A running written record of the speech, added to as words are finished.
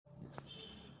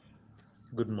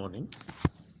Good morning.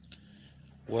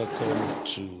 Welcome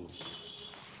to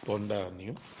Ponder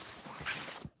Anew.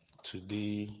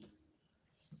 Today,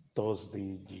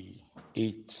 Thursday, the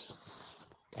 8th.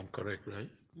 I'm correct, right?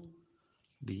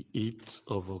 The 8th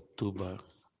of October,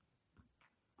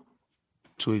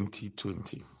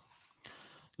 2020.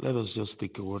 Let us just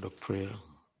take a word of prayer.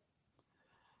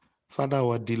 Father,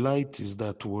 our delight is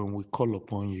that when we call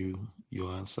upon you, you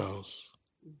answer us.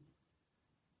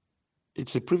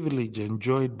 It's a privilege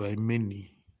enjoyed by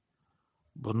many,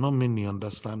 but not many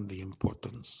understand the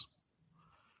importance.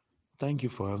 Thank you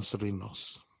for answering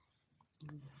us.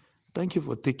 Thank you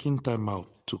for taking time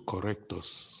out to correct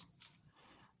us.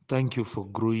 Thank you for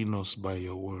growing us by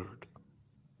your word.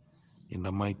 In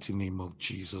the mighty name of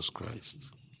Jesus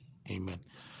Christ. Amen.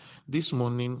 This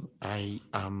morning I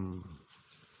am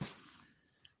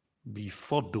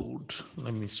befuddled.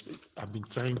 Let me speak. I've been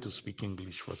trying to speak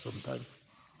English for some time.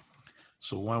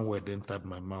 So one word entered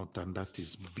my mouth, and that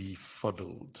is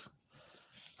befuddled.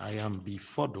 I am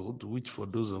befuddled, which for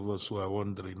those of us who are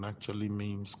wondering actually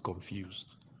means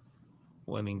confused.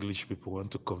 When English people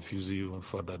want to confuse you even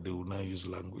further, they will now use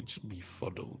language,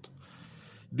 befuddled.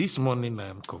 This morning I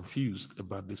am confused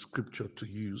about the scripture to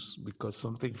use because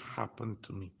something happened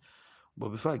to me. But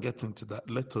before I get into that,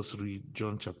 let us read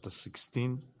John chapter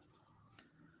 16,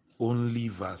 only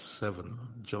verse 7.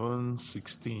 John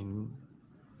 16,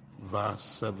 verse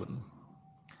 7.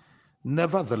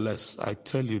 Nevertheless, I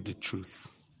tell you the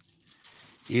truth.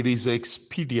 It is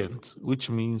expedient,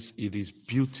 which means it is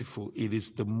beautiful. It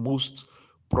is the most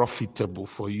profitable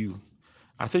for you.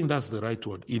 I think that's the right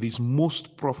word. It is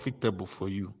most profitable for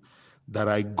you that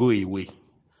I go away.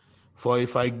 For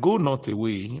if I go not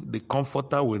away, the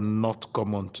Comforter will not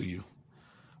come unto you.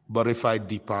 But if I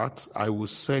depart, I will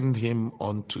send him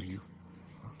unto you.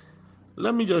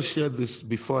 Let me just share this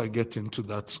before I get into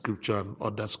that scripture and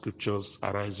other scriptures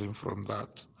arising from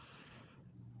that.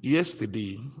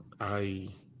 Yesterday, I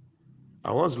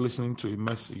was listening to a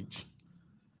message.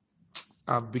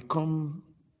 I've become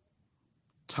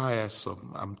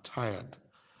tiresome. I'm tired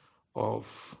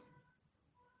of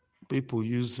people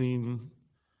using,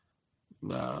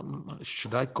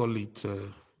 should I call it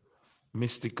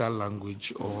mystical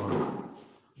language, or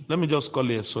let me just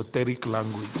call it esoteric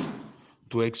language,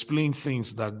 to explain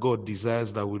things that God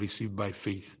desires that we receive by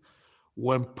faith.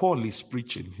 When Paul is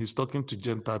preaching, he's talking to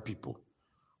Gentile people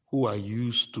who are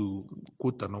used to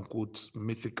quote and unquote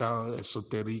mythical,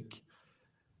 esoteric.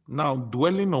 Now,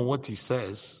 dwelling on what he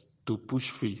says to push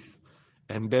faith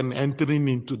and then entering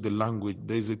into the language,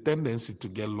 there's a tendency to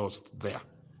get lost there.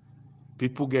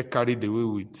 People get carried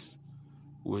away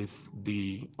with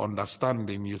the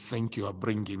understanding you think you are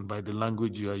bringing by the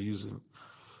language you are using.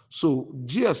 So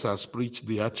Jesus has preached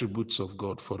the attributes of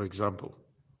God, for example.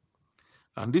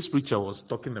 And this preacher was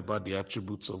talking about the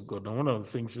attributes of God. And one of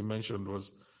the things he mentioned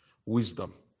was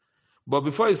wisdom. But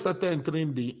before he started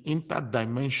entering the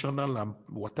interdimensional and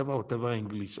whatever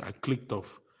English, I clicked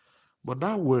off. But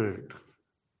that word,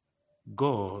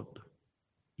 God,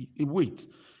 wait.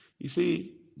 You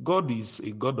see, God is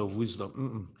a God of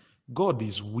wisdom. God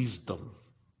is wisdom.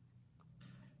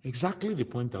 Exactly the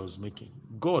point I was making.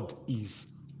 God is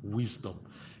wisdom.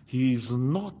 He is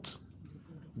not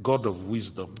God of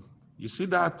wisdom. You see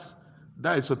that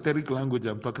esoteric language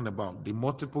I'm talking about, the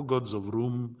multiple gods of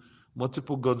Rome,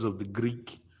 multiple gods of the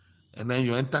Greek, and then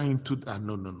you enter into,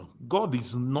 no. God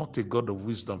is not a God of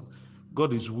wisdom.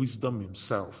 God is wisdom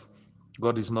himself.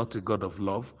 God is not a God of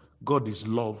love. God is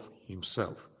love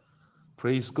himself.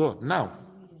 Praise God. Now,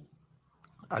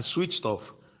 I switched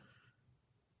off.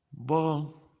 But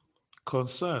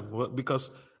concern, well,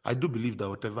 because I do believe that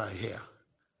whatever I hear,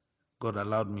 God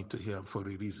allowed me to hear for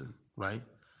a reason, right?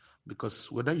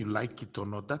 Because whether you like it or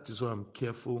not, that is why I'm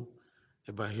careful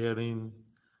about hearing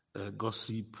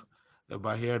gossip,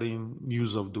 about hearing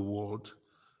news of the world.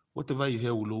 Whatever you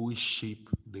hear will always shape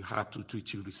the heart with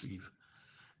which you receive.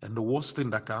 And the worst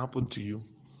thing that can happen to you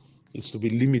is to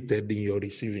be limited in your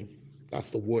receiving.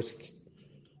 That's the worst.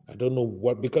 I don't know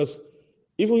what, because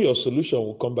even your solution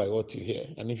will come by what you hear.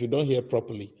 And if you don't hear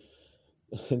properly,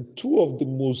 two of the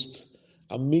most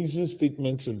amazing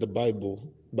statements in the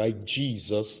Bible by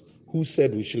Jesus, who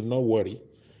said we should not worry,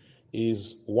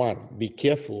 is one, be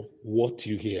careful what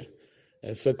you hear.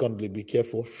 And secondly, be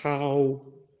careful how.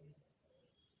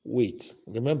 Wait,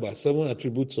 remember, 7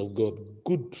 attributes of God,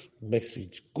 good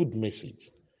message.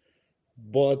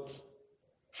 But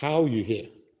how you hear,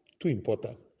 too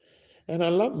important. And I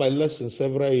learned my lesson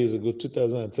several years ago,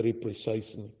 2003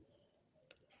 precisely.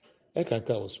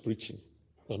 Ekanka was preaching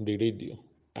on the radio.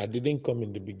 I didn't come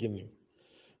in the beginning.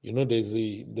 You know, there's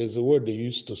a word they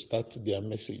used to start their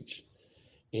message.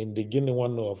 in the beginning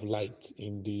one of light,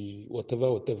 in the whatever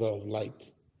of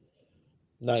light.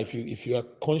 Now, if you are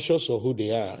conscious of who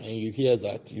they are and you hear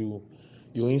that, you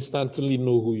instantly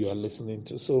know who you are listening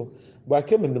to. So, but I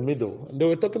came in the middle, and they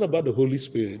were talking about the Holy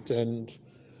Spirit, and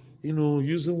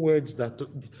using words that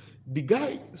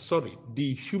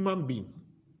the human being,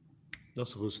 not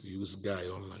supposed to use guy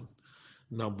online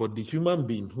now, but the human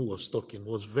being who was talking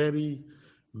was very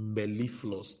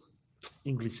mellifluous.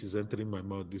 English is entering my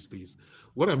mouth these days.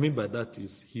 What I mean by that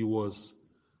is he was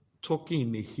talking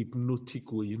in a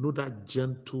hypnotic way, that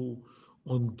gentle,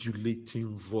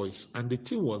 undulating voice. And the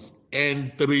thing was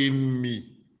entering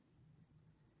me.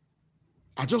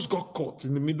 I just got caught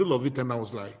in the middle of it, and I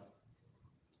was like,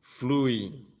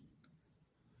 flowing.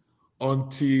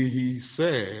 Until he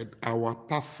said, our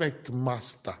perfect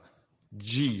master,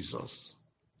 Jesus.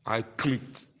 I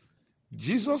clicked.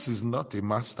 Jesus is not a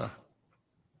master.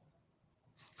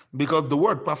 Because the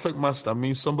word perfect master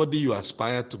means somebody you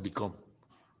aspire to become.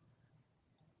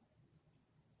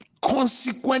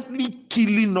 Consequently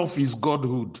killing off his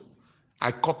godhood,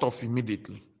 I cut off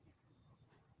immediately.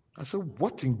 I said,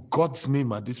 what in God's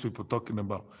name are these people talking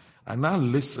about? And I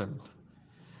listened.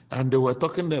 And they were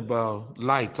talking about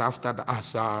light after that. I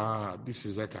said, this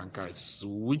is Ekanka. I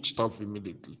switched off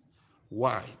immediately.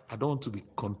 Why? I don't want to be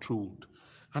controlled.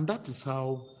 And that is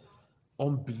how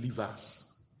unbelievers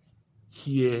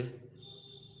hear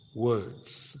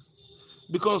words.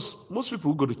 Because most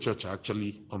people who go to church are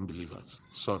actually unbelievers.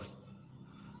 Sorry.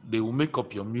 They will make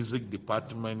up your music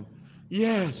department.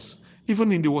 Yes,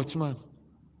 even in the Watchman.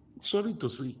 Sorry to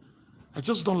say. I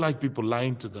just don't like people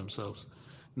lying to themselves.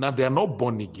 Now, they are not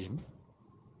born again.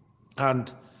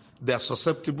 And they are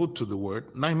susceptible to the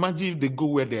word. Now, imagine if they go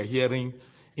where they are hearing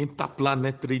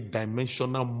interplanetary,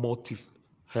 dimensional,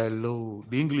 Hello.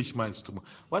 The English minds too much.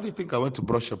 Why do you think I went to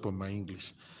brush up on my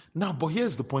English? Now, but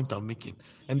here's the point I'm making.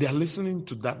 And they are listening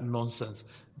to that nonsense.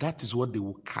 That is what they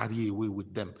will carry away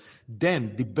with them.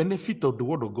 Then the benefit of the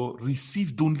word of God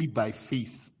received only by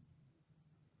faith,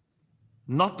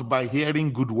 not by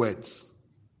hearing good words,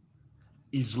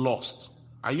 is lost.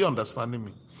 Are you understanding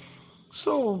me?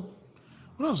 So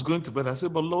when I was going to bed, I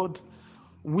said, but Lord,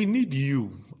 we need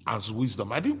you as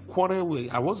wisdom. I didn't quarrel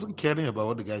with, I wasn't caring about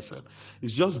what the guy said.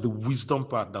 It's just the wisdom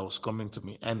part that was coming to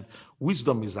me. And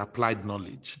wisdom is applied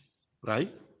knowledge,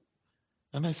 right?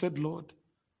 And I said, Lord,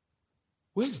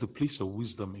 where's the place of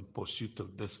wisdom in pursuit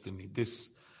of destiny?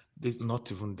 This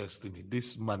not even destiny,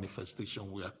 this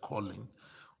manifestation we are calling.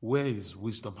 Where is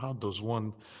wisdom? How does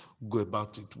one go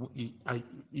about it?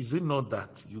 Is it not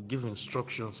that you give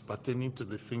instructions pertaining to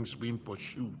the things being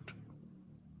pursued?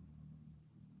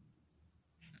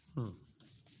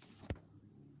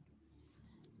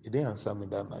 He didn't answer me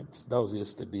that night. That was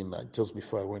yesterday night, just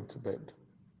before I went to bed.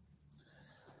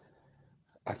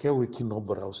 I kept waking up,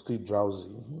 but I was still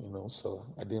drowsy, so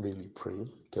I didn't really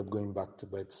pray. Kept going back to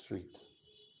bed straight.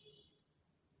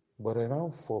 But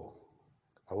around 4,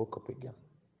 I woke up again.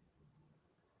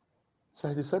 So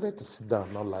I decided to sit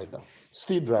down, not lie down.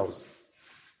 Still drowsy.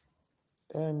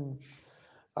 And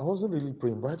I wasn't really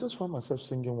praying, but I just found myself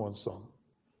singing one song.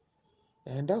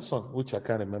 And that song, which I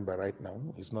can't remember right now,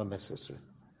 is not necessary.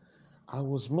 I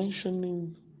was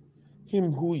mentioning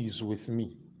him who is with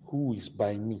me, who is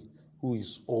by me, who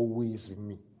is always in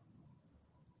me.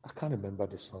 I can't remember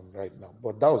the song right now,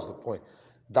 but that was the point.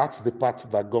 That's the part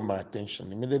that got my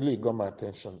attention. Immediately it got my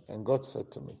attention, and God said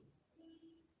to me,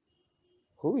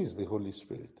 who is the Holy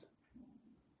Spirit?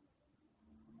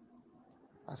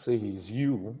 I say, he is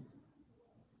you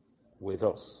with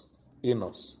us, in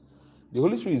us. The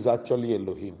Holy Spirit is actually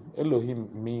Elohim. Elohim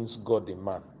means God in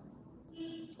man.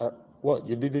 What?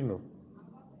 You didn't know?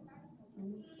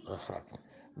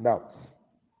 Now,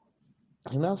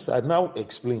 I now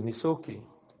explain. It's okay.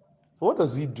 What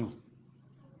does he do?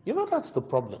 That's the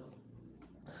problem.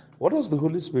 What does the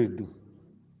Holy Spirit do?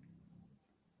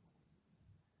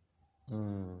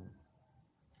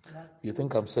 You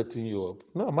think I'm setting you up?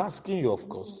 No, I'm asking you, of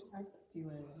course.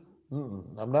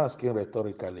 I'm not asking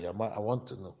rhetorically. I want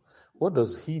to know. What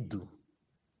does he do?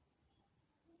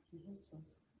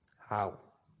 How?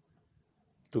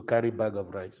 To carry a bag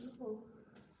of rice.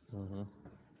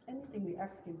 Anything we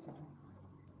ask him to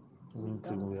do.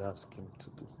 Anything we ask him to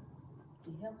do.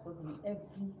 He helps us in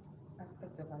every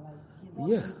aspect of our lives. He's not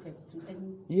limited to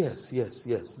any.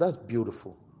 Yes. That's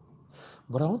beautiful.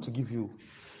 But I want to give you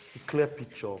a clear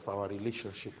picture of our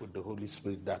relationship with the Holy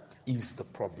Spirit. That is the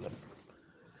problem.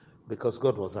 Because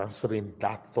God was answering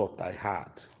that thought I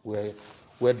had.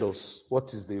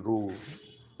 What is the role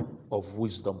of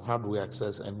wisdom? How do we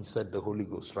access? And he said the Holy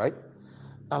Ghost, right?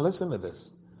 Now listen to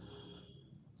this.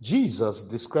 Jesus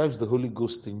describes the Holy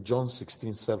Ghost in John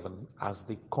 16:7 as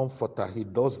the comforter. He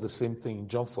does the same thing in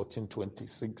John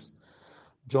 14:26,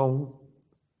 John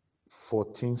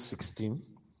 14:16,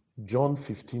 John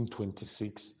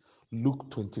 15:26, Luke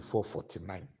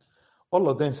 24:49. All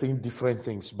of them saying different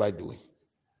things, by the way.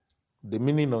 The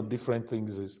meaning of different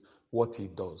things is what he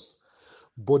does.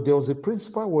 But there was a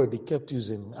principal word he kept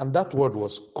using, and that word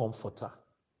was comforter.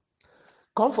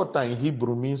 Comforter in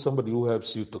Hebrew means somebody who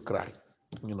helps you to cry,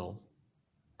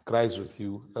 cries with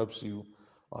you, helps you,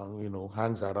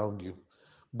 hangs around you.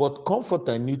 But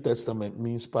comforter in New Testament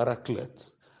means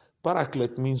paraclete.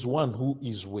 Paraclete means one who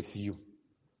is with you.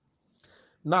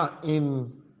 Now,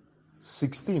 in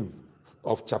 16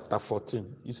 of chapter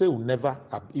 14, he said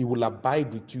he will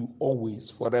abide with you always,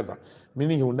 forever,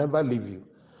 meaning he will never leave you.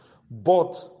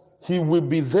 But he will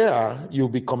be there, you'll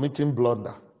be committing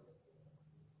blunder.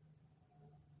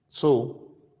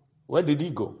 So, where did he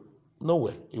go?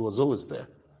 Nowhere. He was always there.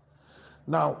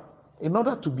 Now, in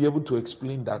order to be able to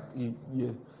explain that,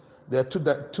 there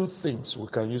are two things we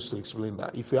can use to explain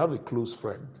that. If you have a close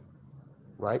friend,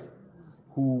 right,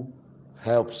 who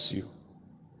helps you,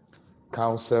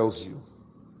 counsels you,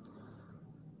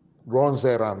 runs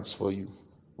errands for you,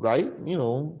 right?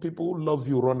 People who love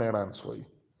you run errands for you.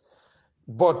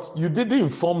 But you didn't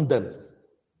inform them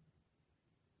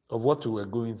of what you were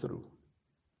going through.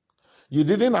 You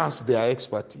didn't ask their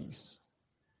expertise.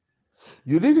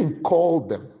 You didn't call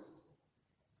them.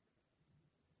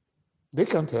 They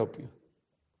can't help you.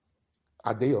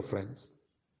 Are they your friends?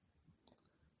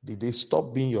 Did they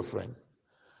stop being your friend?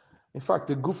 In fact,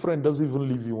 a good friend doesn't even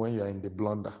leave you when you're in the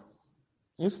blunder.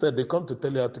 Instead, they come to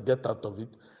tell you how to get out of it.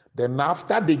 Then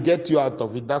after they get you out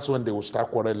of it, that's when they will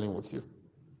start quarreling with you.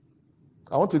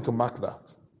 I want you to mark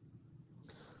that.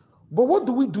 But what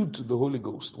do we do to the Holy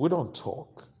Ghost? We don't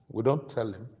talk. We don't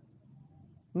tell him.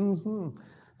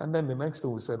 And then the next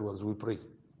thing we said was we pray.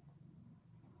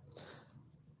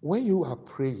 When you are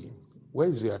praying, where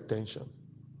is your attention?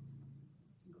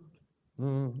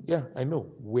 Yeah, I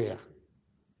know. Where?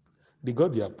 The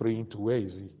God you are praying to, where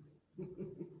is he?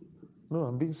 No,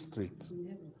 I'm being straight.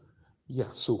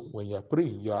 Yeah, so when you are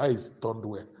praying, your eyes turned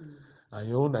where? And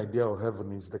your own idea of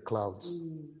heaven is the clouds.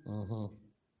 Do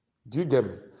you get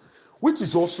me? Which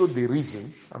is also the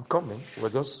reason, I'm coming, we're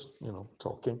just,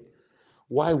 talking,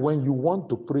 why when you want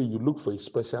to pray, you look for a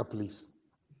special place.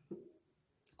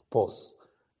 Pause.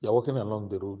 You're walking along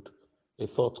the road, a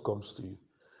thought comes to you,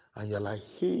 and you're like,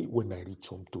 hey, when I reach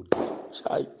home today,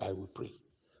 I will pray.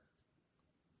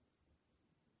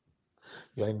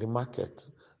 You're in the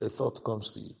market, a thought comes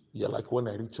to you. You're like, when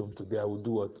I reach home today, I will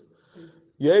do what?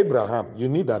 You're Abraham. You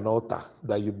need an altar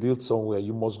that you built somewhere.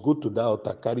 You must go to that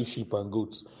altar, carry sheep and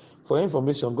goats. For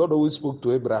information, God always spoke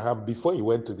to Abraham before he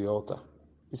went to the altar.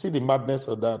 You see the madness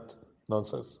of that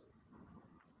nonsense?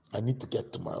 I need to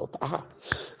get to my altar.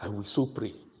 I will so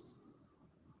pray.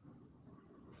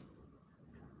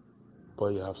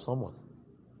 But you have someone.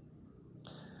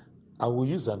 I will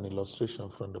use an illustration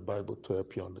from the Bible to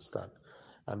help you understand.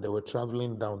 And they were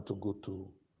traveling down to go to,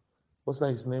 what's that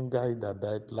his name, guy that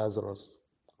died? Lazarus,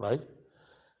 right?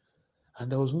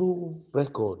 And there was no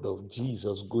record of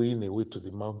Jesus going away to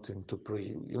the mountain to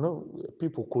pray.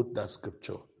 People quote that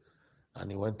scripture.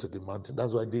 And he went to the mountain.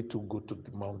 That's why they too go to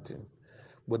the mountain.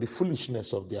 But the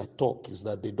foolishness of their talk is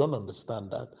that they don't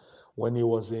understand that when he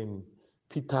was in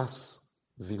Peter's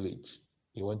village,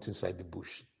 he went inside the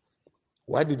bush.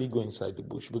 Why did he go inside the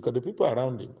bush? Because the people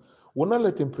around him will not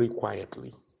let him pray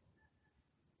quietly.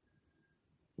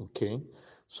 Okay?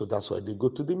 So that's why they go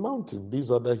to the mountain.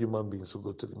 These other human beings who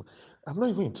go to the mountain. I'm not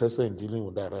even interested in dealing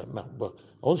with that right now, but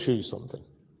I want to show you something.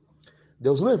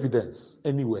 There was no evidence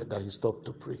anywhere that he stopped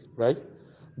to pray, right?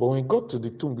 But when he got to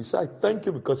the tomb, he said, thank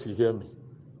you because you hear me.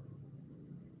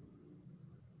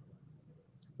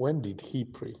 When did he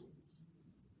pray?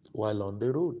 While on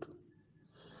the road.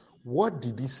 What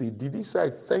did he say? Did he say,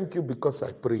 thank you because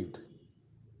I prayed?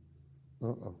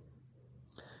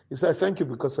 He said, thank you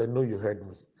because I know you heard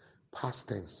me. Past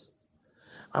tense.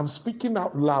 I'm speaking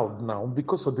out loud now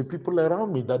because of the people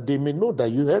around me, that they may know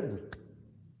that you heard me.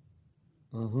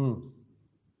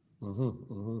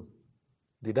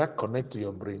 Did that connect to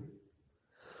your brain?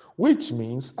 Which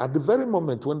means at the very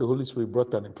moment when the Holy Spirit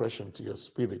brought an impression to your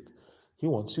spirit, he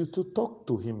wants you to talk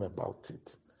to him about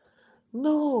it.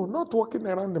 No, not walking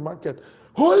around the market.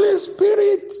 Holy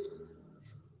Spirit!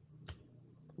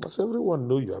 Must everyone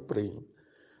know you are praying?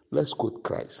 Let's quote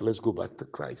Christ. Let's go back to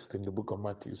Christ in the book of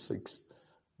Matthew 6.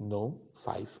 No,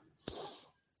 5.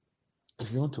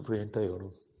 If you want to pray, enter your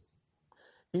room.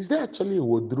 Is there actually a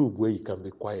wardrobe where you can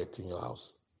be quiet in your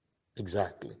house?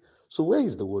 Exactly. So where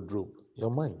is the wardrobe?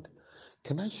 Your mind.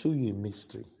 Can I show you a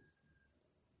mystery?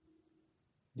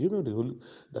 Do you know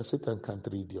that Satan can't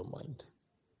read your mind?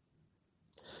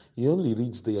 He only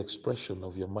reads the expression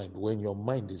of your mind. When your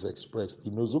mind is expressed,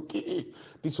 he knows, okay,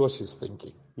 this is what she's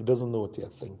thinking. He doesn't know what you're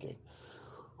thinking.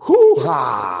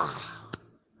 Hoo-ha!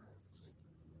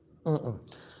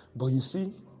 But you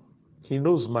see, he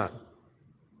knows man.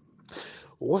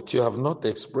 What you have not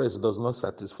expressed does not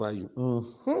satisfy you.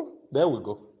 There we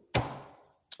go.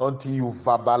 Until you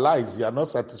verbalize, you are not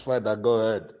satisfied that God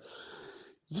heard.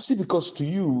 You see, because to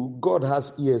you, God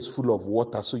has ears full of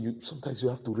water, so sometimes you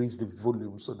have to raise the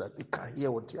volume so that they can hear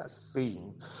what you are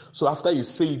saying. So after you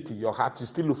say it in your heart, you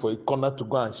still look for a corner to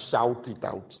go and shout it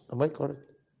out. Am I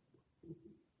correct?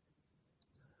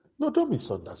 No, don't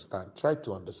misunderstand. Try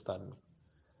to understand me.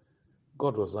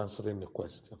 God was answering a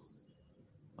question.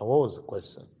 And what was the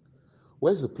question?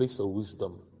 Where's the place of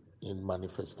wisdom in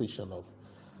manifestation of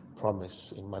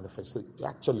promise? In manifestation,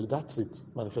 actually, that's it.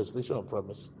 Manifestation of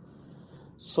promise.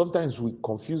 Sometimes we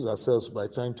confuse ourselves by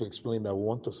trying to explain that we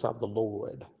want to serve the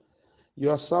Lord. You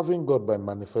are serving God by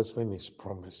manifesting His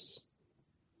promise.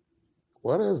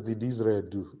 What else did Israel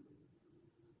do?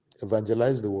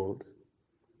 Evangelize the world.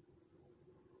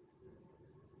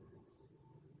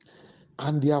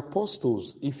 And the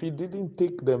apostles, if He didn't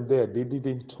take them there, they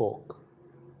didn't talk.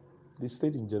 They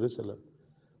stayed in Jerusalem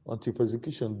until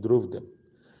persecution drove them.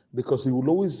 Because He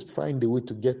will always find a way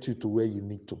to get you to where you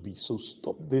need to be. So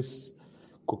stop this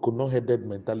coconut-headed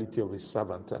mentality of a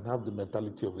servant and have the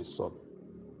mentality of a son.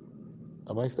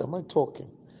 Am I talking?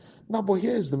 Now, but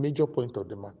here's the major point of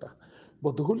the matter.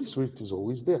 But the Holy Spirit is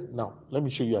always there. Now, let me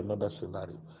show you another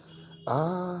scenario.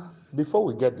 Before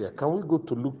we get there, can we go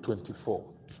to Luke 24?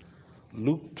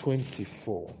 Luke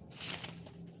 24.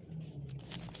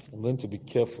 I'm going to be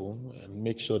careful and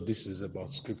make sure this is about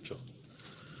scripture.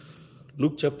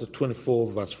 Luke chapter 24,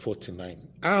 verse 49.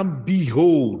 And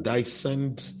behold, I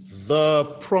send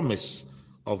the promise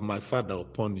of my Father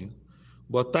upon you.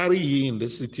 But tarry ye in the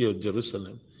city of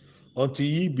Jerusalem until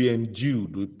ye be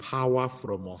endued with power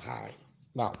from on high.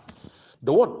 Now,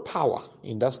 the word power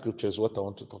in that scripture is what I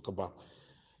want to talk about.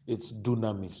 It's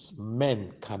dunamis.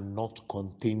 Men cannot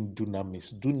contain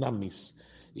dunamis. Dunamis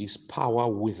is power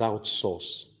without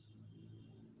source.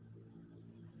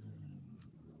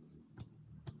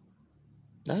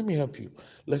 Now, let me help you.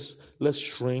 Let's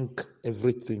shrink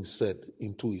everything said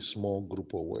into a small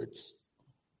group of words.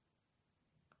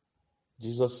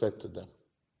 Jesus said to them,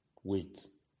 wait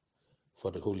for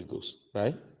the Holy Ghost,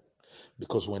 right?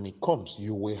 Because when it comes,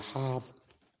 you will have,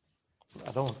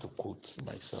 I don't want to quote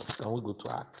myself. Can we go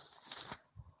to Acts?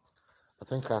 I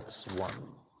think Acts 1.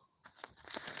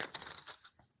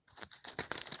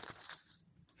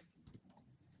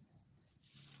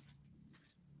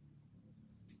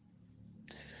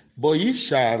 But ye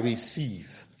shall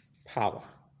receive power.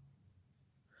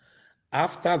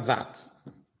 After that,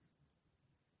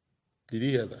 did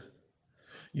you hear that?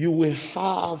 You will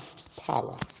have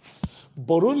power.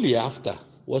 But only after,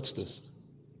 watch this.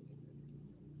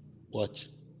 Watch.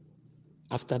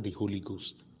 After the Holy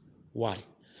Ghost. Why?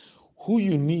 Who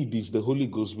you need is the Holy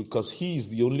Ghost because He is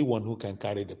the only one who can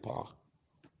carry the power.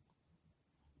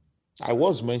 I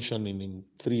was mentioning in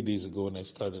 3 days ago when I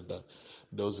started that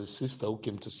there was a sister who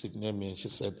came to sit near me and she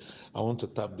said, I want to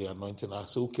tap the anointing. I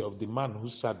said, okay, of the man who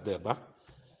sat there, but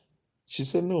she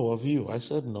said, no, of you. I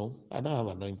said, no, I don't have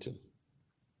anointing.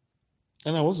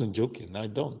 And I wasn't joking. I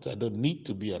don't need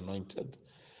to be anointed.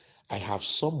 I have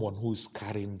someone who is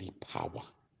carrying the power.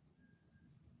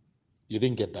 You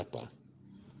didn't get that part.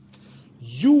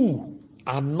 You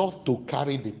are not to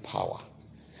carry the power.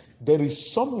 There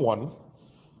is someone,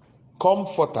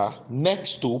 comforter,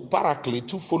 next to Paraclete,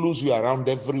 who follows you around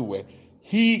everywhere.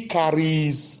 He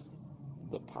carries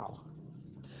the power.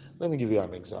 Let me give you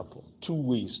an example. 2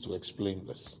 ways to explain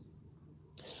this.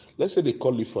 Let's say they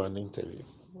call you for an interview,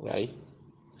 right?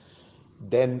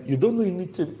 Then you don't know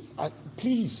anything.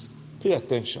 Please pay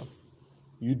attention.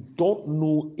 You don't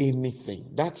know anything.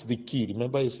 That's the key.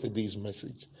 Remember yesterday's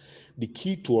message. The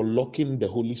key to unlocking the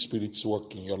Holy Spirit's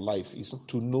work in your life is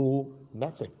to know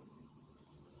nothing.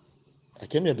 I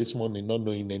came here this morning not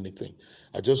knowing anything.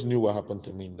 I just knew what happened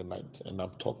to me in the night, and I'm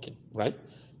talking, right?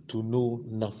 To know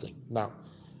nothing. Now,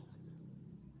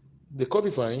 they called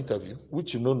you for an interview,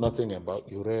 which you know nothing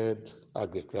about. You read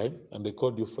Agric, right? And they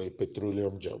called you for a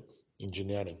petroleum job,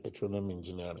 petroleum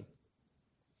engineering.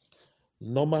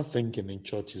 Normal thinking in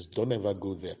churches, don't ever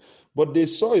go there. But they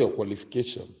saw your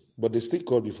qualification, but they still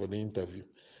called you for the interview.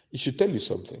 It should tell you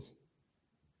something.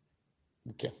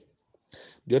 Okay.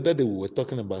 The other day we were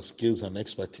talking about skills and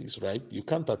expertise, right? You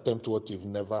can't attempt what you've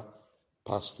never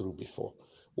passed through before.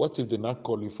 What if they not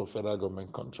call you for federal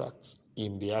government contracts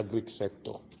in the agri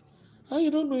sector? And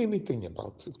you don't know anything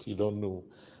about it. You don't know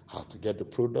how to get the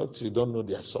products. You don't know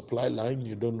their supply line.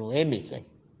 You don't know anything.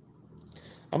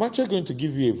 I'm actually going to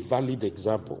give you a valid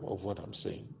example of what I'm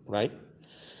saying, right?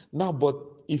 Now, but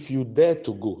if you dare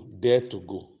to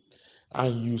go,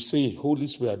 and you say, Holy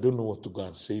Spirit, I don't know what to go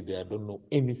and say there. I don't know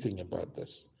anything about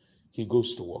this. He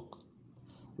goes to work.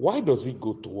 Why does he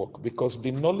go to work? Because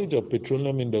the knowledge of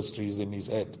petroleum industry is in his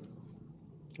head.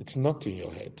 It's not in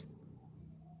your head.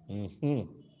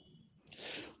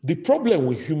 The problem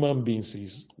with human beings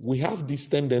is we have this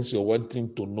tendency of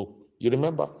wanting to know. You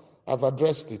remember? I've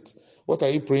addressed it. What are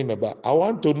you praying about? I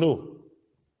want to know.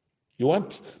 You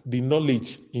want the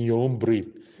knowledge in your own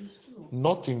brain, It's true.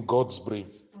 not in God's brain.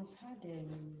 I've had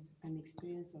an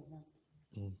experience of that.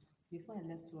 Before I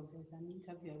left work, there's an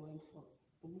interview I went for,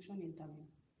 promotion interview.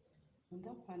 On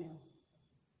that panel,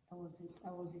 I was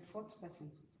the fourth person.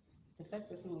 The first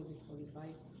person was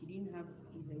disqualified. He didn't have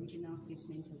his original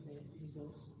statement of the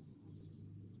results.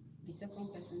 The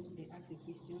second person, they asked a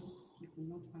question, he could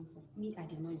not answer. Me, I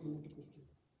did not even know the question.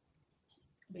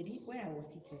 But where I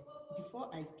was seated, before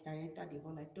I entered the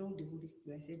hall, I told the Holy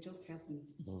Spirit, I said, just help me.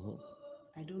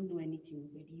 I don't know anything,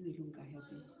 but you alone can help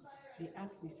me. They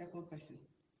asked the second person.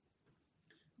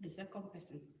 The second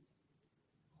person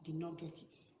did not get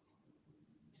it.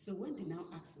 So when they now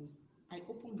asked me, I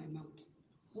opened my mouth.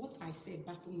 What I said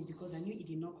baffled me because I knew it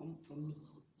did not come from me.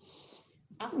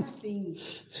 After saying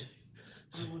it,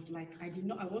 I was like, I did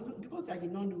not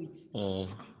know it.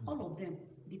 All of them,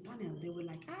 the panel, they were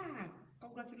like,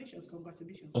 congratulations.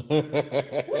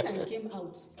 When I came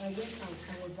out, I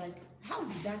was like, how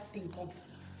did that thing come?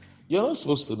 You're not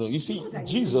supposed to know. You see,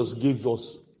 Jesus gave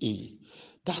us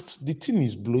the thing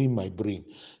is blowing my brain.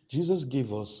 Jesus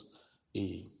gave us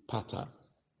a pattern.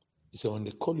 He said, when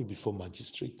they call you before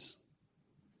magistrates.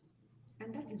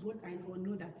 And that is what I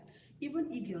know, that even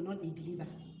if you're not a believer.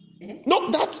 No,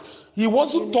 that he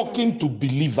wasn't talking to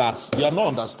believers. You are not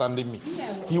understanding me.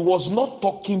 He was not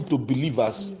talking to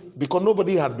believers because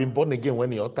nobody had been born again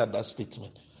when he uttered that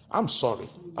statement. I'm sorry.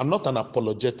 I'm not an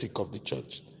apologetic of the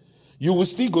church. You will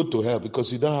still go to hell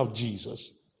because you don't have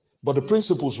Jesus. But the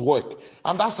principles work.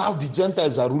 And that's how the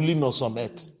Gentiles are ruling us on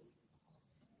earth.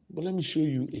 But let me show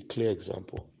you a clear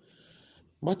example.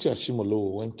 Matthew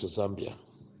Ashimolowo went to Zambia,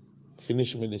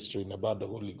 finished ministering about the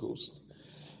Holy Ghost.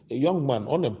 A young man,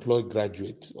 unemployed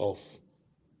graduate of,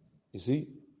 is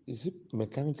it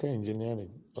mechanical engineering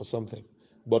or something,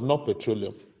 but not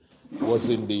petroleum, was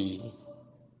in the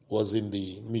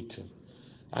meeting.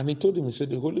 And he told him, he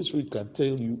said, the Holy Spirit can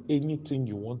tell you anything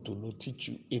you want to know, teach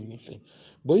you anything.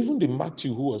 But even the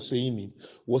Matthew who was saying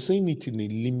it in a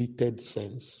limited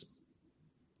sense.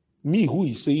 Me who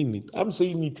is saying it, I'm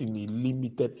saying it in a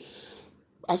limited.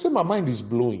 I said my mind is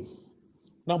blowing.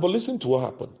 Now, but listen to what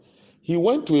happened. He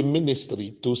went to a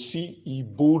ministry to see, he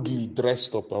boldly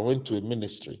dressed up and went to a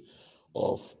ministry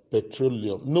of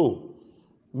petroleum. No,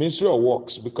 Ministry of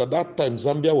Works, because that time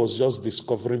Zambia was just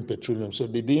discovering petroleum, so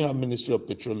they didn't have Ministry of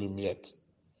Petroleum yet.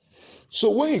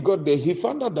 So when he got there, he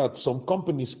found out that some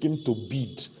companies came to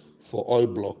bid for oil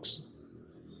blocks.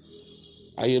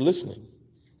 Are you listening?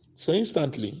 So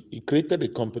instantly, he created a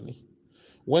company,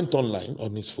 went online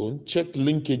on his phone, checked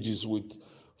linkages with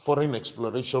foreign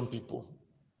exploration people,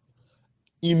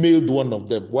 emailed one of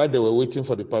them while they were waiting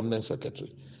for the permanent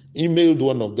secretary, emailed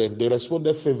one of them. They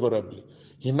responded favorably.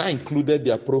 He now included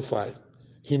their profile.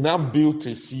 He now built a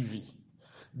CV.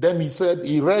 Then he said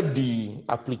he read the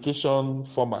application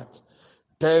format,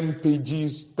 10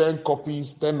 pages, 10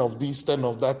 copies, 10 of this, 10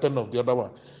 of that, 10 of the other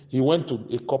one. He went to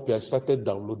a copy. I started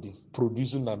downloading,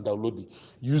 producing and downloading,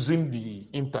 using the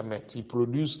internet. He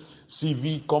produced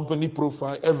CV, company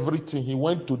profile, everything. He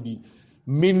went to the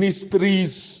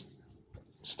ministry's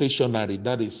stationery,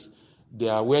 that is,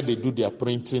 where they do their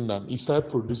printing, and he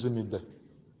started producing it there.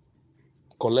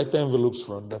 Collect envelopes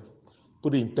from them,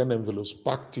 put it in 10 envelopes,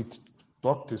 packed it,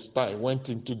 brought his tie, went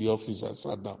into the office and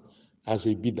sat down as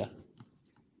a bidder.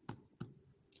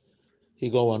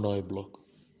 He got one oil block.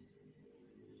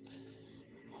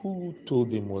 Who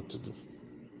told him what to do?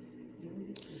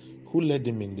 Who led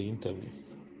him in the interview?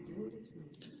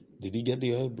 Did he get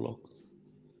the oil block?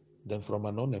 Then from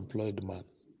an unemployed man.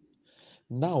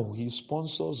 Now he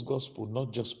sponsors gospel,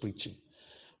 not just preaching.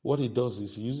 What he does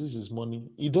is he uses his money.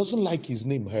 He doesn't like his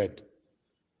name heard.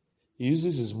 He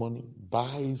uses his money,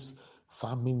 buys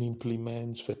farming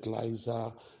implements,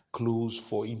 fertilizer, clothes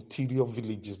for interior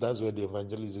villages. That's where the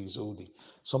evangelism is holding.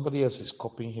 Somebody else is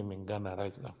copying him in Ghana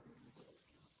right now.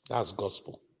 That's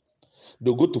gospel.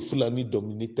 They'll go to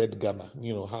Fulani-dominated Ghana.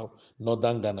 You know how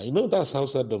northern Ghana. You know that's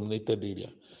Hausa-dominated area.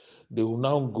 They will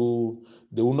now go,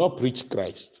 they will not preach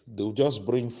Christ. They will just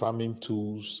bring farming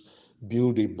tools,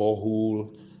 build a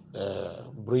borehole,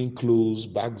 bring clothes,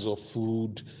 bags of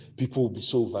food. People will be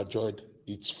so overjoyed.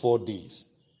 It's 4 days.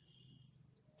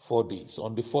 4 days.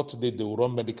 On the 4th day, they will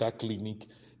run medical clinic.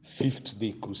 5th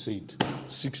day crusade.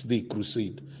 6th day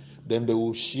crusade. Then they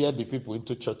will share the people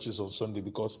into churches on Sunday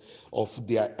because of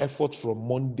their effort from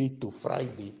Monday to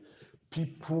Friday.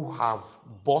 People have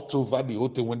bought over the whole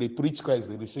thing. When they preach Christ,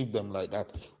 they receive them like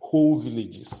that. Whole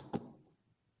villages.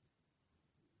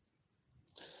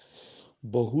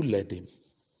 But who led him?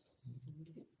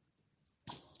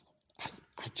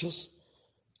 I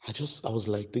was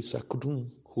like this. I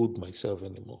couldn't hold myself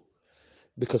anymore.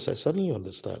 Because I suddenly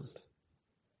understand.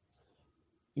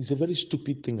 It's a very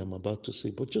stupid thing I'm about to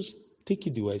say, but just take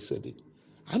it the way I said it.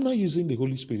 I'm not using the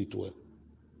Holy Spirit well.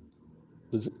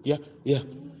 Yeah.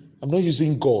 I'm not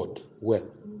using God well.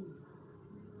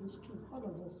 It's true. All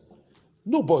of us.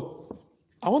 No, but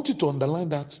I want you to underline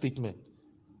that statement.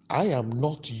 I am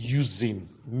not using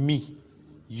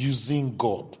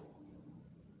God.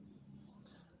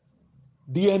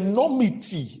 The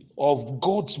enormity of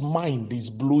God's mind is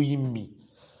blowing me.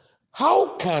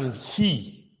 How can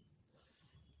He,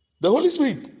 the Holy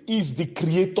Spirit is the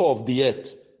creator of the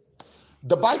earth.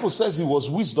 The Bible says He was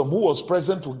wisdom who was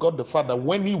present with God the Father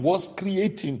when He was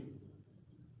creating.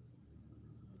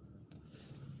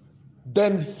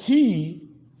 Then He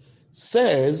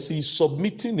says He's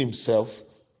submitting Himself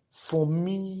for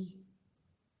me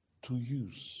to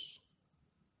use.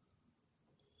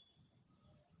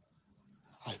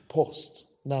 I paused.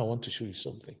 Now I want to show you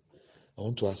something. I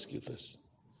want to ask you this.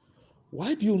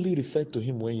 Why do you only refer to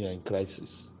Him when you're in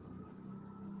crisis?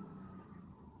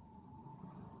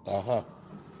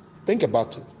 Think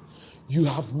about it. You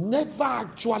have never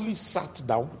actually sat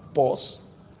down, pause.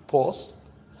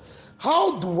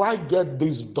 How do I get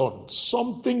this done?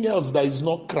 Something else that is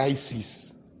not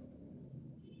crisis.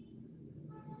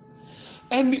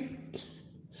 And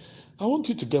I want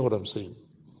you to get what I'm saying.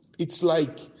 It's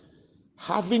like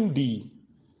having the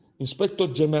Inspector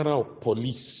General of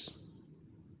Police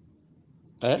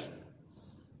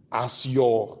as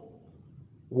your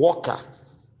worker,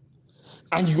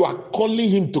 and you are calling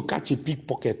him to catch a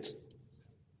pickpocket.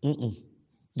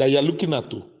 That you're looking at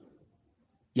too.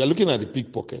 You're looking at the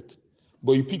pickpocket.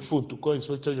 But you pick phone to call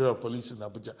Inspector General of Police in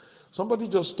Abuja. Somebody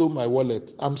just stole my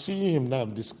wallet. I'm seeing him now.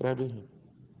 I'm describing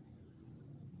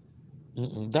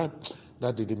him. That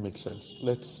didn't make sense.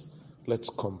 Let's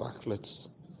come back.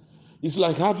 It's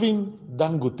like having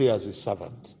Dangote as a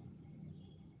servant.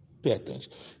 Pay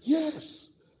attention.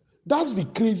 Yes. That's the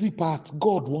crazy part.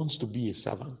 God wants to be a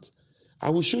servant. I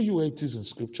will show you where it is in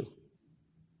scripture.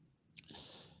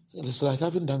 It's like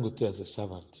having Dangote as a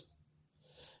servant.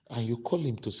 And you call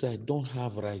him to say, I don't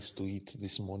have rice to eat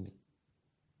this morning.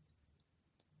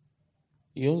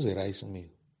 He owns a rice mill.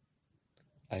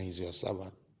 And he's your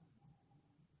servant.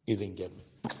 You didn't get me.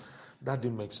 That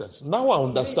didn't make sense. Now I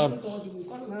understand.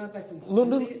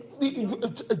 No.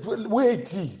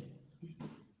 Wait.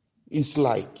 It's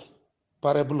like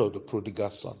parable of the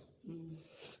prodigal son.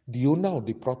 The owner of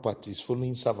the property is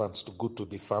following servants to go to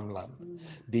the farmland.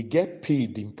 They get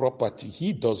paid in property.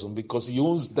 He doesn't because he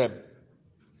owns them.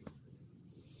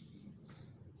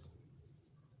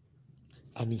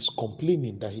 And he's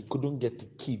complaining that he couldn't get a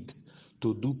kid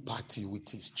to do party with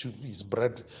his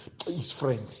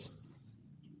friends.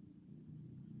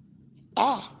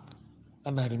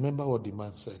 And I remember what the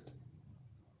man said.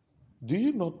 Do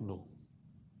you not know?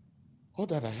 All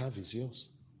that I have is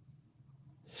yours.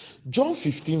 John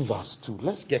 15 verse 2.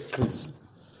 Let's get crazy.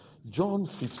 John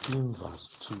 15 verse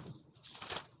 2.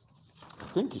 I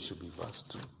think it should be verse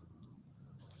 2.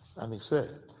 And he said,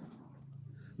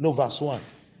 no, verse 1.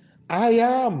 I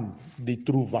am the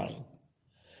true vine,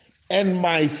 and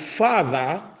my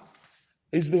Father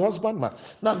is the husbandman.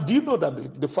 Now, do you know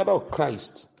that the Father of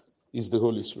Christ is the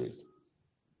Holy Spirit?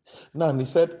 Now, and he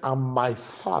said, and my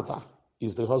Father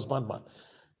is the husbandman.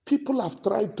 People have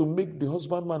tried to make the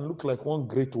husbandman look like one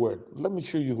great word. Let me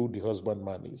show you who the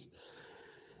husbandman is.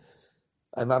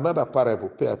 And another parable,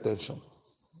 pay attention.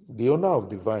 The owner of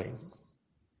the vine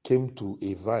came to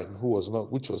a vine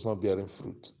which was not bearing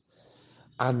fruit.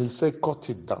 And he said, cut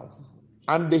it down.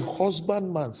 And the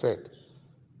husbandman said,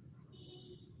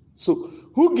 so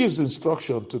who gives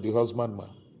instruction to the husbandman?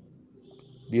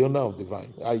 The owner of the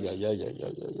vine.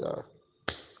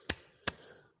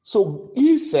 So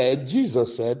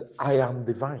Jesus said, I am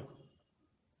the vine.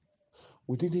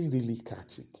 We didn't really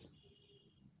catch it.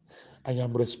 I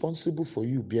am responsible for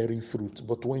you bearing fruit.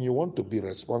 But when you want to be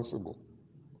responsible,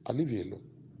 I'll leave you alone.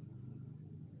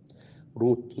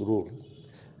 Roll.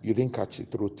 You didn't catch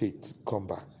it. Rotate. Come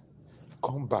back.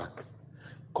 Come back.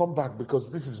 Come back, because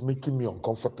this is making me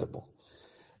uncomfortable.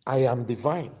 I am the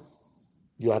vine.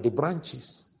 You are the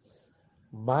branches.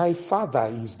 My Father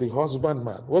is the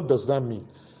husbandman. What does that mean?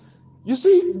 You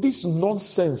see, this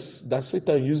nonsense that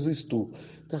Satan uses to,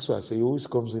 that's why I say he always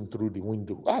comes in through the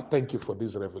window. Thank you for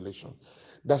this revelation.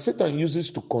 That Satan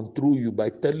uses to control you by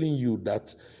telling you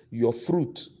that your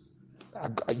fruit,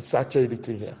 it's actually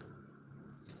written here,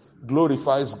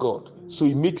 glorifies God. So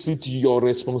he makes it your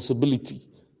responsibility.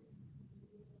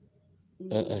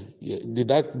 Yeah. Did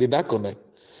that connect?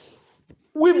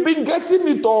 We've been getting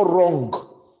it all wrong.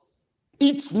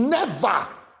 It's never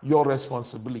your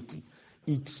responsibility.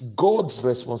 It's God's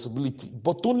responsibility,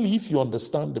 but only if you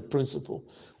understand the principle.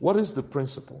 What is the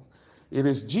principle? It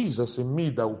is Jesus in me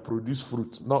that will produce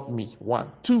fruit, not me.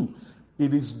 1. 2,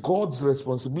 it is God's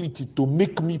responsibility to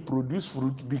make me produce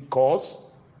fruit, because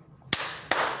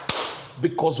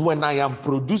when I am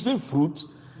producing fruit,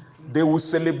 they will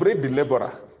celebrate the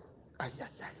laborer.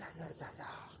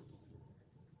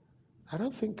 I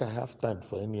don't think I have time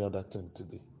for any other thing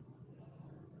today.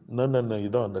 No, you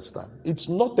don't understand. It's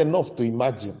not enough to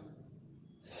imagine.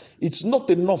 It's not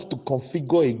enough to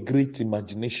configure a great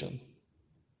imagination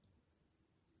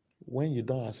when you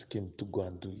don't ask him to go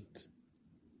and do it.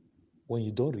 When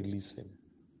you don't release him.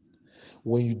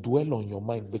 When you dwell on your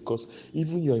mind, because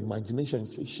even your imagination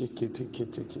is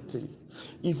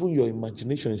even your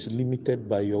imagination is limited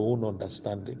by your own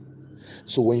understanding.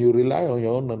 So when you rely on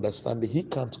your own understanding, he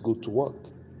can't go to work.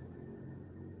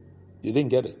 You didn't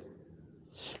get it.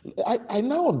 I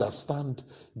now understand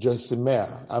Joyce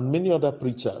Meyer and many other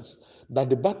preachers that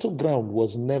the battleground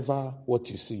was never what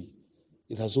you see.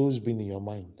 It has always been in your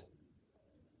mind.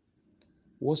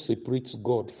 What separates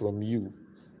God from you,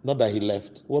 not that he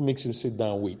left, what makes him sit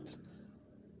down and wait,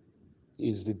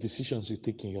 is the decisions you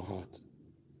take in your heart.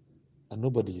 And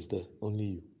nobody is there, only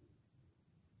you.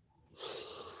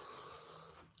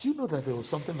 Do you know that there was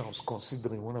something I was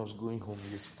considering when I was going home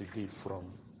yesterday from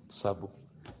Sabo?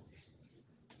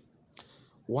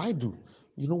 When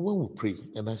we pray,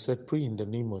 and I said, pray in the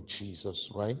name of Jesus,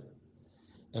 right?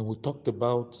 And we talked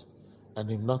about,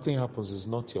 and if nothing happens, it's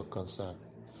not your concern.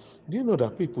 Do you know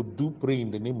that people do pray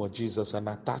in the name of Jesus and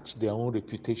attach their own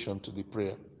reputation to the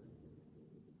prayer?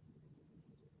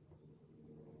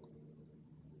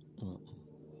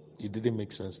 It didn't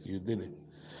make sense to you, did it?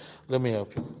 Let me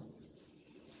help you.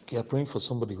 You're praying for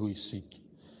somebody who is sick.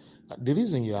 The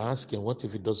reason you're asking, what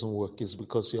if it doesn't work, is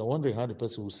because you're wondering how the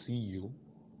person will see you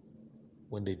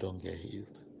when they don't get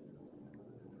healed.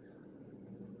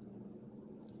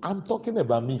 I'm talking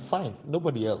about me, fine,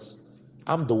 nobody else.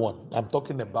 I'm the one. I'm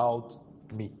talking about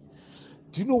me.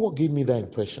 Do you know what gave me that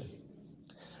impression?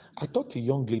 I thought a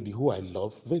young lady who I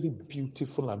love, very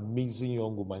beautiful, amazing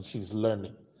young woman, she's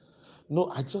learning.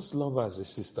 No, I just love her as a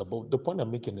sister, but the point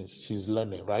I'm making is she's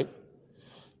learning, right?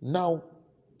 Now,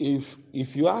 if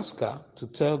you ask her to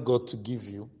tell God to give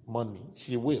you money,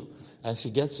 she will, and she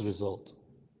gets result.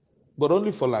 But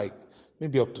only for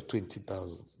maybe up to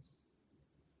 20,000.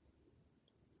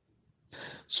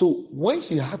 So when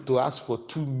she had to ask for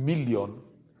 2 million,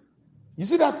 you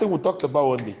see that thing we talked about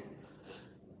one day?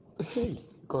 Hey,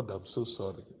 God, I'm so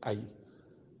sorry. I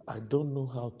don't know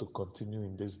how to continue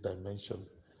in this dimension.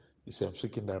 You see, I'm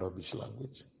speaking that rubbish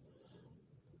language.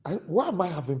 Why am I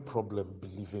having problem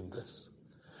believing this?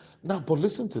 Now, but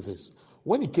listen to this.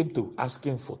 When it came to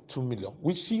asking for 2 million,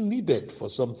 which she needed for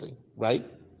something, right?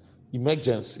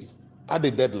 Emergency, at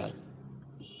a deadline.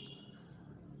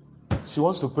 She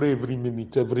wants to pray every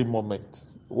minute, every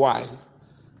moment. Why?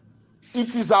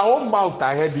 It is her own mouth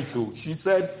I heard it to. She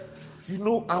said,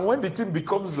 and when the thing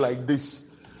becomes like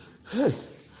this, hey,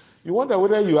 you wonder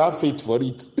whether you have faith for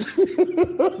it.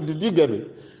 Did you get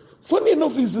it? Funny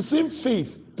enough, it's the same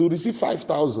faith to receive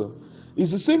 5,000.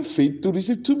 It's the same faith to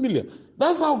receive 2 million.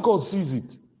 That's how God sees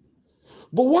it.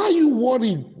 But why are you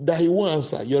worried that he won't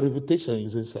answer? Your reputation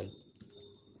is inside.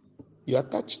 You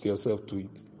attached yourself to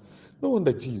it. No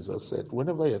wonder Jesus said,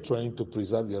 whenever you're trying to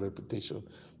preserve your reputation,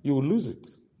 you will lose it.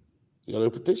 Your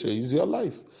reputation is your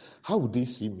life. How would they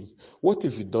see me? What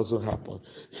if it doesn't happen?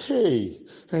 Hey,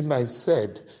 and I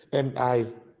said, and I,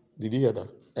 did you hear that?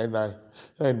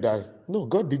 And I, no,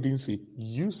 God didn't say,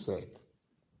 you said.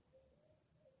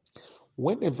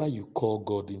 Whenever you call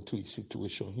God into a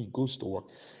situation, he goes to work.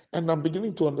 And I'm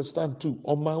beginning to understand too,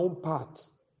 on my own part.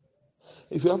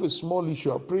 If you have a small issue,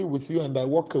 I'll pray with you and I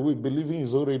walk away believing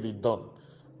it's already done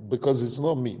because it's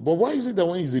not me. But why is it that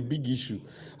when it's a big issue,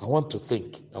 I want to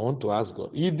think, I want to ask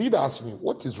God? He did ask me,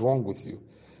 what is wrong with you?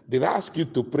 Did I ask you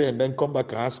to pray and then come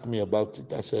back and ask me about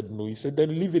it? I said, no. He said,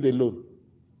 then leave it alone.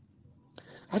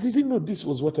 I didn't know this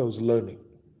was what I was learning.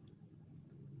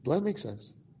 Do I make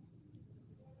sense?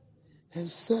 And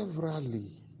severally,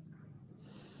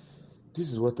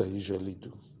 this is what I usually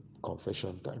do,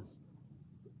 confession time.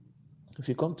 If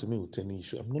you come to me with any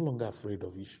issue, I'm no longer afraid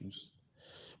of issues.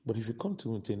 But if you come to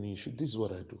me with any issue, this is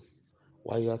what I do.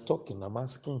 While you are talking, I'm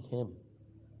asking him,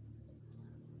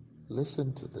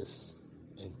 listen to this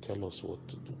and tell us what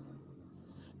to do.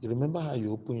 You remember how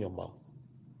you open your mouth?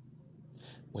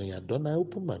 When you're done, I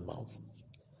open my mouth.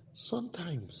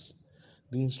 Sometimes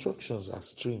the instructions are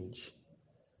strange.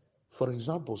 For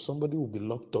example, somebody will be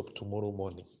locked up tomorrow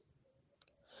morning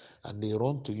and they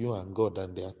run to you and God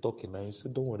and they are talking and you say,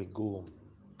 don't worry, go home.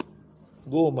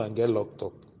 Go home and get locked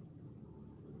up.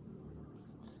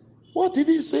 What, did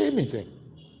he say anything?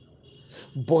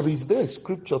 But is there a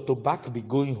scripture to back the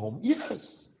going home?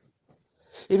 Yes.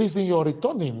 It is in your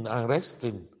returning and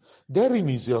resting. Therein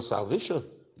is your salvation.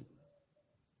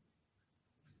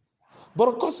 But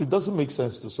of course, it doesn't make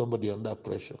sense to somebody under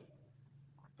pressure.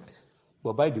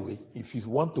 But by the way, if you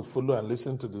want to follow and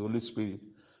listen to the Holy Spirit,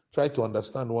 try to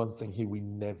understand one thing. He will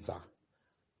never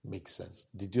make sense.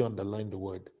 Did you underline the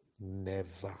word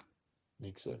never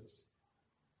make sense?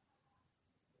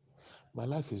 My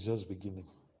life is just beginning.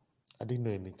 I didn't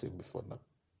know anything before now.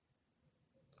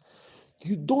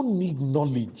 You don't need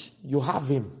knowledge. You have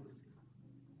him.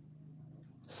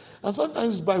 And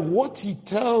sometimes by what he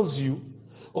tells you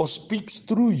or speaks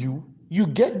through you, you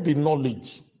get the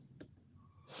knowledge.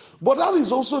 But that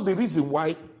is also the reason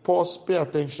why, pause, pay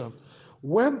attention.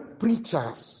 When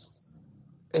preachers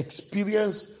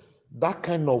experience that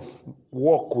kind of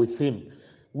walk with him,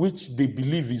 which they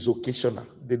believe is occasional,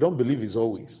 they don't believe is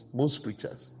always, most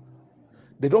preachers.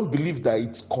 They don't believe that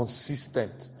it's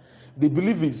consistent. They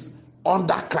believe it's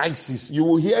under crisis. You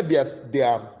will hear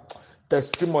their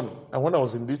testimony. And when I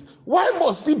was in this, why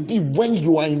must it be when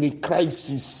you are in a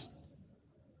crisis?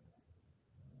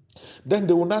 Then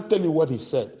they will not tell you what he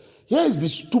said. Here is the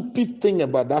stupid thing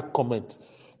about that comment.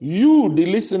 You, the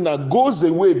listener, goes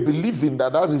away believing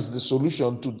that that is the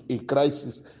solution to a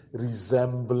crisis,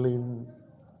 resembling.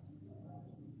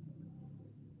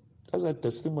 That's why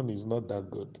testimony is not that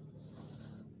good.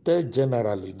 Tell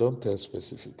generally, don't tell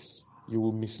specifics. You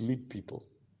will mislead people.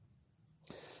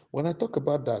 When I talk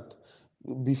about that,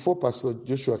 before Pastor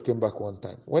Joshua came back one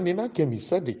time, when he now came, he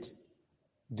said it.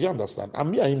 Do you understand?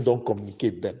 And me and him don't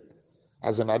communicate then.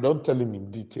 As in, I don't tell him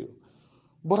in detail.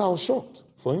 But I was shocked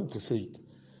for him to say it.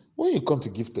 When you come to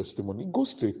give testimony, go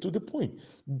straight to the point.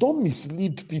 Don't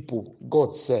mislead people,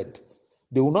 God said.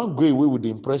 They will not go away with the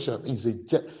impression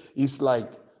it's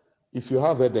like, if you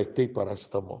have a headache, take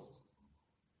paracetamol.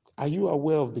 Are you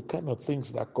aware of the kind of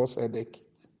things that cause headache?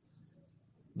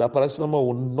 That paracetamol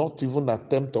will not even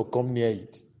attempt to come near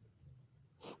it.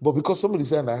 But because somebody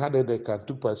said, I had a headache and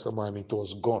took paracetamol and it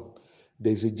was gone,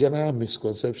 there's a general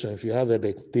misconception. If you have a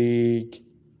headache, take.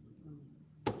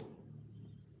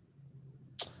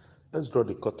 Let's draw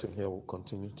the curtain here. We'll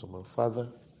continue tomorrow. Father,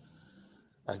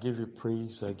 I give you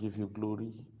praise. I give you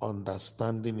glory.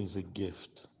 Understanding is a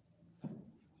gift.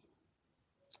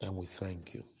 And we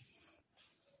thank you.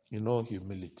 In all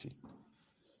humility.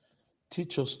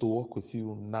 Teach us to walk with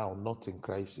you now, not in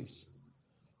crisis,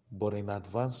 but in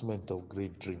advancement of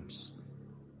great dreams.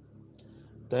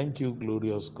 Thank you,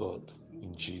 glorious God,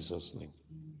 in Jesus' name.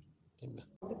 Amen.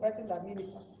 The person that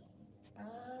ministers.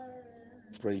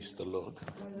 Praise the Lord.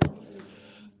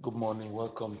 Good morning.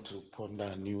 Welcome to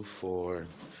Ponder Anew for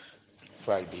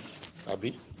Friday.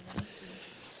 Abby?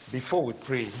 Before we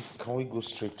pray, can we go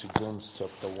straight to James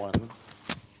chapter 1?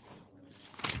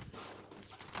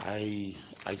 I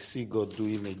see God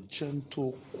doing a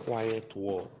gentle, quiet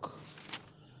walk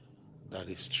that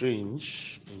is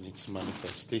strange in its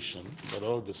manifestation, but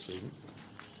all the same,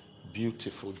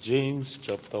 beautiful. James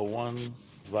chapter 1,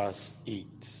 verse 8.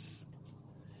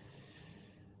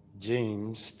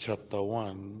 James chapter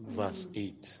 1, verse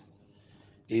 8.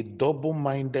 A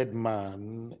double-minded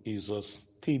man is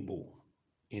unstable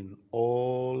in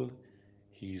all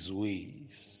his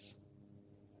ways.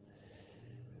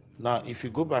 Now, if you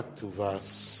go back to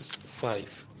verse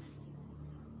 6.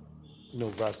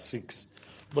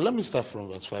 But let me start from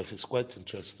verse 5. It's quite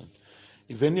interesting.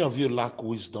 If any of you lack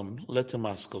wisdom, let him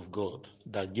ask of God,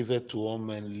 that giveth to all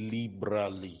men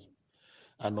liberally,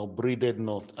 and upbraideth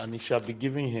not, and it shall be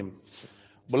given him.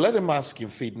 But let him ask in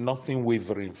faith, nothing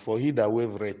wavering. For he that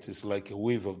wavereth is like a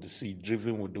wave of the sea,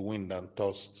 driven with the wind and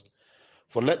tossed.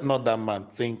 For let not that man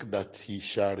think that he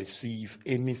shall receive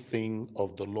anything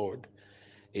of the Lord.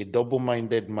 A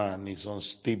double-minded man is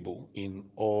unstable in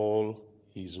all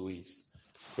his ways.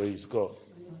 Praise God.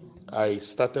 I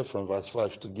started from verse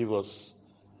 5 to give us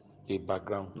a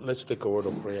background. Let's take a word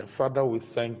of prayer. Father, we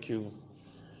thank you.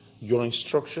 Your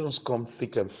instructions come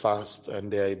thick and fast,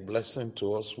 and they are a blessing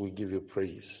to us. We give you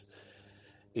praise.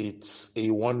 It's a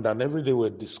wonder, and every day we're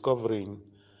discovering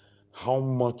how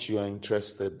much you are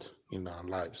interested in our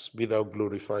lives. Be thou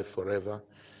glorified forever.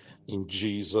 In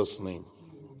Jesus' name.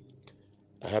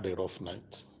 I had a rough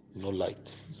night, no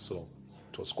light, so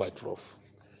it was quite rough.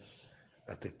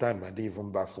 At the time, I didn't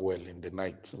even bath well in the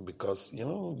night because,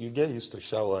 you get used to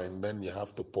shower and then you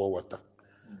have to pour water.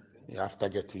 After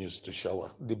getting used to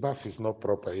shower, the bath is not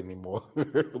proper anymore.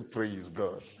 Praise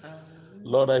God.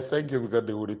 Lord, I thank you because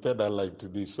they will repair that light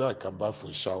today so I can bath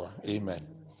with shower. Amen.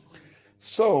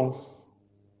 So,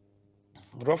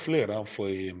 roughly around 4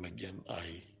 a.m. again,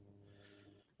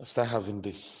 I start having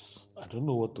this, I don't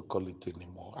know what to call it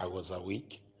anymore. I was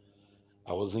awake.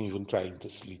 I wasn't even trying to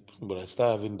sleep, but I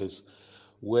start having this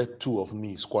where two of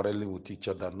me is quarreling with each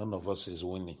other. None of us is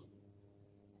winning.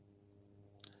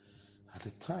 At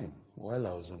the time, while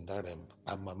I was in that realm,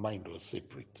 and my mind was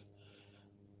separate.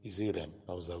 Is it REM?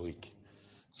 I was awake.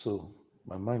 So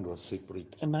my mind was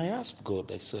separate. And I asked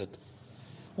God, I said,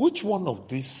 which one of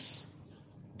these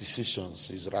decisions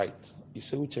is right? He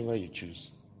said, whichever you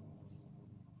choose.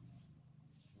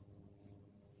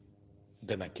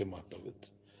 Then I came out of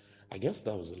it. I guess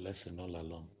that was a lesson all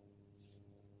along.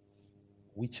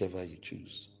 Whichever you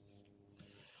choose.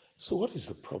 So what is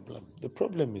the problem? The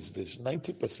problem is this: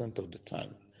 90% of the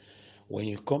time, when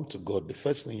you come to God, the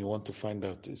first thing you want to find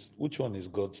out is which one is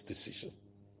God's decision.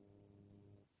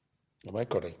 Am I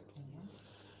correct?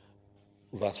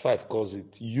 Verse 5 calls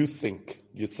it, you think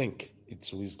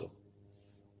it's wisdom.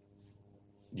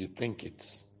 You think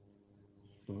it's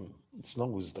not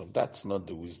wisdom. That's not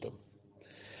the wisdom.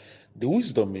 The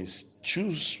wisdom is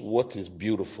choose what is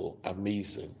beautiful,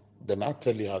 amazing. Then I'll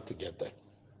tell you how to get there.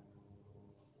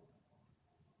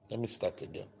 Let me start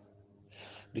again.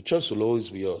 The choice will always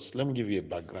be yours. Let me give you a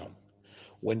background.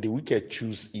 When the wicked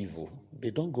choose evil, they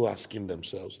don't go asking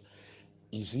themselves,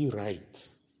 is it right?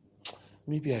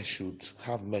 Maybe I should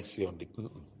have mercy on the.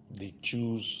 They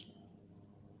choose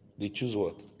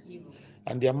what? Evil.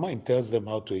 And their mind tells them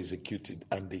how to execute it,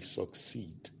 and they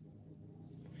succeed.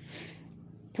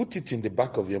 Put it in the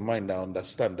back of your mind and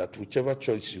understand that whichever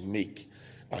choice you make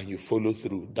and you follow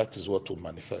through, that is what will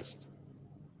manifest.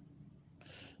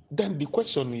 Then the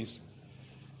question is,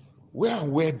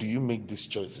 where do you make this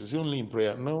choice? Is it only in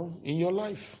prayer? No, in your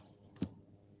life.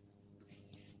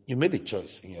 You made a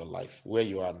choice in your life. Where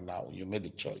you are now, you made a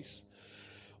choice.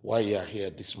 Why you are here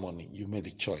this morning, you made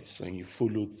a choice and you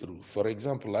followed through. For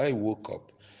example, I woke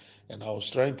up and I was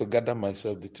trying to gather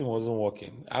myself. The thing wasn't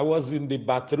working. I was in the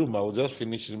bathroom. I was just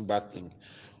finishing bathing.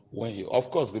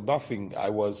 Of course, the bathing, I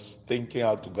was thinking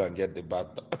how to go and get the bath.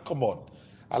 Come on.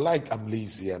 I'm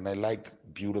lazy and I like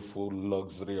beautiful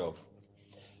luxury of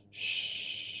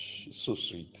so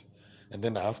sweet. And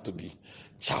then I have to be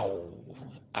chow,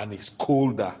 and it's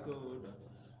colder.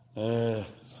 So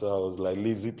I was like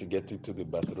lazy to get into the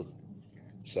bathroom.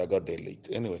 So I got there late.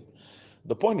 Anyway,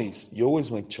 the point is, you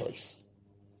always make choice.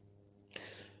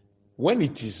 When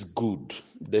it is good,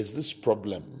 there's this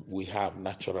problem we have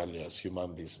naturally as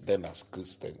human beings, then as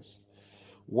Christians.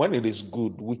 When it is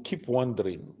good, we keep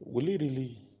wondering, will it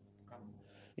really?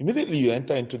 Immediately you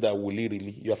enter into that, will it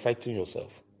really? You are fighting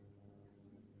yourself.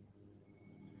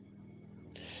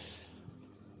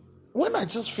 When I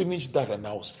just finished that and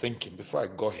I was thinking, before I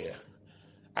got here,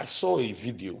 I saw a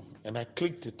video and I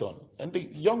clicked it on. And the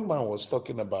young man was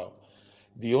talking about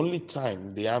the only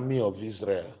time the army of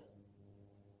Israel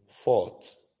fought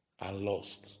and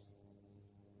lost.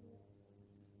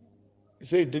 He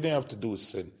said it didn't have to do with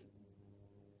sin.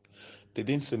 They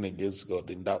didn't sin against God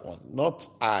in that one. Not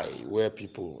where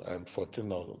people, and 14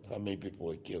 or how many people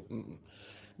were killed.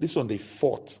 This one, they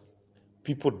fought.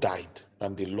 People died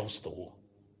and they lost the war.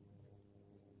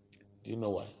 Do you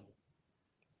know why?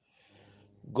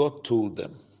 God told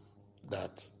them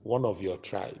that one of your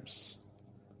tribes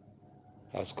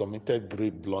has committed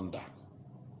great blunder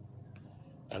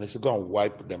and it's going to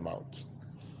wipe them out.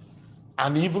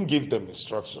 And he even gave them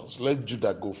instructions. Let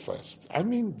Judah go first. I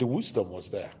mean, the wisdom was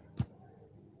there.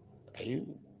 Are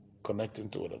you connecting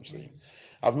to what I'm saying?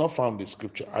 I've not found the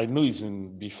scripture. I know it's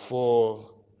in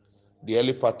before the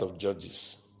early part of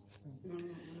Judges.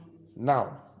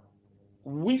 Now,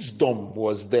 wisdom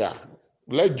was there.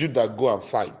 Let Judah go and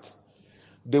fight.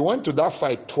 They went to that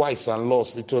fight twice and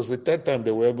lost. It was the third time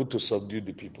they were able to subdue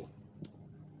the people.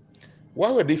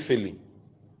 Why were they failing?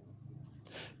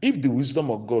 If the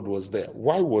wisdom of God was there,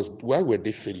 why were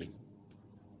they failing?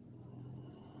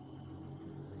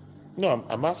 No,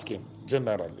 I'm asking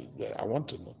generally. I want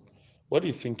to know. What do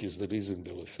you think is the reason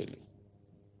they were failing?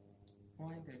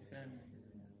 Why they fell?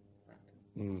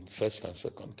 First and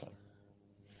second time.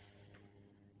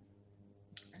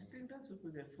 I think those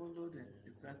people they followed it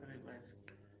exactly right.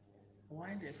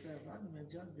 Why they fell? God may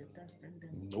just be testing them.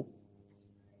 Nope.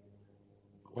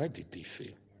 Why did they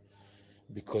fail?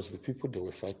 Because the people they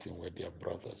were fighting were their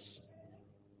brothers.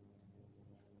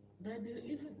 But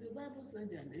even the Bible said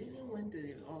that they even went to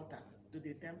the altar, to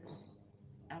the temple,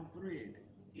 and prayed.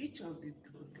 Each of the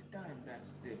time that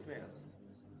they fell,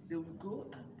 they would go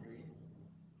and pray,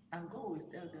 and God will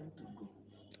tell them to go.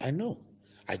 I know.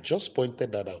 I just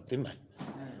pointed that out, didn't I?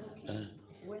 Okay.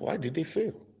 Why did they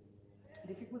fail?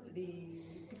 The people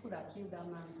that killed that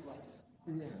man's wife.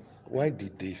 Yes. Why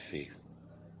did they fail?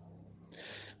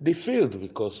 They failed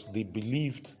because they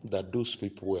believed that those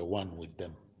people were one with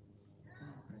them.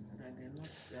 They're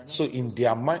not So in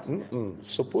their mind,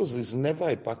 suppose it's never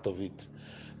a part of it.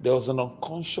 There was an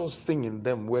unconscious thing in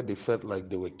them where they felt like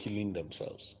they were killing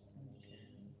themselves.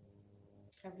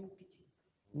 Having pity.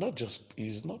 Not just,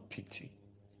 it's not pity.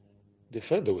 They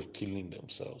felt they were killing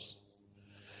themselves.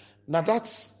 Now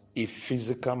that's a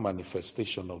physical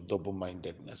manifestation of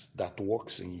double-mindedness that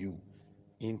works in you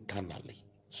internally,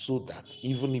 so that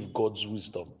even if God's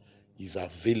wisdom is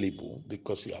available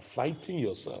because you are fighting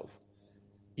yourself,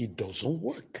 it doesn't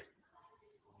work.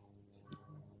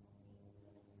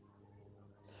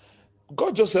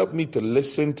 God just helped me to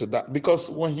listen to that, because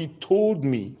when he told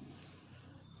me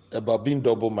about being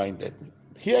double-minded,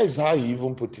 here is how he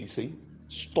even put it. He said,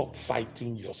 stop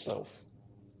fighting yourself.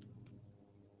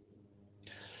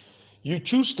 You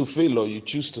choose to fail or you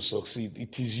choose to succeed.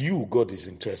 It is you God is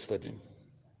interested in.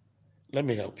 Let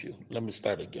me help you. Let me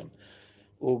start again.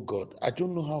 Oh God, I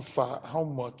don't know how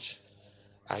much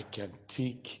I can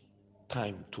take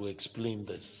time to explain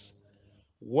this.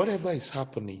 Whatever is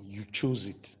happening, you chose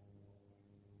it.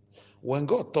 When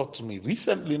God taught me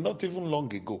recently, not even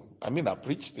long ago, I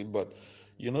preached it, but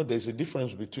there's a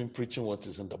difference between preaching what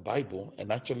is in the Bible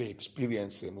and actually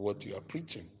experiencing what you are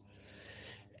preaching.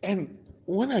 And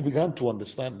when I began to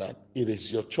understand that it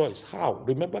is your choice, how?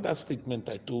 Remember that statement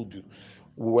I told you?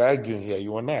 We were arguing here,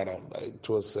 you were not around. It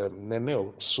was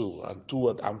Nene Su and two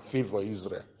words, and favor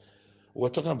Israel. We were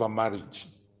talking about marriage.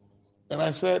 And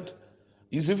I said,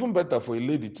 it's even better for a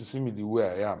lady to see me the way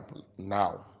I am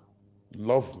now,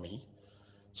 love me,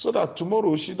 so that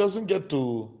tomorrow she doesn't get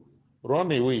to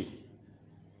run away.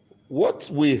 What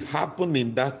will happen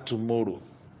in that tomorrow?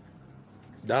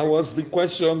 That was the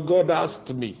question God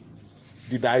asked me.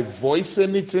 Did I voice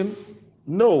anything?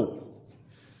 No.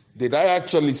 Did I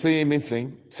actually say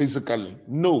anything physically?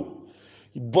 No.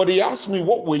 But he asked me,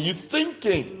 what were you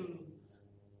thinking?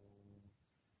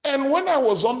 And when I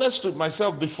was honest with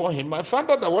myself before him, I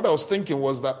found out that what I was thinking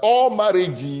was that all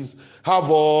marriages have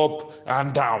up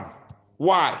and down.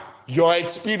 Why? Your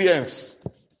experience.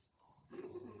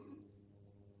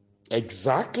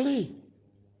 Exactly.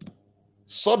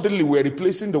 Suddenly we're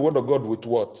replacing the word of God with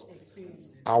what?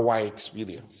 Experience. Our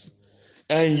experience.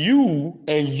 And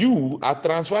you are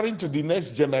transferring to the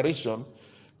next generation.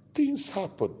 Things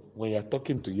happen when you're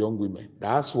talking to young women.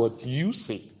 That's what you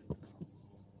say.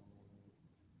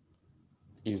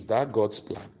 Is that God's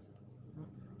plan?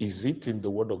 Is it in the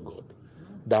word of God?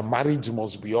 That marriage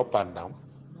must be up and down?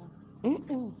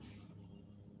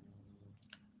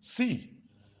 See,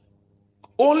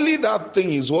 only that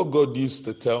thing is what God used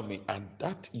to tell me, and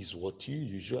that is what you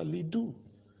usually do.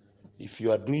 If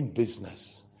you are doing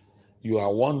business, you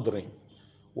are wondering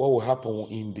what will happen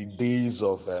in the days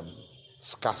of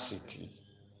scarcity.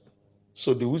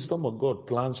 So the wisdom of God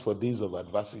plans for days of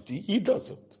adversity. He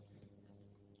doesn't.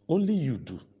 Only you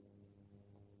do.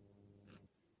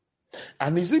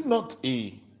 And is it not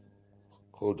a,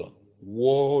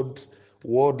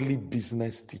 worldly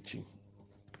business teaching?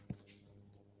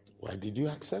 Why did you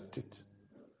accept it?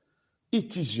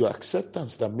 It is your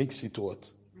acceptance that makes it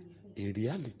what? A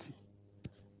reality.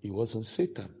 It wasn't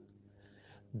Satan.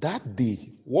 That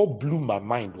day, what blew my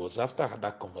mind was after I had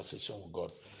that conversation with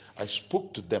God, I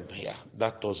spoke to them here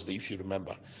that Thursday, if you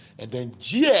remember. And then,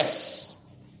 yes,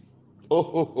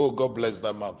 God bless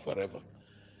that man forever.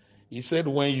 He said,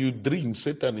 when you dream,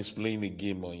 Satan is playing a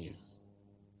game on you.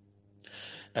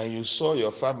 And you saw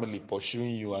your family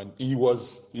pursuing you, and he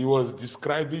was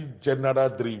describing general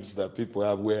dreams that people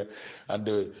have where, and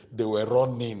they were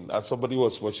running, and somebody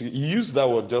was pursuing. He used that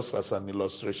word just as an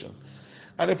illustration.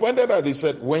 And he pointed out, he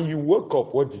said, when you woke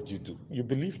up, what did you do? You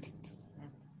believed it.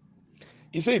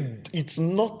 He said, it's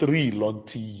not real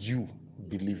until you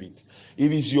believe it.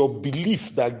 It is your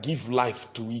belief that gives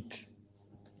life to it.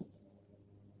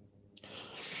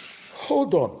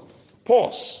 Hold on,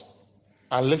 pause,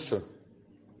 and listen.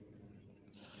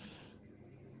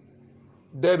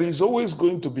 There is always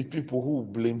going to be people who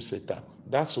blame Satan.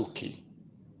 That's okay,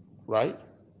 right?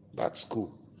 That's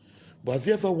cool. But have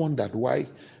you ever wondered why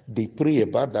they pray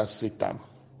about that Satan,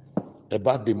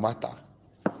 about the matter,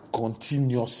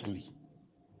 continuously?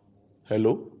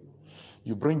 Hello?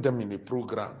 You bring them in a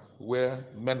program where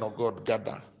men of God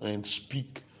gather and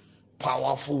speak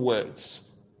powerful words.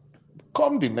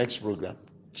 Come the next program,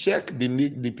 check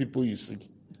the people you see.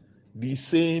 The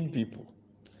same people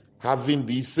having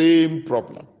the same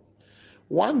problem.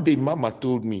 One day, Mama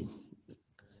told me,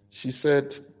 she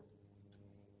said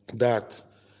that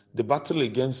the battle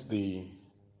against the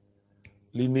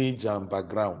lineage and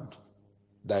background,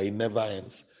 that it never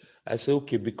ends. I said,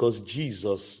 okay, because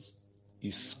Jesus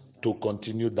is to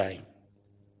continue dying.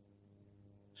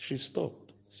 She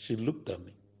stopped. She looked at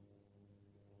me.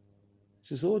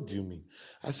 She said, what do you mean?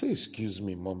 I said, excuse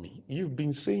me, Mommy. You've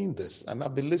been saying this, and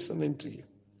I've been listening to you.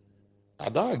 I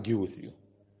don't argue with you.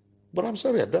 But I'm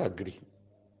sorry, I don't agree.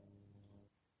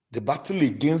 The battle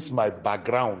against my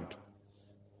background.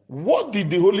 What did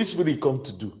the Holy Spirit come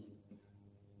to do?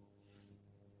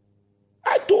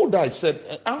 I told her, I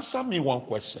said, answer me one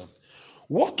question.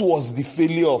 What was the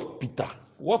failure of Peter?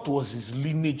 What was his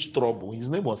lineage trouble? His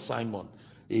name was Simon,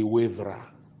 a waverer.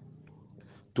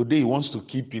 Today he wants to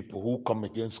keep people who come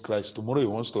against Christ. Tomorrow he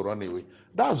wants to run away.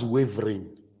 That's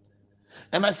wavering.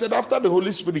 And I said, after the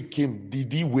Holy Spirit came,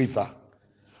 did he waver?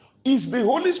 Is the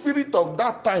Holy Spirit of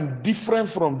that time different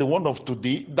from the one of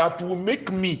today that will make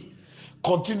me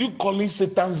continue calling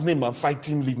Satan's name and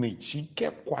fighting lineage? She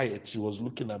kept quiet. She was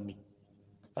looking at me.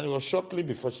 And it was shortly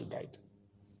before she died.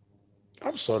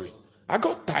 I'm sorry. I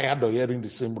got tired of hearing the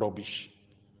same rubbish.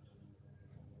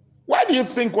 Why do you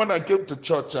think when I came to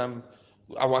church and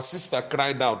our sister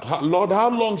cried out, Lord, how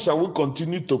long shall we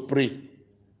continue to pray?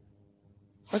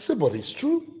 I said, but it's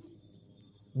true.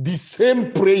 The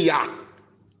same prayer.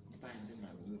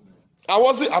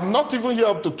 I'm not even here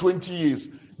up to 20 years.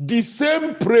 The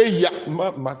same prayer.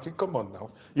 Marty, come on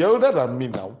now. You're older than me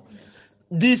now.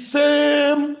 The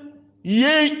same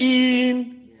year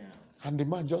in. And the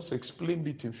man just explained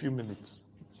it in a few minutes.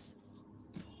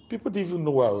 People didn't even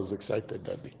know why I was excited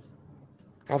that day.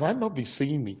 Have I not been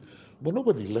saying it? But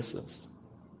nobody listens.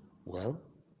 Well,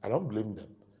 I don't blame them.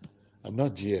 I'm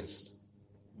not GS.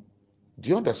 Do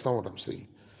you understand what I'm saying?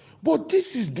 But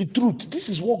this is the truth. This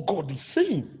is what God is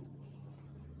saying.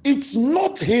 It's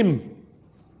not him.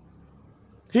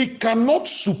 He cannot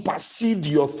supersede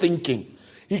your thinking.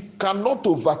 He cannot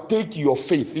overtake your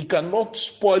faith. He cannot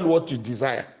spoil what you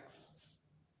desire.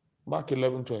 Mark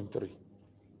 11:23.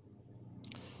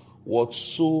 What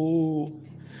so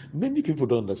many people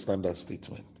don't understand that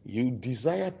statement. You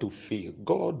desire to fail.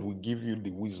 God will give you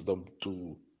the wisdom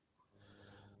to.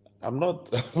 I'm not,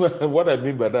 what I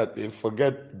mean by that,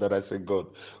 forget that I said God.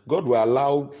 God will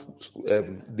allow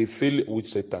the failure with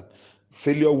Satan,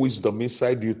 failure wisdom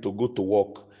inside you to go to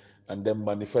work and then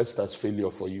manifest as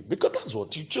failure for you. Because that's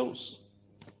what you chose.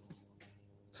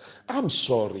 I'm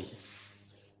sorry.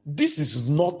 This is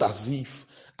not as if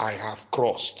I have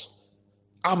crossed.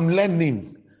 I'm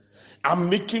learning. I'm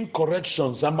making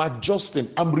corrections. I'm adjusting.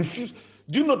 I'm refusing.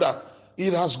 Do you know that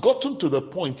it has gotten to the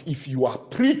point if you are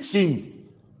preaching,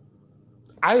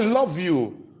 I love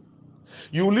you,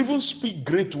 you will even speak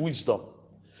great wisdom,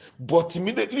 but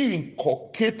immediately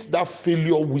inculcate that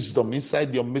failure wisdom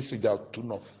inside your message out to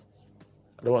enough.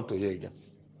 I don't want to hear again.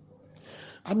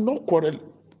 I'm not quarreling.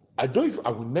 I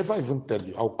will never even tell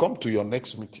you. I'll come to your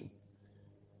next meeting.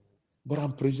 But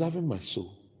I'm preserving my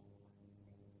soul.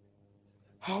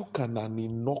 How can an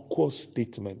innocuous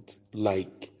statement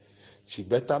like, she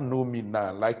better know me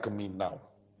now, like me now,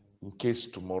 in case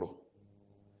tomorrow?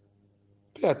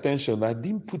 Pay attention. I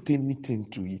didn't put anything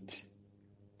to it.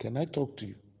 Can I talk to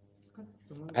you?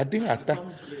 I didn't attack.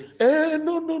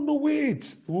 No,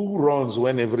 wait. Who runs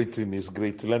when everything is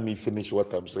great? Let me finish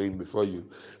what I'm saying before you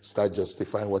start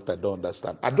justifying what I don't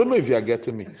understand. I don't know if you are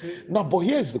getting me. Now, but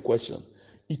here's the question.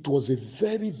 It was a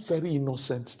very, very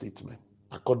innocent statement,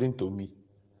 according to me.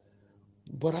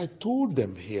 But I told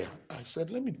them here, I said,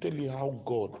 let me tell you how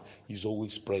God is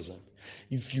always present.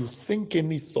 If you think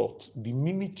any thought, the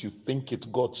minute you think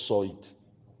it, God saw it.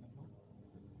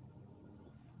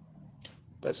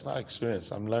 Personal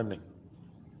experience, I'm learning.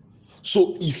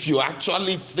 So if you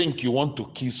actually think you want to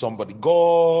kill somebody,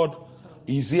 God,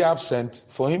 is he absent?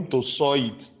 For him to saw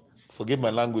it, forgive my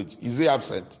language, is he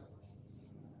absent?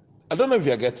 I don't know if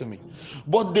you're getting me.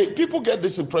 But people get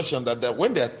this impression that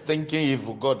when they're thinking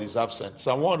if God is absent.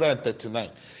 Psalm 139,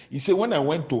 he said, when I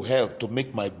went to hell to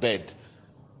make my bed,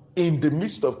 in the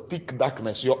midst of thick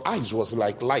darkness, your eyes was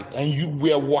like light, and you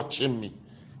were watching me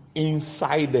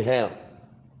inside hell.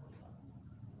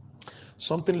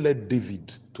 Something led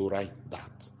David to write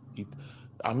that.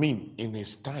 In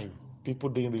his time, people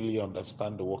didn't really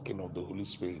understand the working of the Holy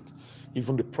Spirit.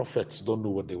 Even the prophets don't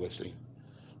know what they were saying.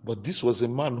 But this was a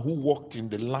man who walked in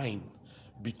the line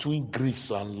between grace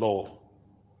and law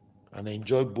and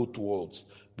enjoyed both worlds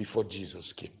before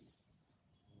Jesus came.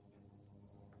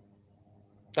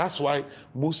 That's why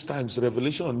most times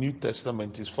revelation of New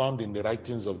Testament is found in the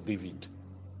writings of David.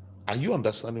 Are you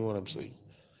understanding what I'm saying?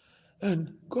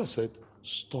 And God said,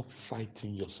 stop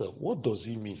fighting yourself. What does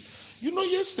he mean?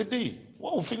 Yesterday,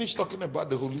 when we finished talking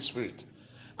about the Holy Spirit,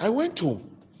 I went home.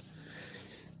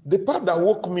 The part that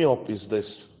woke me up is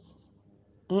this.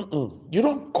 You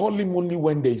don't call him only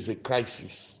when there is a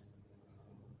crisis.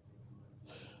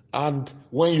 And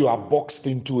when you are boxed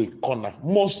into a corner.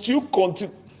 Must you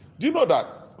continue? Do you know that?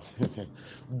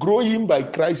 Growing by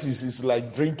crisis is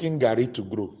like drinking garri to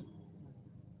grow.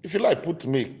 If you like, put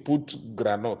milk, put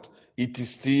granite, it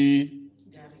is still.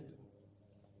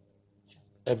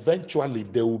 Eventually,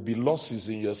 there will be losses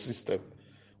in your system.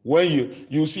 When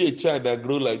you see a child that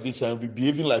grow like this and be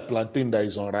behaving like plantain that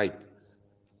is unripe.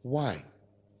 Why?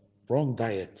 Wrong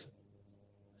diet.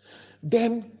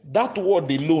 Then that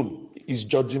word alone is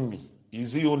judging me.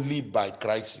 Is he only by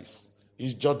crisis?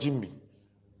 He's judging me.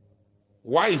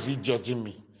 Why is he judging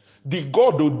me? Did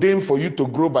God ordain for you to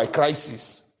grow by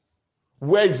crisis?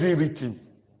 Where is it written?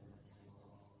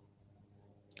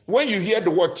 When you hear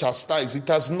the word chastise, it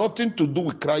has nothing to do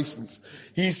with crisis.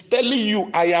 He's telling you,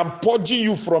 I am purging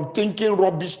you from thinking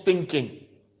rubbish thinking.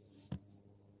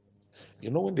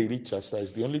 When they read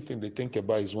chastise, the only thing they think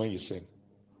about is when you sin.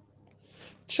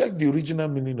 Check the original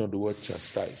meaning of the word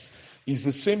chastise. It's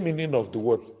the same meaning of the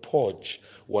word purge.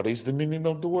 What is the meaning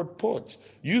of the word purge?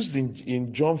 Used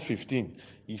in John 15,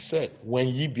 he said, when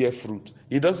ye bear fruit.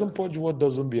 He doesn't purge what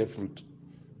doesn't bear fruit.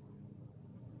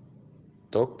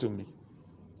 Talk to me.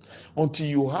 Until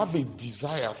you have a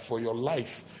desire for your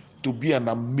life to be an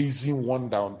amazing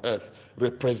wonder on earth,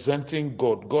 representing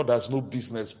God. God has no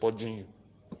business purging you.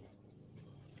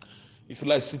 If you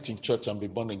like sit in church and be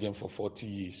born again for 40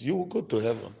 years, you will go to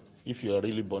heaven if you are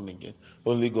really born again.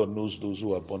 Only God knows those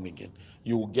who are born again.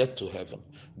 You will get to heaven.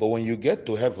 But when you get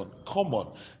to heaven, come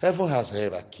on, heaven has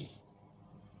hierarchy.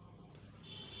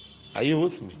 Are you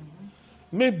with me?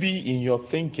 Maybe in your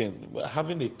thinking,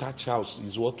 having a thatch house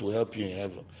is what will help you in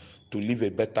heaven to live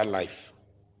a better life.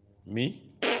 Me?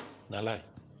 No lie.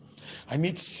 I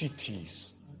need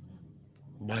cities.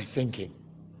 My thinking.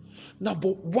 Now,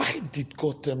 but why did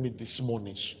God tell me this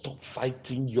morning, stop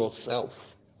fighting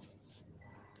yourself?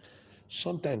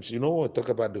 Sometimes, when we talk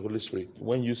about the Holy Spirit,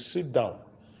 when you sit down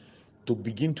to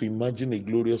begin to imagine a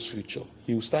glorious future,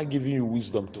 He will start giving you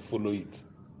wisdom to follow it.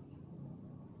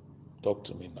 Talk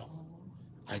to me now.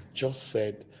 I just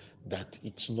said that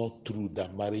it's not true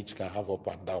that marriage can have up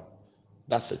and down.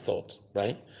 That's a thought,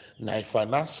 right? Now, if I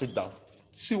now sit down,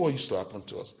 see what used to happen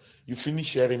to us. You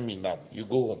finish hearing me now, you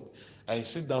go home, and you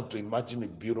sit down to imagine a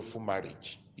beautiful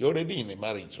marriage. You're already in a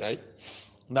marriage, right?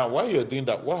 Now, while you're doing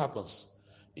that, what happens?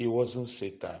 It wasn't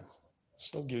Satan.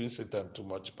 Stop giving Satan too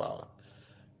much power.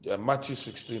 Matthew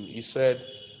 16, he said,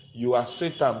 you are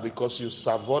Satan because you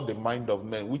subvert the mind of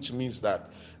men, which means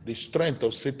that the strength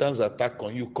of Satan's attack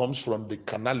on you comes from the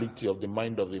carnality of the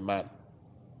mind of a man,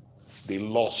 the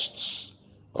lusts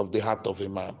of the heart of a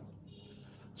man.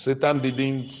 Satan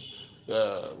didn't,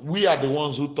 we are the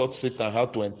ones who taught Satan how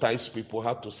to entice people,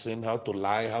 how to sin, how to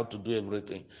lie, how to do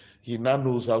everything. He now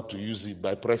knows how to use it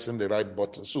by pressing the right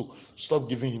button. So stop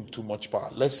giving him too much power.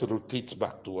 Let's rotate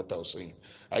back to what I was saying.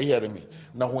 Are you hearing me?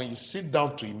 Now, when you sit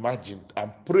down to imagine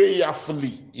and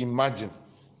prayerfully imagine,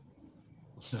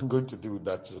 I'm going to deal with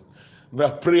that soon.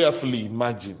 Now, prayerfully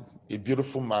imagine a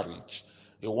beautiful marriage,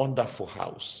 a wonderful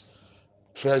house,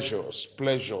 treasures,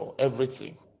 pleasure,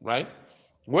 everything, right?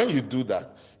 When you do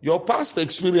that, your past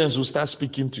experience will start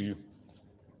speaking to you.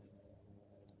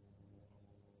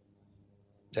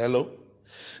 Hello?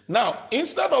 Now,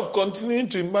 instead of continuing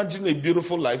to imagine a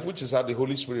beautiful life, which is how the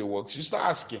Holy Spirit works, you start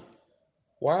asking,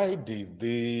 why did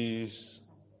this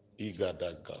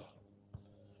Igadaga?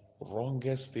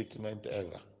 Wrongest statement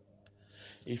ever.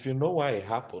 If you know why it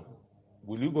happened,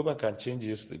 will you go back and change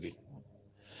yesterday?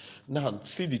 Now,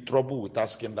 see the trouble with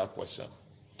asking that question.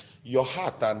 Your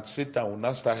heart and Satan will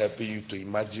not start helping you to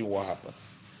imagine what happened.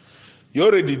 You're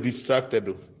already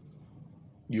distracted.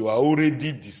 You are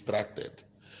already distracted.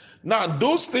 Now,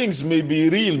 those things may be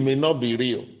real, may not be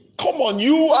real. Come on,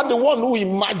 you are the one who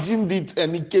imagined it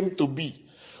and it came to be.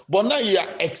 But now you are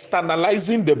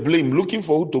externalizing the blame, looking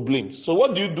for who to blame. So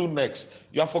what do you do next?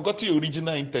 You have forgotten your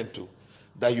original intent too,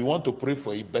 that you want to pray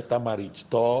for a better marriage.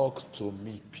 Talk to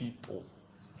me, people.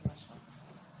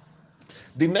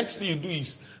 The next thing you do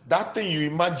is that thing you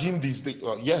imagined is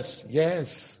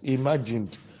yes,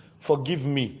 imagined. Forgive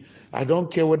me. I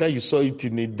don't care whether you saw it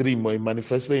in a dream or it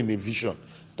manifested in a vision.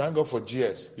 Thank God for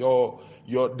Jesus.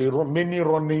 The many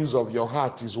runnings of your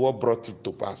heart is what brought it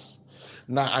to pass.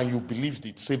 Now, and you believed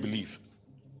it. Say believe.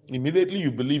 Immediately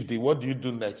you believed it. What do you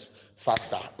do next?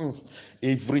 Father,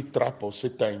 every trap of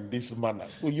Satan in this manner.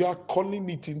 Well, you are calling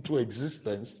it into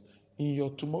existence in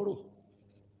your tomorrow.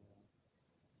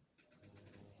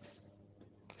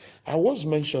 I was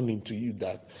mentioning to you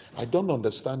that I don't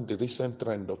understand the recent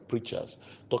trend of preachers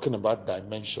talking about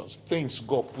dimensions, things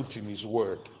God put in His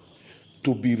Word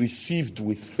to be received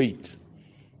with faith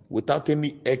without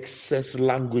any excess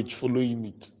language following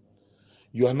it.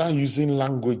 You are now using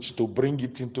language to bring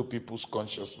it into people's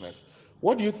consciousness.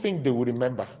 What do you think they will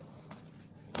remember?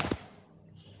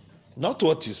 Not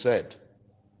what you said,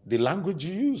 the language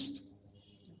you used.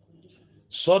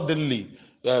 Suddenly,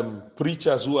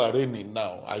 preachers who are reigning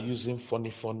now are using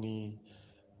funny,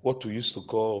 what we used to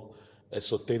call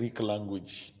esoteric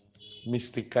language,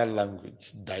 mystical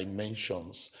language,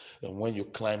 dimensions, and when you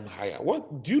climb higher.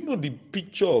 What do you know the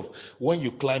picture of when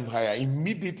you climb higher?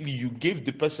 Immediately you gave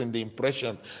the person the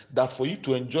impression that for you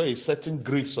to enjoy a certain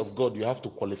grace of God, you have to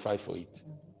qualify for it.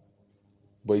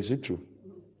 But is it true?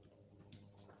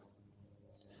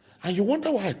 And you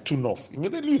wonder why I tune off.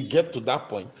 Immediately you get to that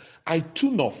point, I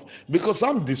tune off because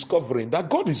I'm discovering that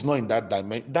God is not in that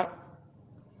dimension. I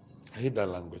hate that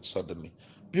language suddenly.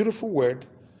 Beautiful word,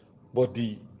 but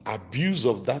the abuse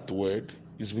of that word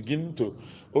is beginning to.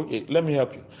 Okay, let me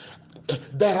help you.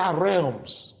 There are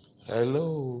realms.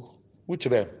 Hello. Which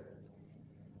realm?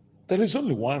 There is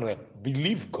only one realm.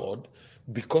 Believe God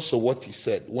because of what He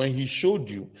said. When He showed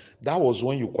you, that was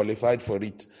when you qualified for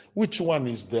it. Which one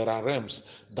is there are realms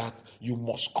that you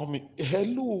must come in?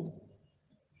 Hello.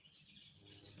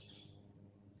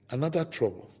 Another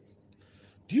trouble.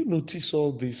 Do you notice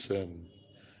all these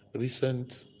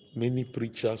recent many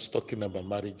preachers talking about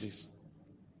marriages?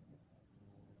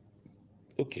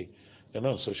 Okay, you're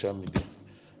not on social media.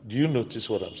 Do you notice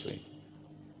what I'm saying?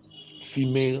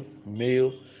 Female,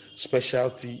 male,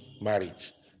 specialty,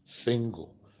 marriage,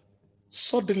 single.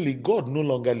 Suddenly, God no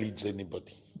longer leads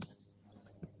anybody.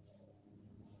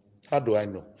 How do I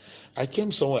know? I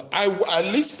came somewhere. I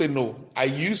listened, no, I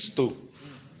used to.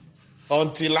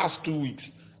 Until last 2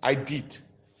 weeks, I did.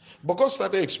 But God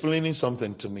started explaining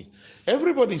something to me.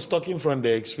 Everybody is talking from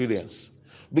their experience.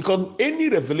 Because any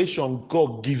revelation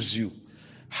God gives you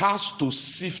has to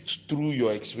sift through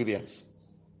your experience.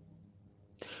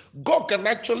 God can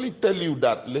actually tell you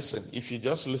that, listen, if you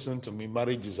just listen to me,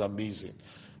 marriage is amazing.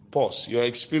 Pause, your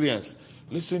experience.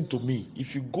 Listen to me.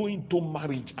 If you go into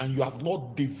marriage and you have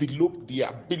not developed the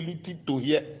ability to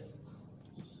hear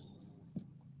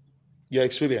your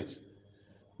experience,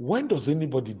 when does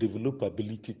anybody develop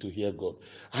ability to hear God?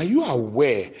 Are you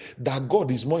aware that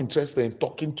God is more interested in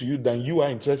talking to you than you are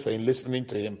interested in listening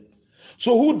to Him?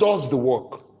 So who does the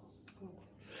work?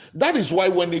 That is why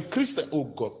when a Christian, oh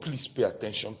God, please pay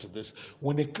attention to this.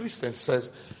 When a Christian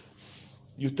says,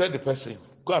 you tell the person,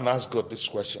 go and ask God this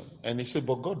question. And he said,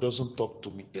 but God doesn't talk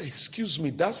to me. Excuse me,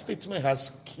 that statement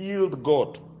has killed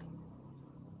God.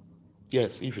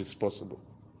 Yes, if it's possible.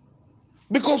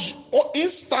 Because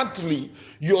instantly,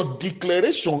 your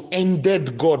declaration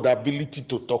ended God's ability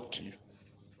to talk to you.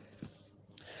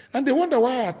 And they wonder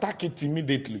why I attack it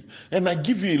immediately. And I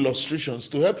give you illustrations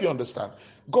to help you understand.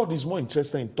 God is more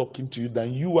interested in talking to you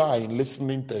than you are in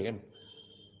listening to Him.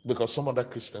 Because some other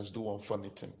Christians do one funny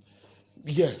thing.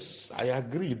 Yes, I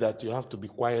agree that you have to be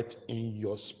quiet in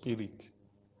your spirit.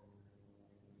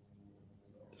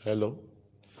 Hello?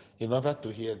 In order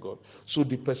to hear God. So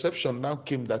the perception now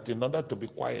came that in order to be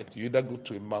quiet, you either go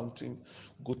to a mountain,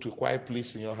 go to a quiet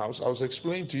place in your house. I was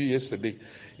explaining to you yesterday.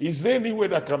 Is there any way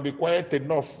that can be quiet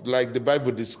enough, like the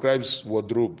Bible describes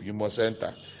wardrobe you must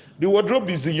enter? The wardrobe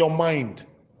is in your mind.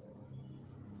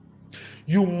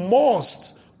 You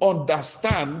must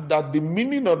understand that the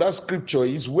meaning of that scripture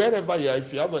is wherever you are,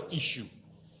 if you have an issue,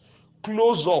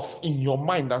 close off in your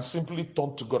mind and simply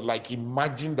turn to God. Like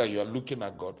imagine that you are looking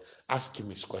at God. Ask Him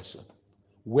His question.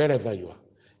 Wherever you are,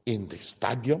 in the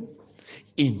stadium,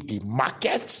 in the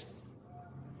market.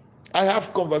 I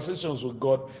have conversations with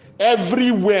God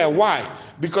everywhere. Why?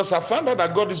 Because I found out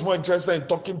that God is more interested in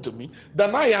talking to me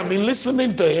than I am in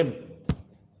listening to Him.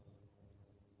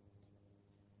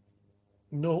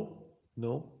 No.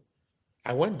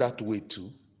 I went that way too.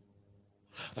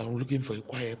 I'm looking for a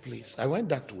quiet place. I went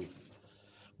that way.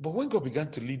 But when God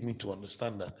began to lead me to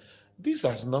understand that this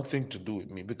has nothing to do with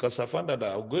me, because I found out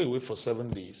that I'll go away for 7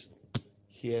 days,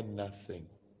 hear nothing.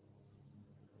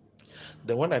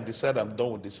 Then when I decide I'm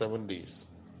done with the 7 days,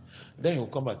 then he'll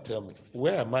come and tell me,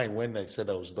 where am I when I said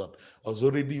I was done? I was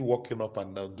already walking up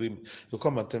and down doing. He'll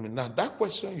come and tell me, now that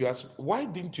question you asked, why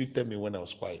didn't you tell me when I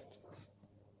was quiet?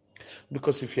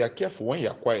 Because if you are careful, when you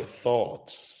are quiet,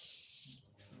 thoughts.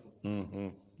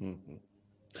 And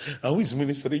who is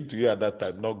ministering to you at that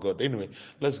time? Not God. Anyway,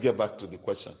 let's get back to the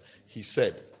question. He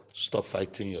said, stop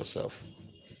fighting yourself.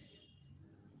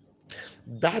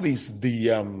 That is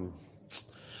the,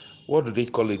 what do they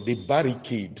call it? The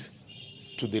barricade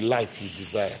to the life you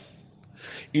desire.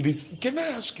 It is. Can I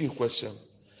ask you a question?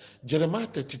 Jeremiah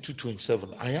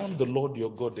 32:27. I am the Lord your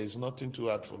God. There is nothing too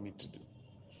hard for me to do.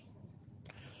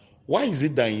 Why is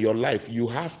it that in your life you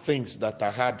have things that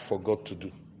are hard for God to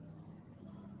do?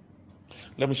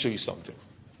 Let me show you something.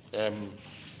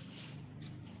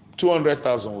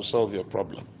 200,000 will solve your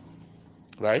problem,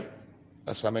 right?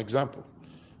 As an example,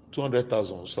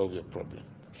 200,000 will solve your problem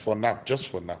for now, just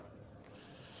for now.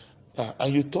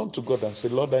 And you turn to God and say,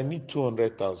 Lord, I need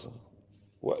 200,000.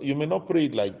 Well, you may not pray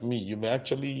it like me. You may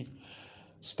actually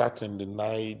start in the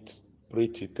night, pray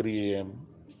till 3 a.m.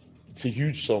 It's a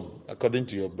huge sum according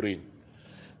to your brain.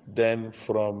 Then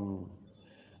from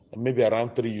maybe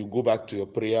around 3, you go back to your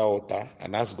prayer altar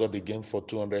and ask God again for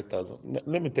 200,000.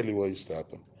 Let me tell you what used to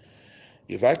happen.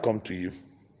 If I come to you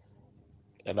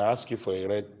and I ask you for a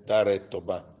red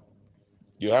turban,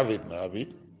 you have it now, have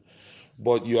it?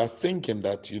 But you are thinking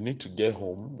that you need to get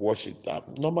home, wash it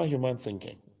up. Normal human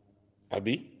thinking.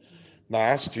 Abi? Now I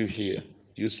asked you here.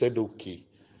 You said okay.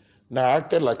 Now I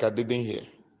acted like I didn't hear.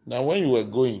 Now when you were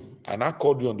going, and I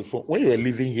called you on the phone, when you were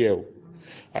leaving here,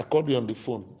 I called you on the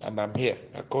phone, and I'm here.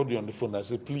 I called you on the phone. I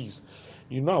said, please,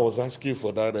 you know I was asking you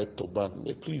for that red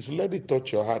turban. Please let it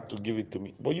touch your heart to give it to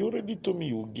me. But you already told me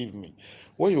you will give me.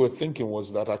 What you were thinking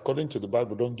was that according to the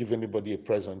Bible, don't give anybody a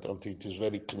present until it is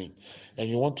very clean. And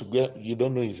you want to go, you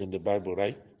don't know it's in the Bible,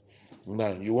 right?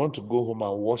 Now you want to go home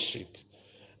and wash it,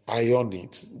 iron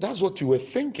it. That's what you were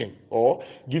thinking. Or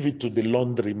give it to the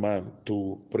laundry man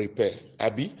to prepare,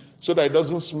 Abi, so that it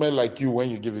doesn't smell like you when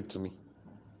you give it to me.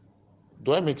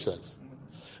 Do I make sense?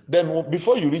 Then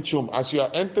before you reach home, as you are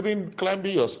entering,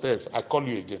 climbing your stairs, I call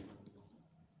you again.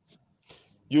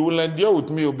 You will endure with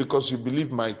me because you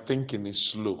believe my thinking is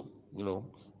slow. You know,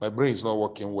 my brain is not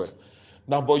working well.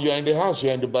 Now, but you're in the house,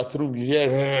 you're in the bathroom, you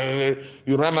hear,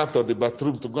 you run out of the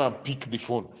bathroom to go and pick the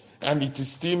phone. And it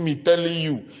is still me telling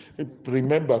you,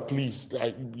 remember, please,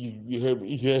 you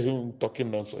hear him talking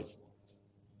nonsense.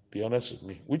 Be honest with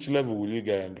me. Which level will you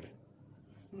get angry?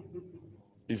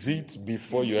 Is it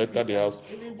before you enter the house?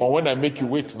 Or when I make you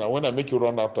wait now, when I make you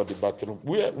run out of the bathroom?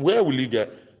 Where will you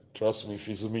get? Trust me, if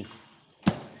it's me.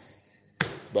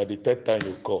 By the third time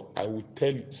you call, I will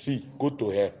tell you, see, go to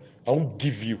her. I won't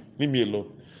give you. Leave me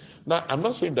alone. Now, I'm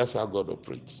not saying that's how God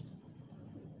operates.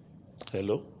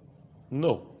 Hello?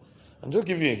 No. I'm just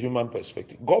giving you a human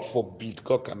perspective. God forbid,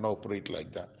 God cannot operate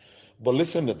like that. But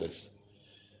listen to this.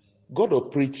 God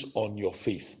operates on your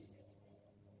faith.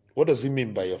 What does he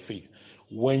mean by your faith?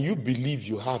 When you believe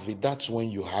you have it, that's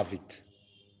when you have it.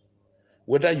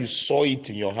 Whether you saw it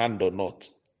in your hand or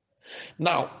not.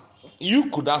 Now, you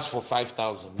could ask for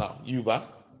 5,000 now. Yuba,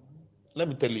 let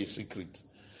me tell you a secret.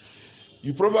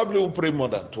 You probably will pray more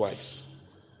than twice.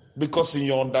 Because in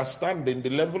your understanding, the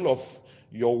level of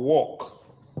your work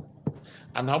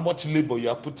and how much labor you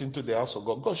are put into the house of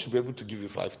God, God should be able to give you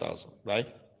 5,000,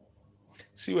 right?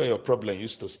 See where your problem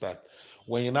used to start.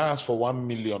 When you now ask for 1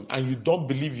 million and you don't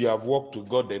believe you have worked with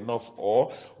God enough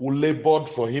or who labored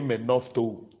for him enough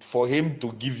for him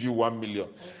to give you 1 million,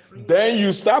 then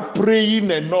you start praying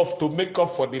enough to make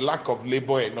up for the lack of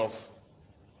labor enough.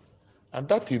 And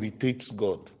that irritates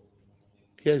God.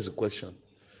 Here's the question.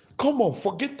 Come on,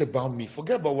 forget about me.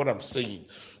 Forget about what I'm saying.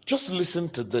 Just listen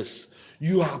to this.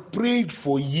 You have prayed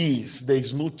for years. There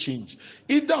is no change.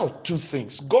 Either of two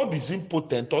things. God is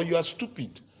impotent or you are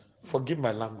stupid. Forgive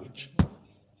my language.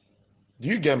 Do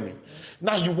you get me?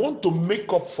 Now you want to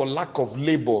make up for lack of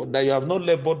labor that you have not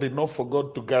labored enough for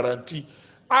God to guarantee.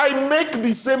 I make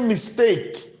the same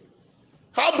mistake.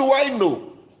 How do I know?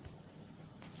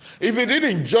 If he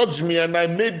didn't judge me and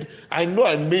I know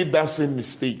I made that same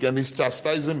mistake and he's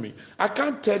chastising me, I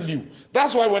can't tell you.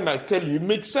 That's why when I tell you, it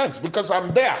makes sense because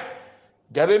I'm there.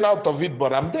 Getting out of it,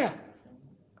 but I'm there.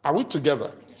 Are we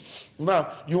together?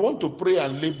 Now, you want to pray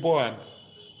and labor and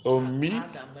on me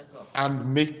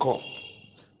and make up.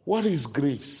 What is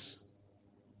grace?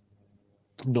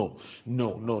 No.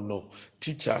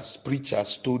 Teachers,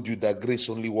 preachers told you that grace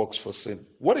only works for sin.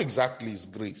 What exactly is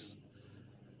grace?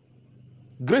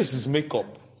 Grace is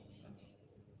makeup.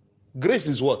 Grace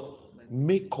is what?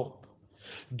 Makeup.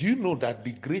 Do you know that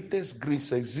the greatest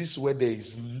grace exists where there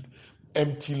is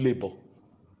empty labor.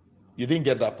 You didn't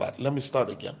get that part. Let me start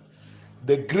again.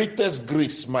 The greatest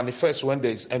grace manifests when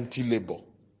there is empty labor.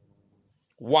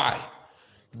 Why?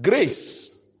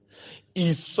 Grace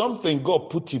is something God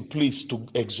put in place to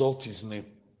exalt his name.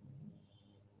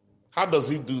 How does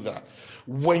he do that?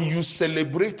 When you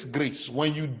celebrate grace,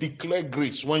 when you declare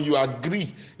grace, when you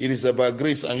agree it is about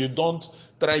grace and you don't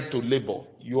try to labor,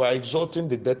 you are exalting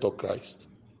the death of Christ.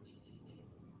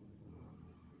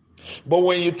 But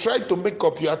when you try to make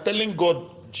up, you are telling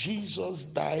God, Jesus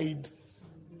died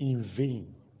in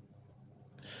vain.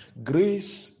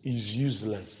 Grace is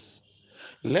useless.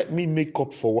 Let me make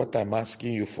up for what I'm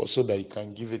asking you for so that you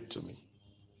can give it to me.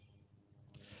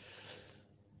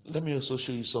 Let me also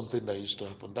show you something that used to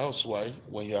happen. That's why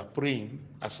when you are praying,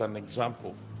 as an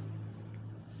example,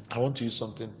 I want to use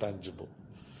something tangible.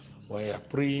 When you are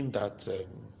praying that,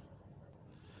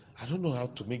 I don't know how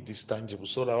to make this tangible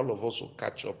so that all of us will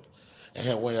catch up.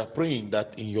 And when you are praying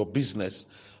that in your business,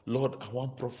 Lord, I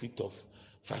want profit of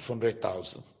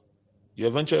 500,000. You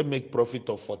eventually make profit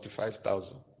of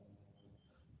 45,000.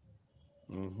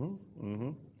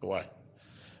 Why?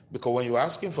 Because when you were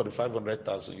asking for the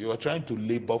 500,000, you were trying to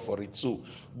labor for it. So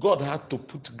God had to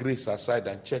put grace aside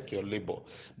and check your labor.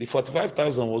 The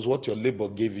 45,000 was what your labor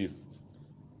gave you.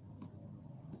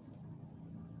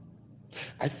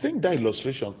 I think that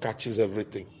illustration catches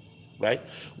everything, right?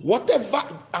 Whatever,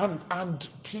 and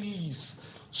please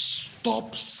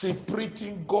stop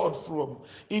separating God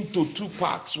into two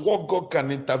parts, what God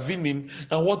can intervene in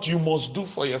and what you must do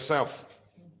for yourself.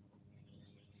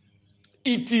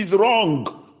 It is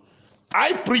wrong.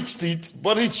 I preached it,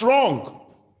 but it's wrong.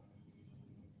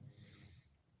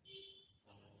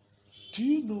 Do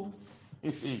you know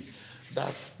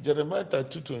that Jeremiah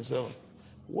 32:27,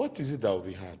 what is it that will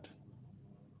be hard?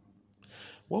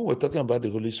 When we're talking about the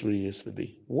Holy Spirit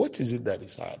yesterday, what is it that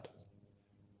is hard?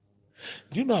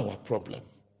 Do you know our problem?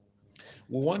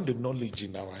 We want the knowledge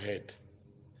in our head.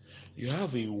 You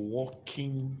have a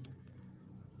walking,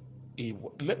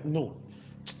 no,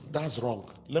 that's wrong.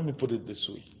 Let me put it this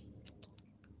way.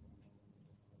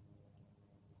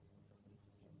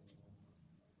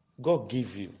 God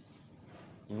gave you.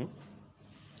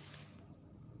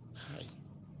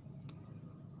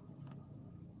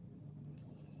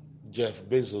 Jeff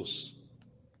Bezos,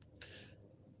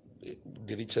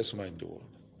 the richest man in the world.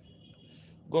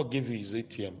 God gave you his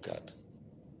ATM card.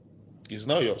 It's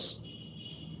not yours.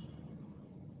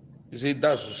 You see,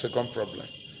 that's the second problem.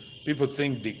 People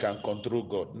think they can control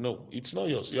God. No, it's not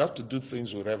yours. You have to do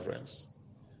things with reverence.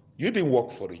 You didn't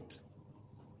work for it.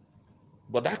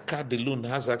 But that card alone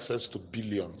has access to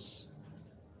billions.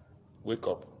 Wake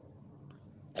up.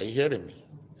 Are you hearing me?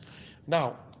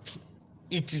 Now,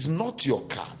 it is not your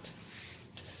card.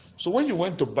 So when you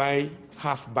went to buy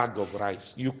half bag of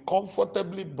rice, you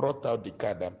comfortably brought out the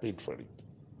card and paid for it.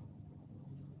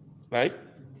 Right?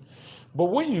 But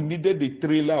when you needed a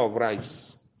trailer of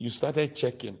rice, you started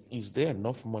checking, is there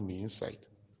enough money inside?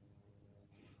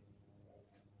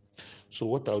 So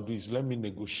what I'll do is let me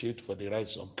negotiate for the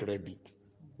rice on credit.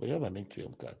 We have an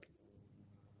ATM card.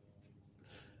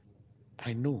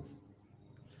 I know.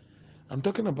 I'm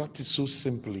talking about it so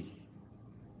simply.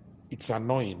 It's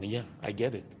annoying, yeah, I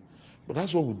get it. But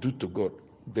that's what we do to God.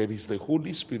 There is the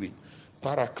Holy Spirit,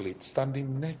 Paraclete,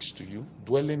 standing next to you,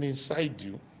 dwelling inside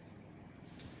you,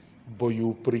 but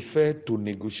you prefer to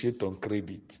negotiate on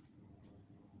credit.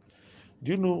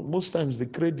 Do you know, most times the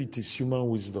credit is human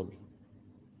wisdom.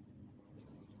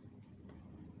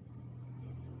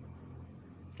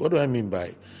 What do I mean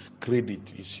by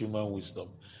credit is human wisdom?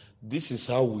 This is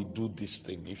how we do this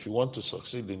thing. If you want to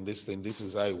succeed in this thing, this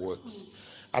is how it works.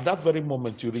 At that very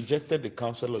moment, you rejected the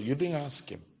counselor. You didn't ask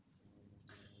him.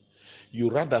 You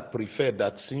rather prefer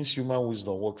that since human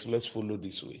wisdom works, let's follow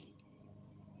this way.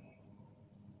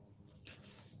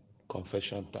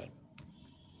 Confession time.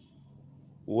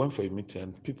 We went for a meeting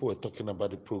and people were talking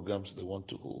about the programs they want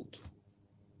to hold.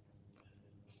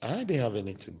 And I didn't have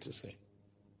anything to say.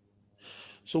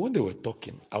 So when they were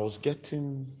talking, I was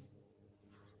getting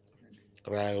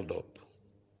riled up.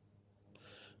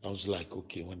 I was like,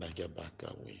 okay, when I get back,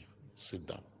 I will sit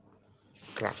down,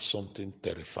 craft something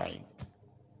terrifying.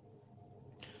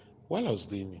 While I was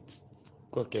doing it,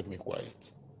 God kept me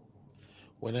quiet.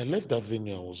 When I left that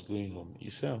venue, I was going home.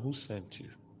 He said, who sent you?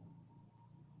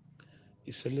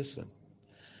 He said, listen,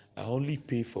 I only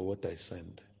pay for what I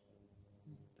send.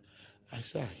 I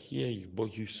said, I hear you,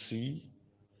 but you see,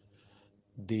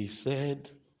 they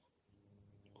said,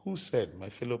 who said? My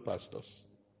fellow pastors,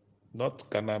 not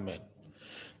Ghana men.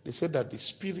 They said that the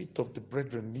spirit of the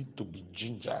brethren need to be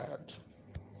gingered.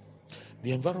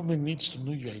 The environment needs to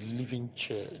know you are a living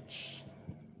church.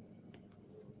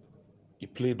 He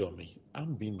played on me.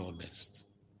 I'm being honest.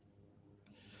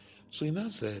 So he now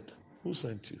said, who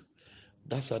sent you?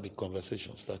 That's how the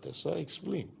conversation started. So I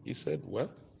explained. He said,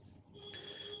 well,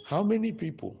 how many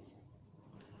people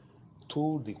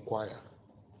told the choir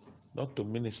not to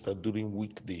minister during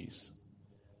weekdays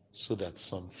so that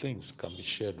some things can be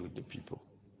shared with the people?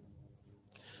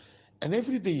 And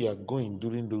every day you are going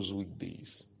during those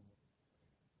weekdays,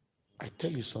 I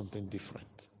tell you something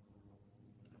different.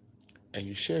 And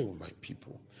you share with my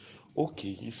people.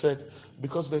 Okay, he said,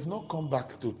 because they've not come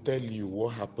back to tell you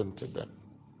what happened to them.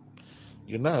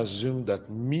 You now assume that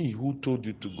me who told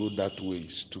you to go that way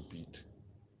is stupid.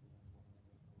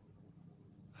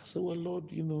 I said, well, Lord,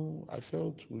 I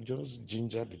felt we just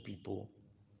ginger the people.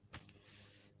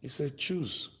 He said,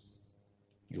 choose.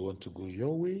 You want to go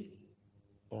your way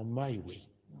or my way?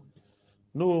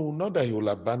 No, not that he will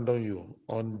abandon you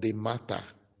on the matter.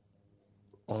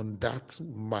 On that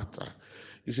matter.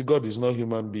 You see, God is not a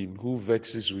human being who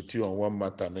vexes with you on one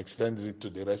matter and extends it to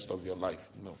the rest of your life.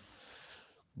 No.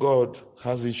 God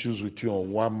has issues with you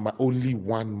on only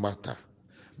one matter.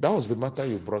 That was the matter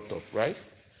you brought up, right?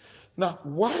 Now,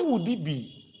 why would he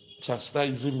be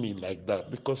chastising me like that?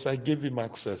 Because I gave him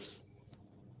access.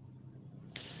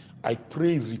 I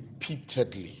pray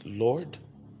repeatedly, Lord,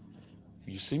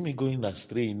 you see me going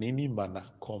astray in any manner,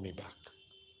 call me back.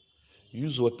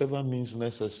 Use whatever means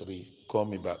necessary, call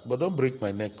me back. But don't break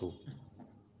my neck. Oh.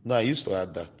 No, I used to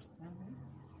add that.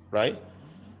 Right?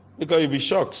 Because you'll be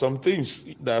shocked. Some things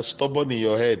that are stubborn in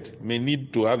your head may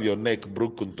need to have your neck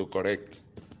broken to correct.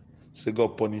 Say,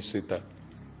 God punish Satan.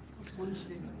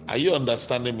 Are you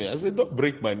understanding me? I said, don't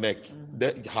break my neck.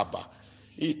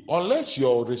 Unless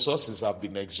your resources have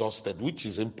been exhausted, which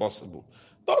is impossible,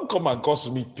 don't come and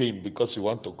cause me pain because you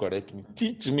want to correct me.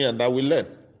 Teach me and I will learn.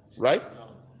 Right?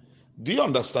 Do you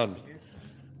understand me? Yes.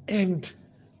 And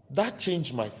that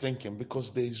changed my thinking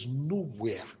because there is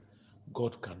nowhere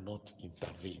God cannot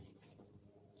intervene.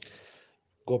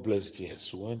 God bless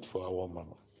Jesus. We went for our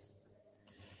mama.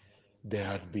 There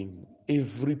had been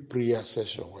every prayer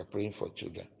session we're praying for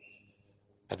children.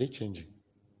 Are they changing?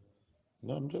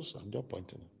 No, I'm just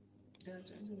pointing. They're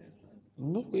changing it.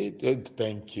 No, wait,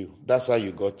 thank you. That's how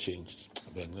you got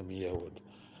changed. Then let me hear what.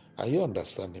 Are you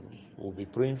understanding me? We'll be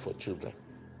praying for children.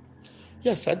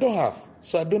 Yes, I don't have,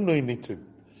 so I don't know anything.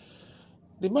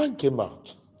 The man came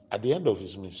out at the end of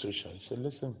his ministration. He said,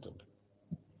 listen to me.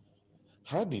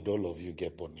 How did all of you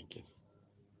get born again?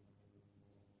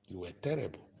 You were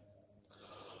terrible.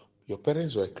 Your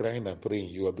parents were crying and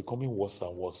praying. You were becoming worse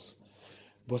and worse.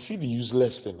 But see the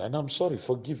useless thing, and I'm sorry,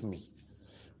 forgive me.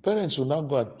 Parents will now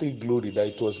go and take glory that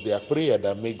it was their prayer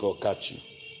that made God catch you.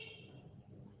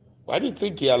 Why do you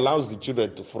think he allows the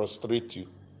children to frustrate you?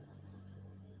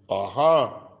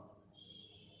 Aha!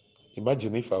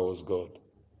 Imagine if I was God.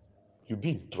 You'd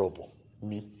be in trouble.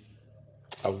 Me,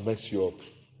 I'll mess you up.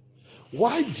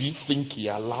 Why do you think he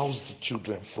allows the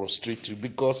children frustrate you?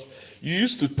 Because you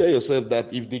used to tell yourself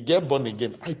that if they get born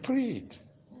again, I prayed.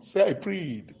 Say, I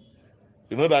prayed.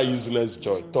 You know that useless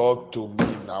joy. Talk to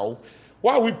me now.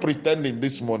 Why are we pretending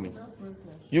this morning?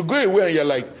 You go away and you're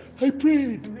like, I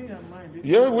prayed.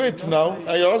 Yeah, wait now.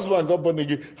 And your husband got born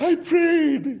again. I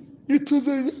prayed. It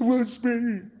was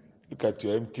praying. Look at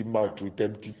your empty mouth with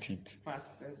empty teeth.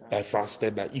 I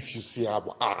fasted that. If you see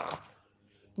how,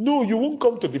 no, you won't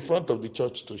come to the front of the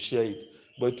church to share it,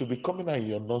 but it will be coming out in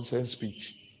your nonsense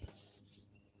speech.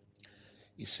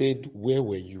 He said, where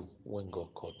were you when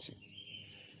God caught you?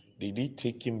 Did it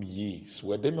take him years?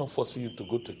 Were they not forcing you to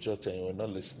go to church and you were not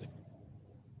listening?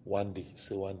 One day,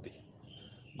 say one day.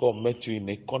 God met you in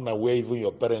a corner where even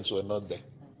your parents were not there.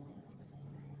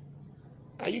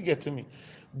 Are you getting me?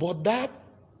 But that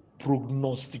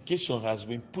prognostication has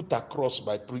been put across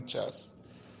by preachers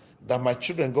that my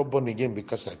children got born again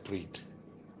because I prayed.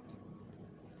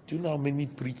 Do you know how many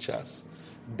preachers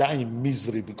die in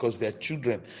misery because their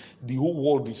children, the whole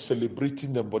world is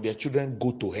celebrating them, but their children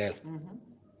go to hell?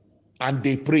 And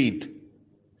they prayed.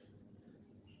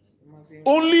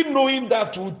 Only knowing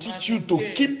that will teach you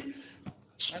to keep.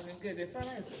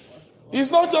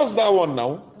 It's not just that one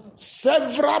now.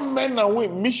 Several men and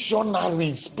women,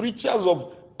 missionaries, preachers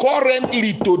of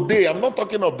currently today, I'm not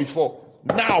talking of before,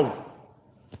 now.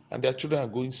 And their children are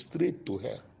going straight to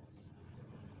hell.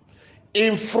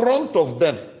 In front of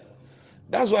them.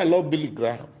 That's why I love Billy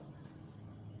Graham.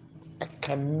 I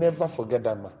can never forget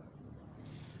that man.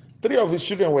 3 of his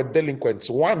children were delinquents.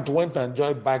 One went and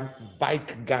joined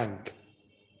bike gang.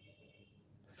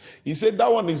 He said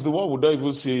that one is the one we don't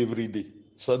even see every day.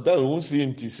 So that we won't see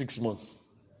him till 6 months.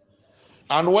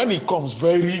 And when he comes,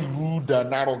 very rude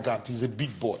and arrogant. He's a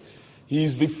big boy. He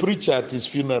is the preacher at his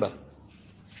funeral.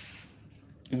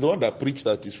 He's the one that preached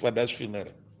at his father's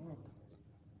funeral.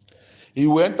 He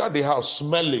will enter the house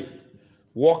smelling,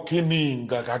 walking in,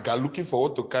 gaga, looking for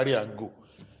what to carry and go.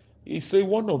 He said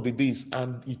one of the days,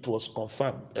 and it was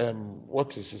confirmed.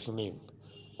 What is his name?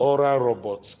 Oral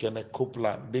Roberts, Kenneth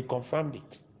Copeland. They confirmed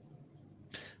it.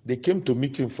 They came to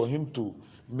meet him for him to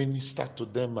minister to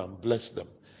them and bless them.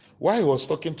 While he was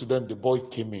talking to them, the boy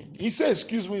came in. He said,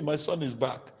 "Excuse me, my son is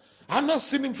back. I've not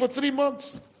seen him for 3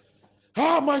 months.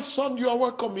 Ah, my son, you are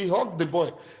welcome." He hugged the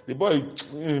boy. The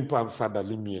boy, "Father,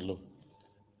 leave me alone."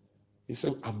 He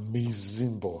said,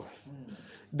 "Amazing boy."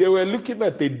 They were looking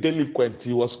at a delinquent.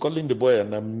 He was calling the boy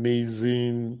an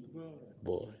amazing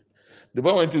boy. The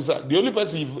boy went inside. The only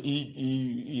person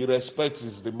he respects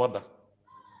is the mother.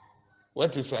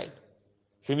 Went inside.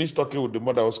 Finished talking with the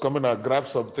mother. Was coming out, grabbed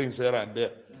some things here and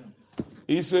there.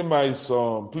 He said, "My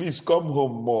son, please come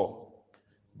home more."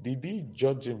 Did he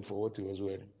judge him for what he was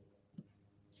wearing?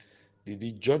 Did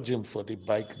he judge him for the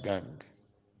bike gang?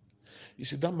 You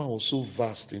see, that man was so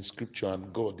vast in scripture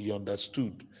and God, he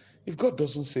understood. If God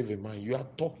doesn't save a man, you are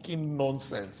talking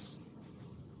nonsense.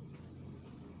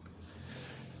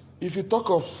 If you talk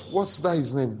of, what's that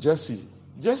his name? Jesse.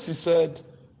 Jesse said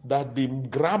that the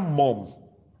grandmom,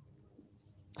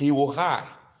 he will high.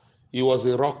 He was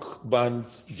a rock band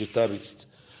guitarist.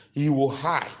 He will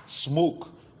high, smoke.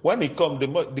 When he come,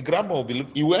 the grandma will be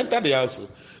looking. He will enter the house.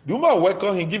 The woman will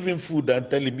welcome him, give him food and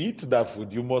tell him, "Eat that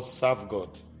food, you must serve God."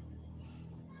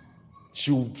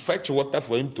 She will fetch water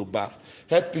for him to bath,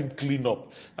 help him clean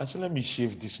up, and say, "Let me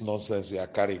shave this nonsense you are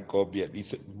carrying, God beard." He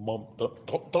said, "Mom,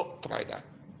 don't try that."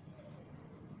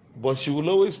 But she will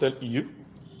always tell you,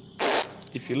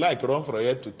 if you like, run from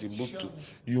here to Timbuktu.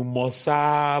 You must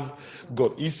serve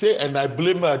God. He said, and I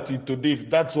blame her till today.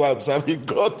 That's why I'm serving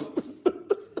God.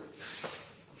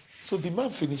 So the man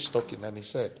finished talking and he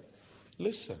said,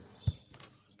 "Listen,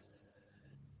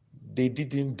 they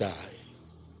didn't die.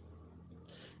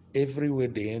 Everywhere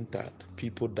they entered,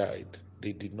 people died.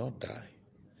 They did not die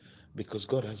because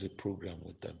God has a program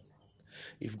with them.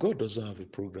 If God doesn't have a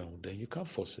program with them, you can't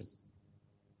force him."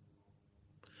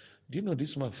 Do you know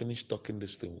this man finished talking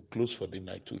this thing? We closed for the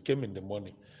night. We came in the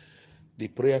morning. The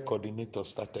prayer coordinator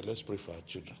started, "Let's pray for our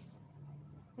children."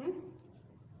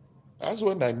 That's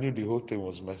when I knew the whole thing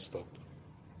was messed up.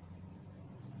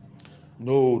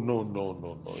 No.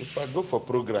 If I go for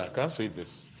program, I can't say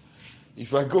this.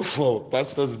 If I go for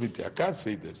pastor's meeting, I can't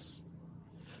say this.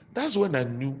 That's when I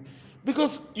knew.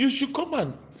 Because you should come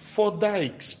and further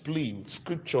explain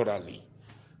scripturally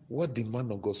what the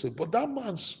man of God said. But that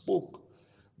man spoke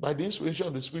by the inspiration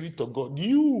of the Spirit of God.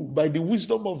 You, by the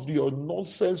wisdom of your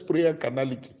nonsense prayer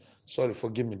carnality. Sorry,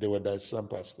 forgive me, they were the assistant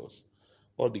pastors.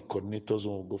 All the coordinators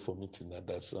will go for meeting at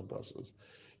the assistant pastors.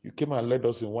 You came and led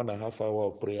us in 1.5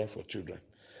 hours of prayer for children.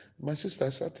 My sister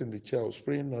sat in the chair, I was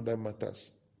praying other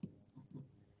matters.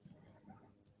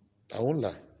 I won't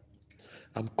lie.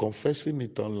 I'm confessing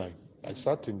it online. I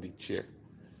sat in the chair.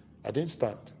 I didn't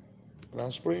stand. And I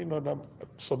was praying other,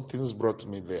 some things brought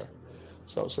me there.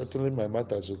 So I was settling my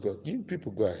matters with God. You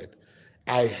people go ahead.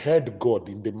 I heard God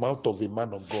in the mouth of a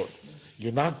man of God.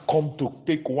 You now come to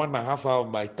take 1.5 hours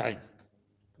of my time.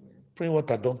 Praying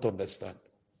what I don't understand.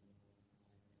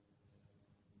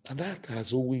 And that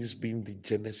has always been the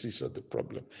genesis of the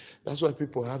problem. That's why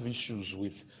people have issues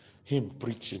with him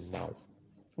preaching now.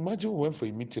 Imagine we went for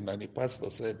a meeting and a pastor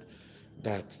said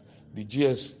that the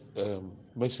GS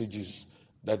messages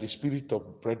that the spirit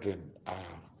of brethren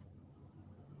are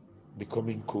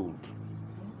becoming cold.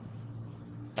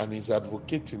 And he's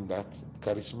advocating that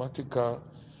charismatic,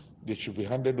 they should be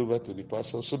handed over to the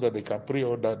pastor so that they can pray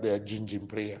all that their jinjin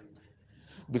prayer.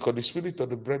 Because the spirit of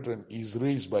the brethren is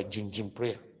raised by jinjin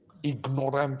prayer.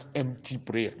 Ignorant, empty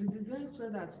prayer. Did the guy say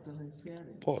that to his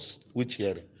hearing? Pause. Which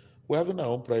hearing? We're having our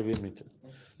own private meeting.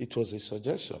 It was a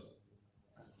suggestion.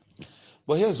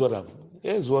 But here's what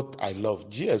I love.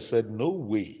 GS said, "No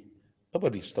way.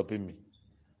 Nobody's stopping me.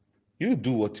 You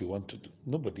do what you want to do.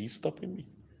 Nobody is stopping me."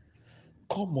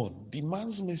 Come on. The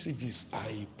man's messages are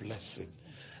a blessing.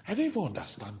 I don't even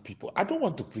understand people. I don't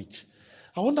want to preach.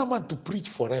 I want that man to preach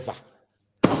forever.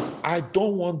 I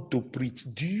don't want to preach.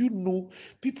 Do you know,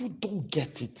 people don't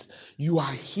get it. You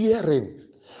are hearing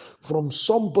from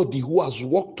somebody who has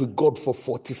walked with God for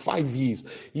 45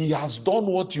 years. He has done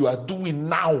what you are doing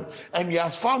now, and he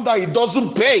has found out it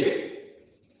doesn't pay.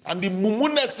 And the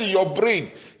mummuness in your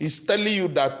brain is telling you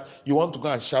that you want to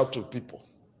go and shout to people.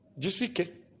 GCK,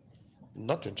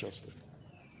 not interested.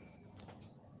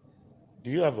 Do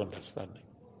you have understanding?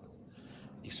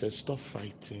 He says, stop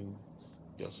fighting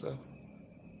yourself.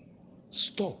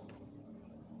 Stop.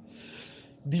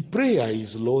 The prayer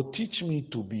is, Lord, teach me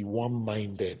to be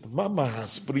one-minded. Mama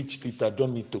has preached it. I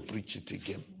don't need to preach it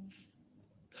again.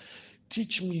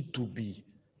 Teach me to be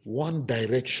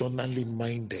one-directionally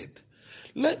minded.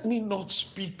 Let me not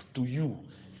speak to you,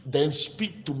 then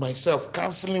speak to myself,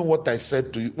 canceling what I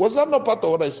said to you. Was that not part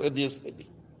of what I said yesterday?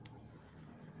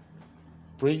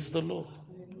 Praise the Lord.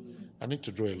 I need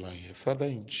to draw a line here. Father,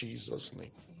 in Jesus'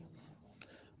 name,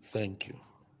 thank you.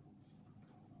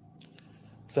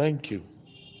 Thank you.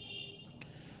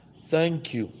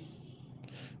 Thank you.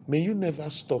 May you never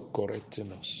stop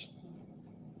correcting us.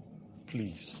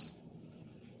 Please.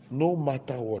 No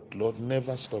matter what, Lord,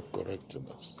 never stop correcting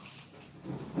us.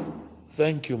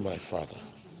 Thank you, my Father.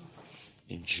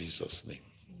 In Jesus' name.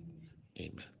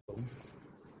 Amen.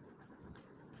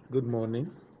 Good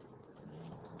morning.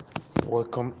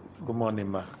 Welcome. Good morning,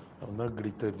 ma. I've not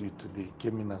greeted you today.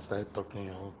 Came in and started talking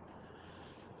your own.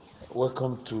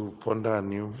 Welcome to Ponder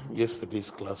Anew.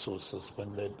 Yesterday's class was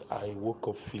suspended. I woke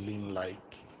up feeling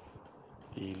like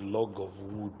a log of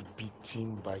wood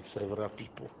beaten by several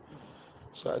people.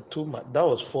 So I told that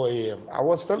was 4 a.m. I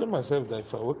was telling myself that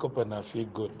if I wake up and I feel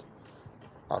good,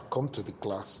 I'll come to the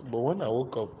class. But when I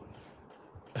woke up,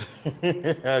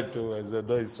 I told myself,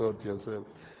 don't insult yourself.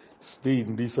 Stay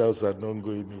in this house and don't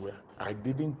go anywhere. I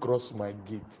didn't cross my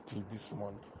gate till this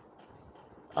morning.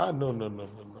 No.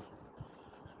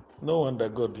 No wonder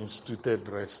God instituted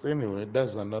rest. Anyway,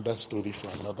 that's another story for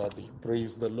another day.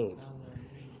 Praise the Lord.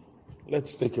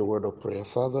 Let's take a word of prayer.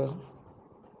 Father,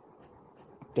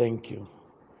 thank you.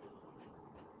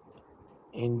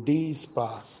 In days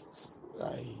past,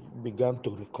 I began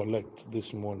to recollect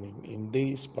this morning. In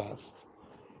days past,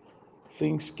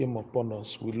 things came upon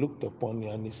us. We looked upon you,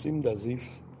 and it seemed as if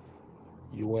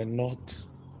you were not,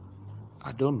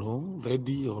 I don't know,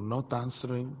 ready or not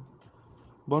answering.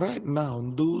 But right now,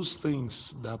 those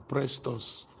things that pressed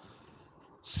us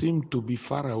seem to be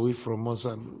far away from us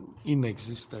and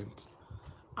inexistent.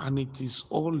 And it is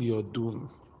all you're doing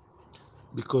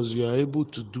because you are able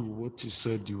to do what you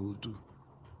said you would do.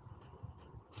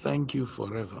 Thank you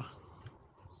forever.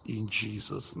 In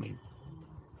Jesus' name.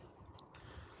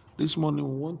 This morning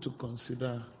we want to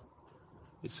consider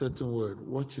a certain word.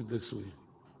 Watch it this way.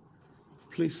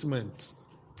 Placement,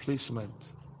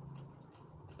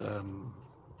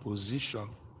 position,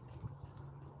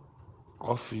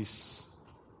 office,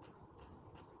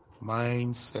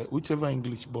 mindset, whichever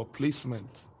English, but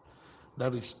placement.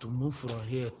 That is to move from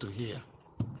here to here.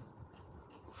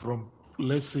 From,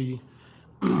 let's say,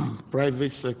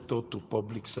 private sector to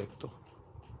public sector,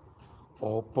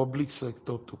 or public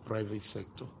sector to private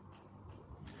sector.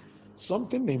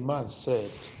 Something a man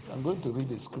said, I'm going to read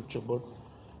the scripture, but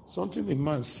something a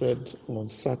man said on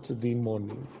Saturday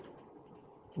morning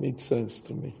made sense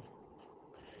to me.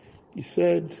 He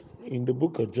said in the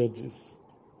book of Judges,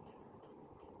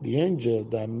 the angel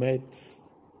that met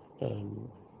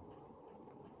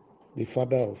the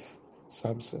father of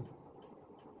Samson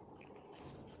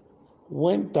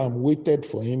went and waited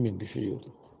for him in the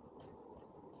field.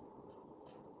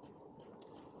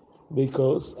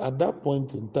 Because at that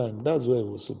point in time, that's where it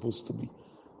was supposed to be.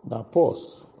 Now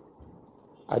pause.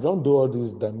 I don't do all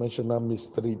this dimensional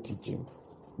mystery teaching.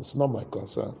 It's not my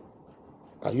concern.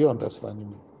 Are you understanding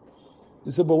me?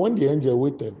 He said, but when the angel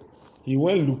waited, he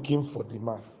went looking for the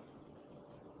man.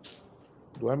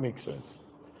 Do I make sense?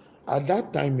 At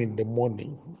that time in the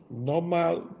morning,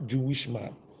 normal Jewish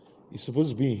man is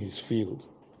supposed to be in his field.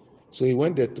 So he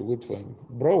went there to wait for him.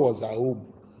 Bro was at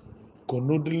home,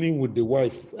 canoodling with the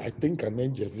wife. I think an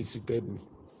angel visited me.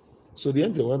 So the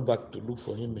angel went back to look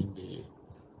for him in the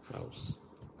house.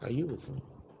 Are you with me?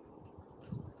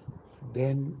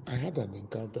 Then I had an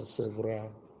encounter not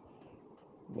several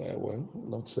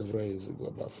years ago,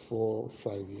 about 4 or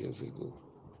 5 years ago.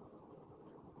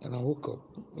 And I woke up,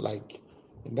 like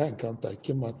in that encounter, I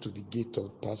came out to the gate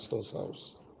of pastor's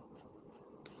house.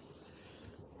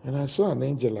 And I saw an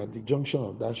angel at the junction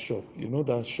of that shop. You know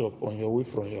that shop on your way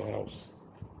from your house?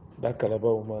 That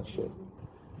Calabar woman shop.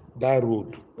 That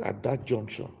road at that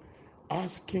junction.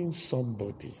 Asking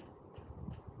somebody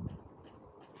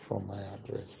for my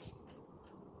address.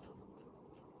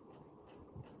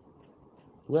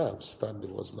 Where I'm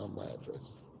standing was not my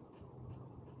address.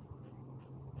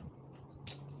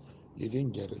 You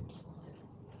didn't get it.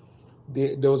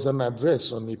 There was an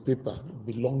address on a paper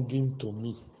belonging to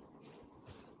me.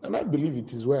 And I believe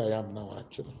it is where I am now,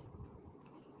 actually.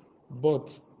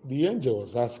 But the angel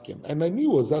was asking, and I knew he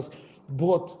was asking,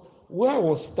 but where I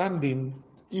was standing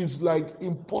is like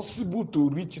impossible to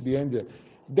reach the angel.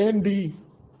 Then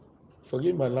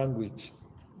forgive my language,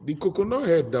 the coconut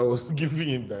head that was giving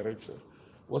him direction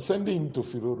was sending him to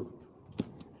Firoro.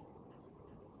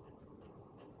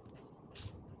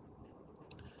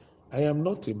 I am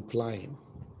not implying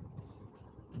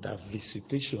that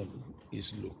visitation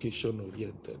is location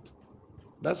oriented.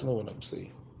 That's not what I'm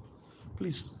saying.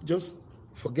 Please just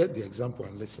forget the example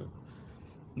and listen.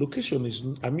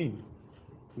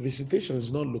 Visitation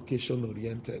is not location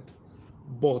oriented,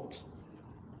 but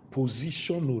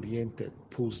position oriented.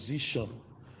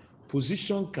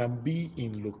 Position can be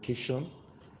in location,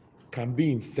 can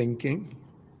be in thinking,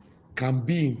 can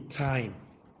be in time.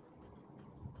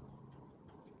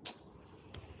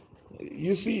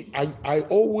 You see, I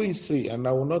always say, and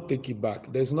I will not take it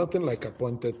back, there's nothing like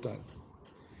appointed time.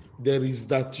 There is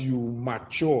that you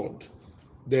matured.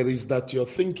 There is that your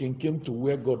thinking came to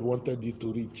where God wanted you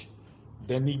to reach.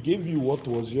 Then He gave you what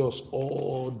was yours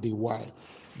all the while.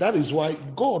 That is why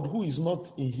God, who is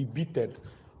not inhibited,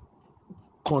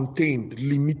 contained,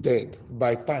 limited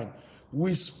by time,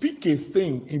 we speak a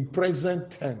thing in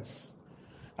present tense,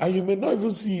 and you may not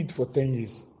even see it for 10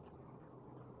 years.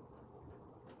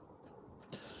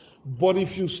 But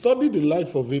if you study the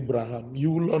life of Abraham, you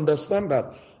will understand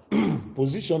that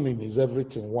positioning is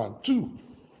everything. 1, 2,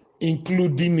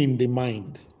 including in the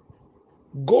mind.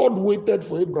 God waited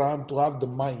for Abraham to have the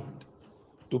mind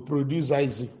to produce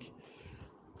Isaac.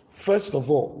 First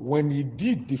of all, when he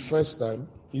did the first time,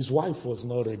 his wife was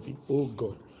not ready. Oh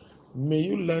God, may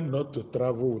you learn not to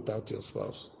travel without your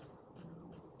spouse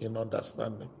in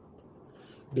understanding.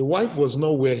 The wife was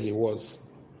not where he was.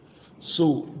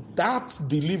 So that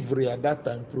delivery at that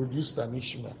time produced an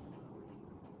Ishmael.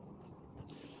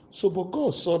 So, but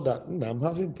God saw that, I'm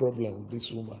having problem with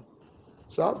this woman.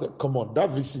 So after, come on,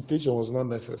 that visitation was not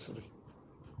necessary.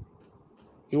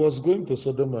 He was going to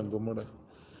Sodom and Gomorrah.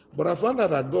 But I found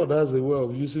out that God has a way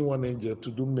of using one angel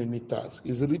to do many tasks.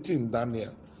 It's written in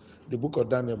Daniel, the book of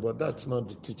Daniel, but that's not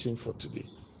the teaching for today.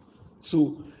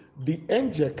 So the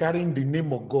angel carrying the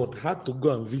name of God had to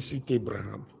go and visit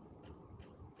Abraham.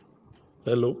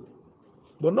 Hello?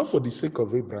 But not for the sake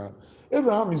of Abraham.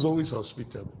 Abraham is always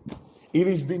hospitable. It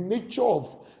is the nature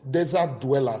of desert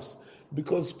dwellers,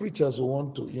 because preachers will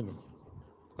want to,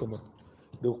 come on.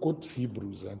 They'll quote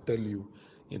Hebrews and tell you,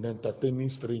 in entertaining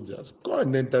strangers, go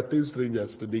and entertain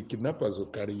strangers today, kidnappers will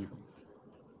carry you.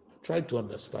 Try to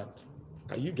understand.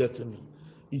 Are you getting me?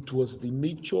 It was the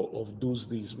nature of those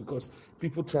days, because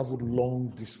people traveled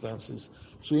long distances.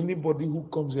 So anybody who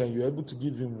comes here and you're able to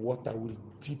give him water will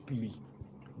deeply,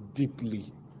 deeply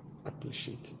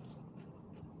appreciate it.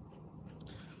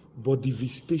 But the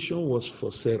visitation was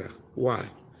for Sarah. Why?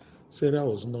 Sarah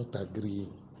was not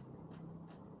agreeing.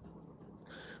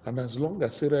 And as long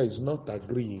as Sarah is not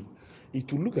agreeing,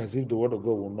 it will look as if the word of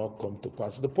God will not come to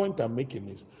pass. The point I'm making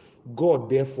is, God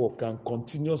therefore can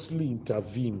continuously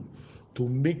intervene to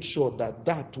make sure that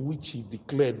that which He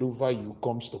declared over you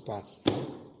comes to pass.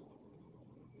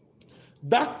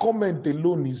 That comment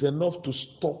alone is enough to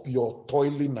stop your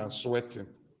toiling and sweating.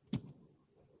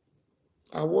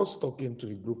 I was talking to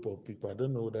a group of people, I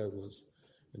don't know whether it was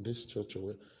in this church or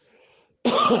where,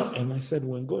 and I said,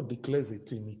 when God declares a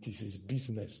thing, it is His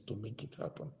business to make it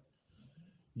happen.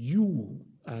 You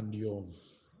and your,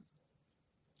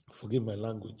 forgive my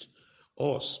language,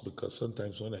 us, because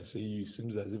sometimes when I say you, it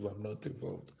seems as if I'm not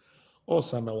involved.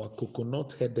 Us and our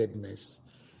coconut-headedness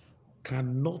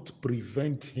cannot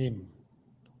prevent Him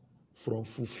from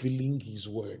fulfilling His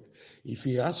word. If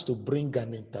He has to bring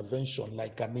an intervention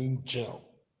like an angel,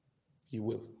 He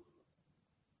will.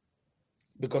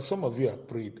 Because some of you have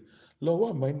prayed, Lord, why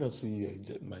am I not seeing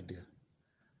you, my dear?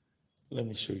 Let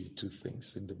me show you two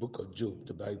things. In the book of Job,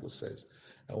 the Bible says,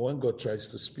 and when God tries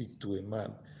to speak to a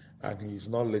man and he is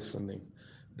not listening,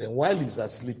 then while he's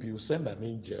asleep, He will send an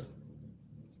angel,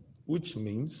 which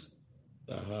means,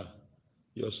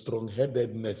 your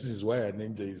strong-headedness is why an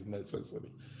angel is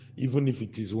necessary, even if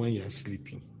it is when you're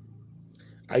sleeping.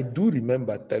 I do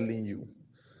remember telling you,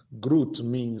 growth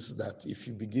means that if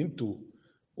you begin to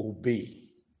obey,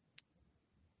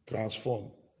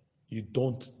 transform, you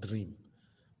don't dream.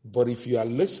 But if you are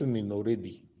listening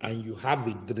already and you have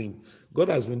a dream, God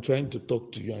has been trying to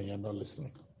talk to you and you're not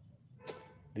listening.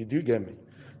 Did you get me?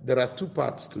 There are two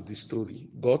parts to the story.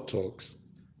 God talks,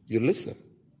 you listen.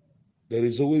 There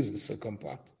is always the second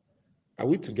part. Are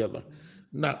we together?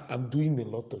 Now, I'm doing a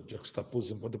lot of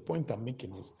juxtaposing, but the point I'm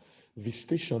making is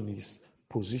visitation is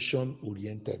position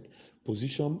oriented.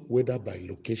 Position whether by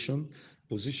location,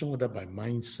 position whether by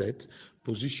mindset,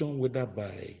 position whether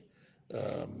by,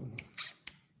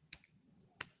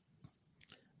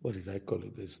 what did I call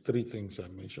it? There's three things I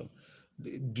mentioned.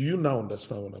 Do you now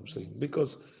understand what I'm saying?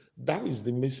 Because that is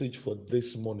the message for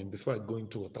this morning before I go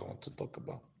into what I want to talk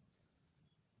about.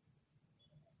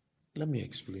 Let me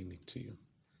explain it to you.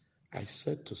 I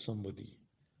said to somebody,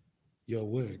 Your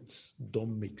words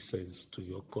don't make sense to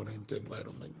your current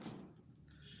environment.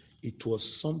 It was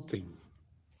something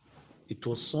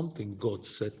God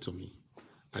said to me.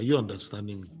 Are you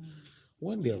understanding me?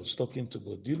 One day I was talking to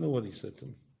God. Do you know what he said to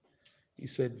me? He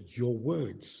said, your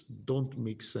words don't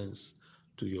make sense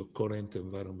to your current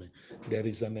environment. There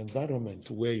is an environment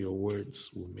where your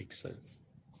words will make sense.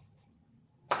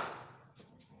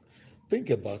 Think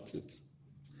about it.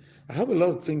 I have a lot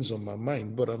of things on my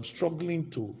mind, but I'm struggling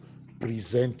to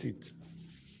present it.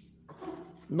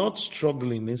 Not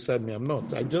struggling inside me, I'm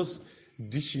not. I just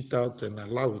dish it out and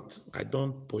allow it. I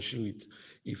don't pursue it.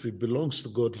 If it belongs to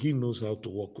God, He knows how to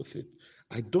work with it.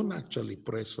 I don't actually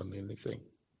press on anything.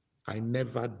 I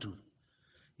never do.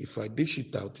 If I dish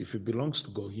it out, if it belongs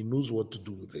to God, He knows what to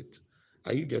do with it.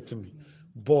 Are you getting me?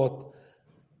 But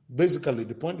basically,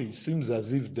 the point is, it seems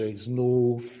as if there is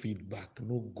no feedback,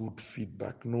 no good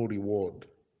feedback, no reward.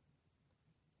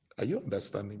 Are you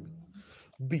understanding me?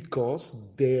 Because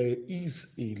there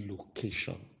is a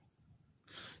location.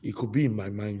 It could be in my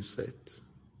mindset.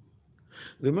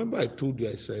 Remember I told you,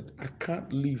 I said, I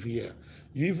can't live here.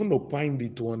 You even opined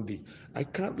it one day. I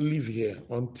can't live here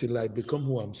until I become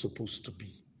who I'm supposed to be.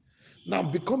 Now,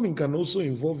 becoming can also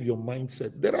involve your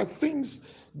mindset. There are things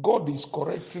God is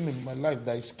correcting in my life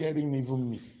that is scaring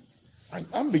even me.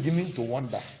 I'm beginning to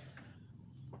wonder,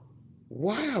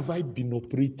 why have I been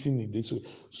operating in this way?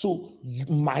 So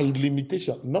my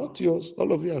limitation, not yours,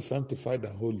 all of you are sanctified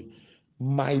and holy.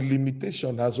 My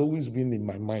limitation has always been in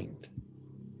my mind.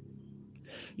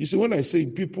 You see, when I say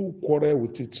people quarrel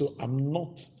with it, so I'm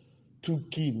not too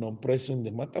keen on pressing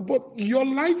the matter. But your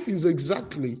life is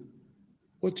exactly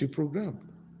what you programmed.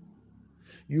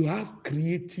 You have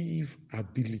creative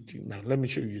ability. Now, let me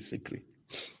show you a secret.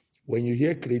 When you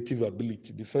hear creative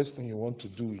ability, the first thing you want to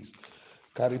do is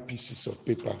carry pieces of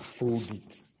paper, fold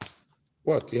it.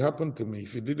 What? It happened to me.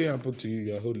 If it didn't happen to you,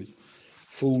 you're holy.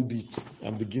 Fold it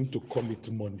and begin to call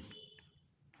it money.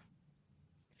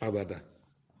 How about that?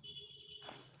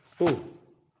 Oh,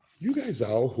 you guys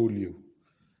are all holy.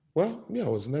 Well, me, I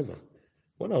was never.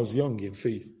 When I was young in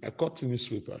faith, I cut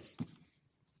newspapers.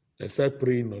 I started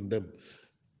praying on them.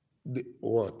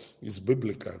 What is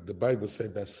biblical? The Bible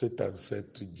said that Satan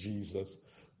said to Jesus,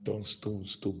 turn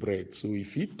stones to bread. So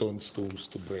if he turns stones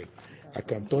to bread, I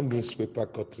can turn newspaper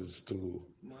cutters to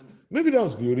money. Maybe that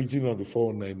was the origin of the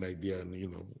 419 idea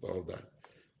and all that.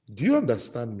 Do you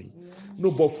understand me? Yeah. No,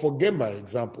 but forget my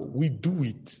example. We do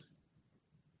it.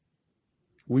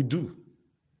 We do.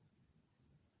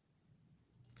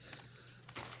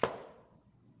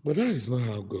 But that is not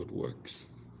how God works.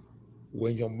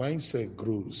 When your mindset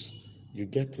grows, you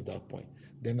get to that point.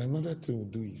 Then another thing we'll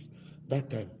do is, that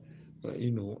time,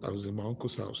 I was in my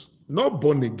uncle's house. Not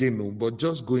born again, but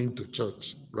just going to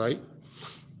church, right?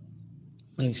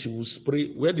 And she would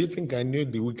spray. Where do you think I knew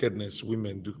the wickedness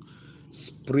women do?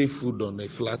 Spray food on a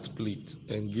flat plate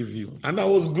and give you. And I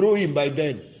was growing by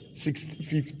then, 16,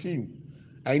 15.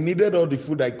 I needed all the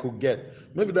food I could get.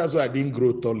 Maybe that's why I didn't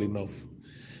grow tall enough.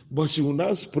 But she would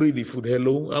now spray the food,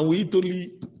 and we eat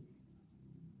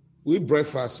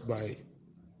breakfast by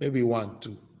maybe 1,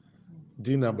 2,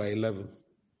 dinner by 11.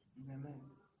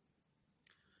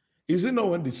 Is it not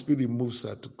when the Spirit moves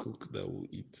her to cook that we'll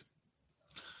eat?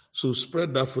 So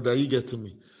spread that food. Are you getting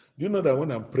me? You know that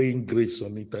when I'm praying grace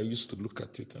on it, I used to look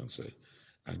at it and say,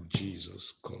 and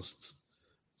Jesus caused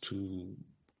 2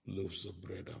 loaves of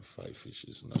bread and 5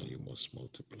 fishes. Now you must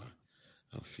multiply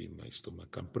and feed my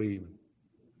stomach. I'm praying.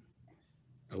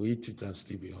 I will eat it and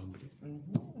still be hungry.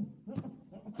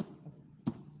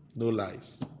 No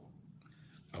lies.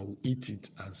 I will eat it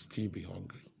and still be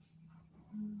hungry.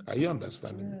 Are you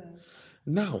understanding me?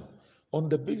 Now, on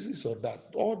the basis of that,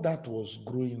 all that was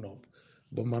growing up,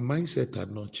 but my mindset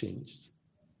had not changed.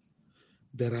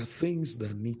 There are things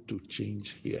that need to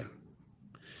change here.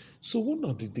 So one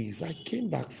of the days, I came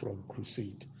back from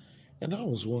crusade, and I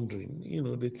was wondering,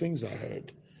 the things I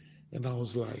heard, and I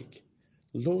was like,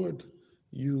 Lord,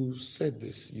 you said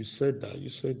this, you said that, you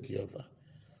said the other.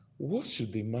 What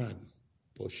should a man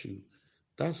pursue?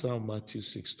 That's how Matthew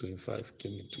 6:25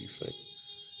 came into effect.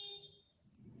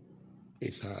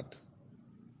 It's hard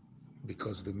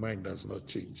because the mind has not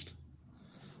changed.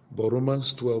 But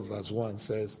Romans 12 verse 1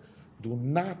 says, do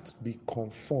not be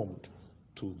conformed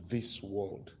to this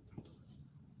world.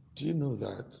 Do you know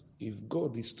that if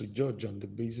God is to judge on the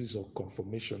basis of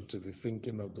conformation to the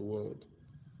thinking of the world,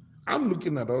 I'm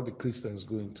looking at all the Christians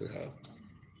going to hell.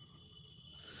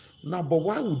 Now, but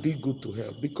why would they go to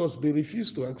hell? Because they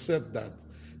refuse to accept that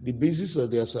the basis of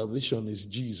their salvation is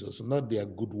Jesus, not their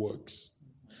good works.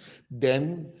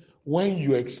 Then, when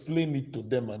you explain it to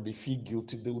them and they feel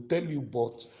guilty, they will tell you,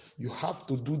 but You have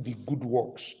to do the good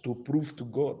works to prove to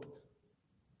God.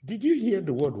 Did you hear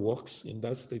the word works in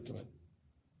that statement?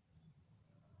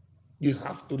 You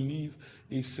have to live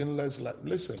a sinless life.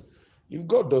 Listen, if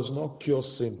God does not cure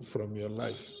sin from your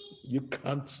life, you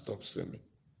can't stop sinning.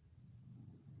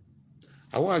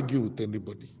 I won't argue with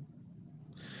anybody.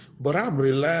 But I'm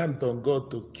reliant on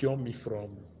God to cure me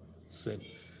from sin.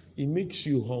 It makes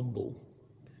you humble.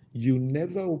 You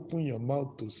never open your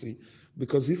mouth to say,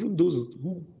 because even those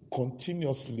who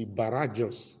continuously barrage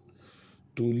us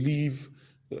to live,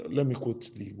 let me quote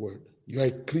the word, you are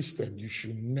a Christian, you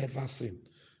should never sin.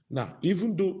 Now,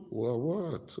 even though, well,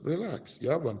 what? Relax, you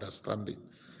have understanding.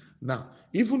 Now,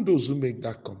 even those who make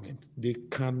that comment, they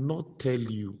cannot tell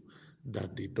you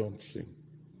that they don't sin.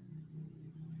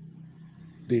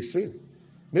 They sin.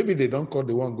 Maybe they don't call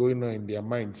the one going on in their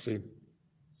mind sin.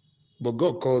 But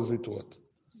God calls it what?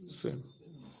 Sin.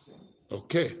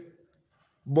 Okay.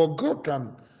 But God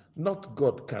can, not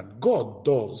God can, God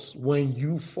does when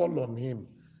you fall on him.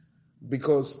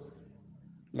 Because,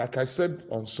 like I said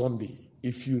on Sunday,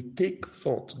 if you take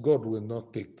thought, God will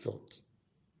not take thought.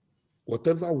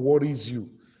 Whatever worries you,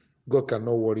 God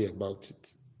cannot worry about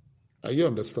it. Are you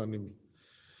understanding me?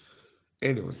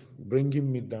 Anyway,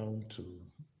 bringing me down to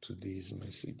today's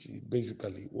message.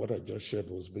 Basically, what I just shared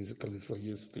was basically for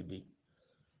yesterday.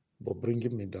 But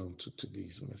bringing me down to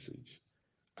today's message.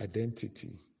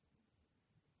 Identity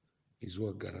is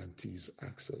what guarantees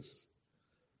access.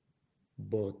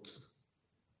 But,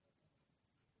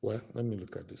 well, let me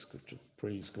look at the scripture.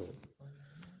 Praise God.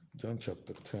 John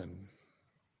chapter 10.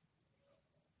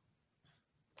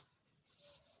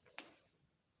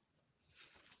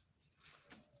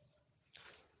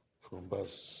 From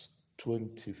verse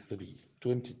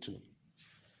 22.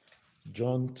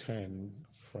 John 10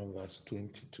 from verse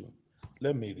 22.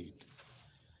 Let me read.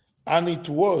 And it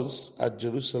was at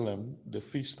Jerusalem, the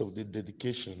feast of the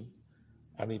dedication,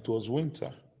 and it was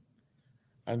winter.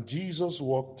 And Jesus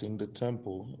walked in the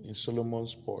temple in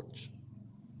Solomon's porch.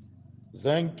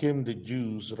 Then came the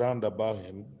Jews round about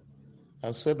him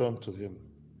and said unto him,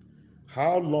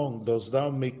 How long dost thou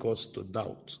make us to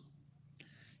doubt?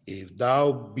 If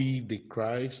thou be the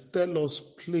Christ, tell us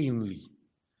plainly.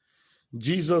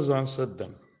 Jesus answered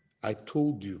them, I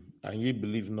told you, and ye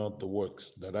believe not the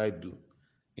works that I do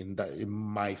in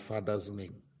my Father's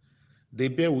name. They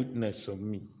bear witness of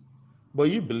me. But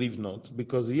ye believe not,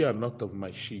 because ye are not of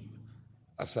my sheep,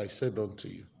 as I said unto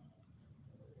you.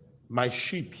 My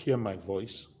sheep hear my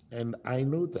voice, and I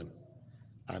know them,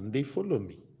 and they follow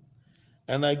me.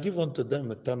 And I give unto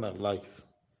them eternal life,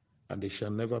 and they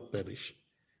shall never perish,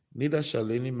 neither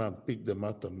shall any man pick them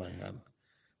out of my hand.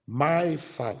 My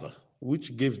Father,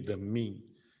 which gave them me,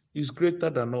 is greater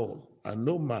than all, and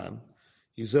no man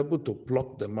is able to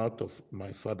pluck them out of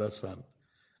my Father's hand.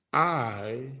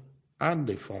 I and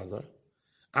the Father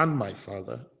and my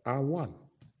Father are one.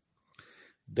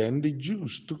 Then the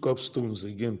Jews took up stones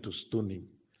again to stone him.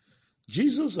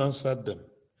 Jesus answered them,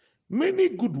 Many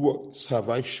good works have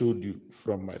I showed you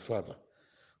from my Father.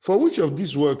 For which of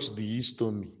these works do ye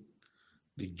stone me?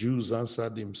 The Jews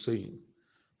answered him, saying,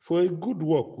 For a good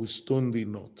work we stone thee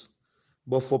not,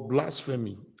 but for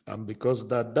blasphemy, and because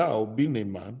that thou, being a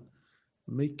man,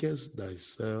 makest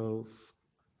thyself.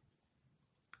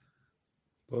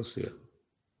 Pause here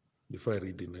before I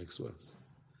read the next verse.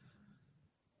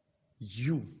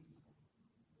 You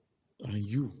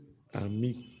and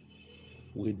me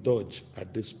will dodge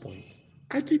at this point.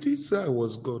 I didn't say I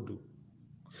was God.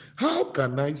 How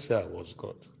can I say I was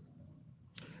God?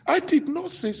 I did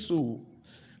not say so.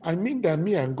 I mean that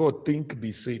me and God think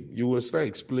the same. You will start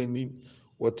explaining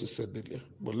what you said earlier.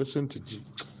 But listen to G.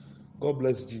 God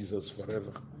bless Jesus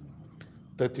forever.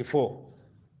 34.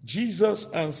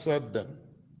 Jesus answered them,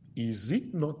 Is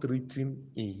it not written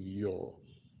in your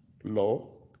law?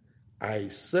 I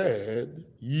said,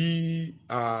 Ye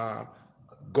are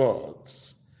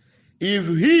gods. If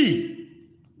he,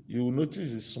 you will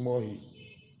notice it's small he.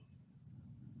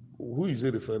 Who is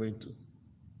he referring to?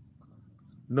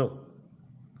 No.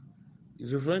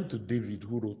 He's referring to David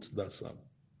who wrote that psalm.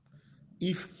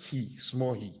 If he,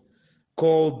 small he,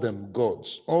 called them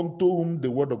gods, unto whom the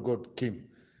word of God came,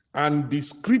 and the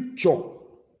scripture,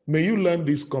 may you learn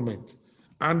this comment,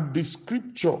 and the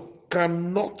scripture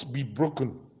cannot be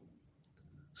broken.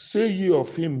 Say ye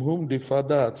of him whom the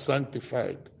Father hath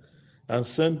sanctified and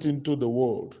sent into the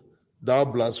world, thou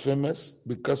blasphemest,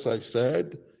 because I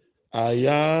said, I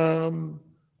am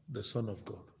the Son of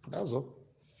God. That's all.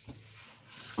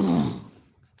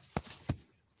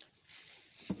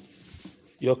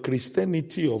 Your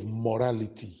Christianity of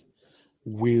morality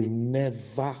will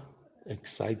never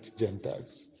excite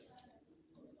Gentiles.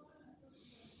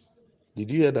 Did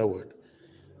you hear that word?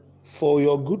 For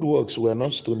your good works, we are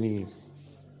not stoning you.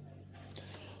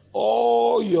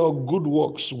 All your good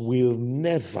works will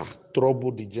never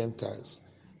trouble the Gentiles.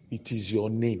 It is your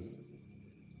name.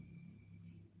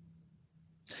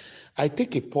 I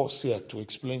take a pause here to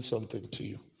explain something to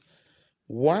you.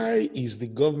 Why is the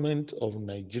government of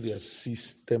Nigeria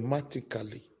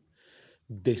systematically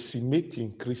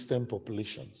decimating Christian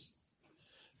populations?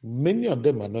 Many of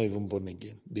them are not even born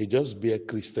again. They just bear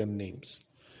Christian names.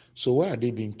 So why are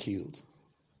they being killed?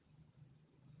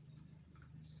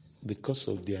 Because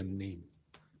of their name.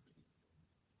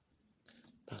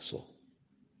 That's all.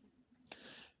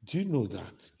 Do you know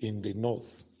that in the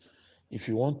north, if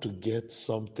you want to get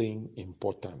something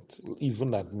important,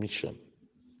 even admission,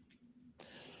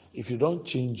 if you don't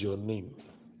change your name,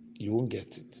 you won't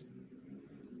get it.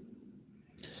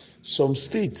 Some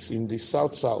states in the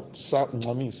southwest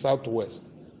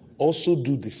also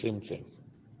do the same thing.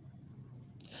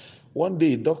 One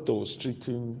day, a doctor was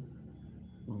treating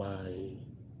my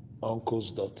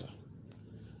uncle's daughter.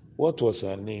 What was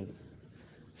her name?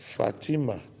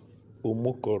 Fatima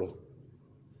Omokoro.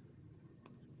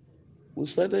 We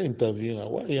started interviewing her.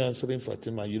 Why are you answering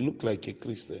Fatima? You look like a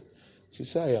Christian. She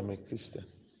said, I am a Christian.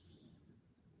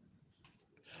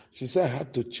 She said, I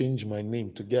had to change my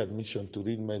name to get admission to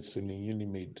read medicine in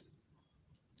Unimed.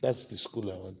 That's the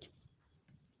school I went to.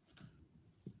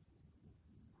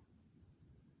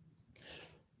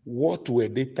 What were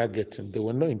they targeting? They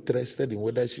were not interested in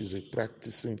whether she's a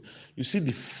practicing. You see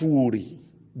the fury,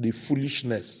 the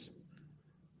foolishness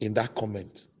in that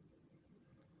comment.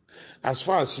 As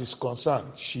far as she's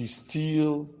concerned, she's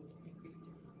still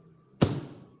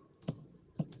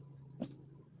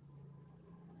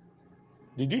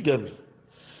Did you get me?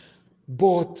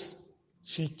 But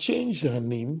she changed her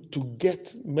name to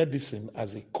get medicine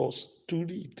as a course to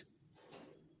read.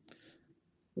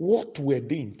 What were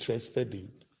they interested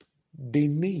in? The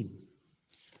name,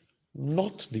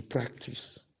 not the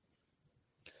practice.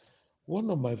 One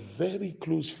of my very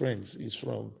close friends is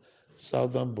from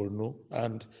Southern Borno,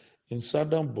 and in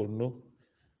Southern Borno,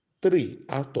 3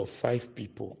 out of 5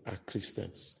 people are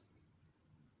Christians.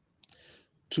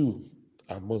 2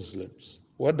 are Muslims.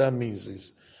 What that means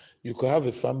is you could have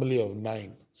a family of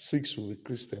 9, 6 will be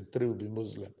Christian, 3 will be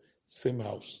Muslim, same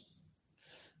house.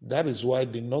 That is why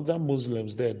the northern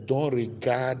Muslims there don't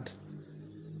regard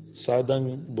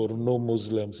Southern Borno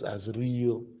Muslims as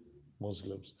real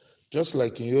Muslims. Just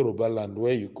like in Yoruba land,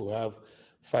 where you could have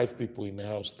 5 people in a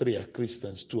house, 3 are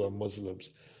Christians, 2 are Muslims.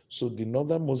 So the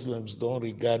northern Muslims don't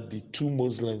regard the 2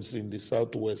 Muslims in the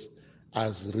southwest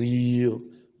as real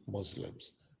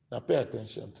Muslims. Now pay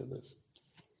attention to this.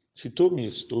 She told me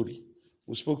a story.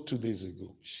 We spoke 2 days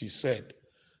ago. She said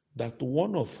that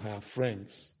one of her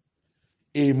friends,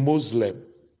 a Muslim,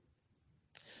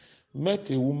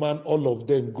 met a woman all of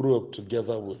them grew up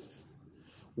together with,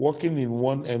 working in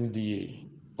one MDA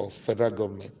of federal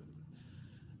government.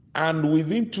 And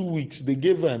within 2 weeks, they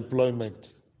gave her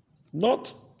employment.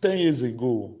 Not 10 years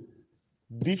ago,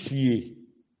 this year,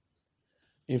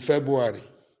 in February.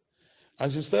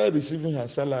 And she started receiving her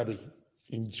salary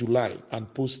in July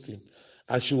and posting.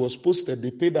 As she was posted,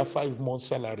 they paid her 5 months'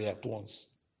 salary at once.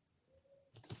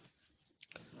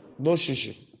 No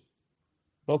shishi,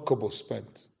 no kobo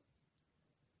spent.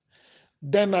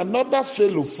 Then another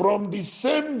fellow from the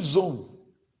same zone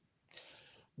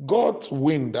got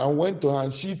wind and went to her,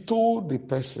 and she told the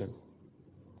person,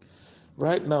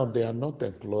 right now they are not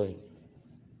employing.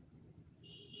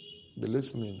 Be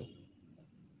listening.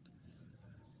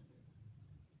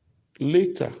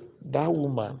 Later, that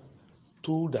woman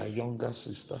told her younger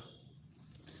sister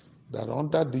that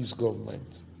under this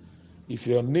government, if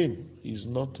your name is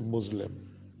not Muslim,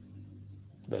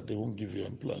 that they won't give you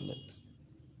employment.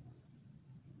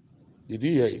 Did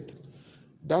you hear it?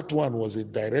 That one was a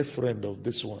direct friend of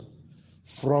this one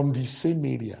from the same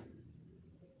area.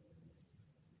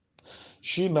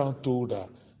 She now told her,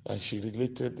 and she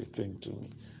related the thing to me.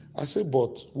 I said,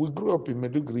 but we grew up in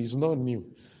Maiduguri, it's not new.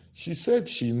 She said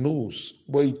she knows,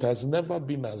 but it has never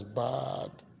been as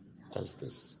bad as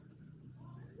this.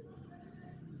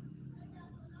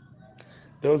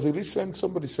 There was a recent,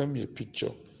 somebody sent me a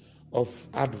picture of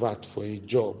advert for a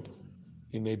job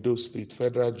in Edo State,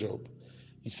 federal job.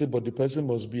 He said, but the person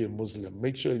must be a Muslim.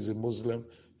 Make sure he's a Muslim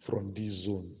from this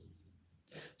zone.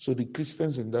 So the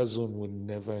Christians in that zone will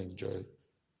never enjoy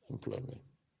employment.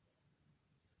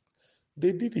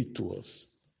 They did it to us.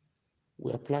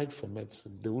 We applied for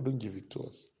medicine. They wouldn't give it to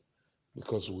us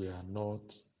because we are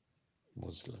not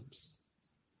Muslims.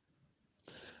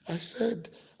 I said,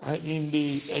 in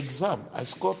the exam, I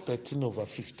scored 13 over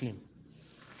 15.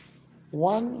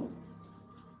 One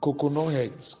Coconut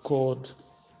Head scored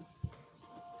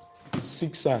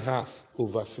 6.5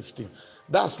 over 15.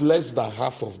 That's less than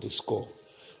half of the score.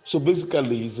 So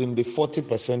basically, he's in the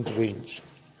 40% range.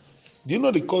 Do you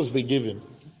know the course they gave him?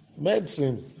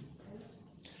 Medicine.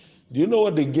 Do you know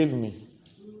what they gave me?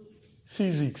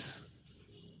 Physics.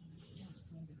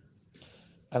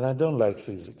 And I don't like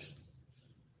physics.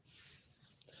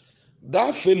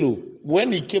 That fellow,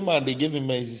 when he came out, they gave him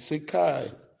he said, Kai,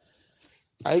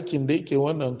 I can take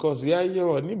one and cause the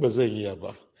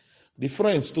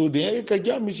friends told him,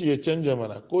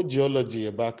 go geology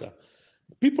back.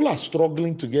 People are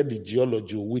struggling to get the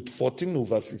geology with 14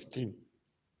 over 15.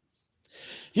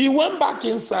 He went back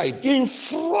inside in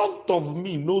front of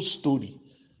me, no story,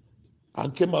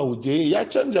 and came out with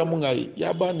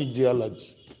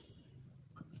geology.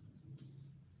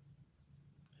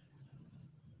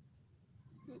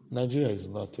 Nigeria is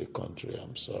not a country,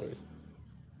 I'm sorry.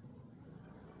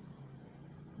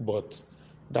 But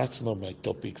that's not my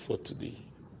topic for today.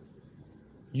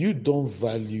 You don't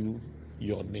value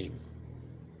your name.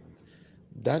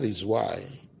 That is why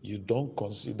you don't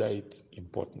consider it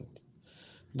important.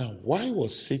 Now, why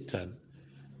was Satan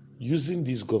using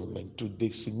this government to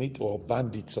decimate, or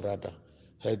bandits rather,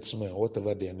 headsmen,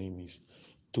 whatever their name is,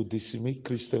 to decimate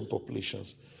Christian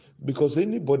populations? Because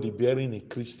anybody bearing a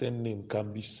Christian name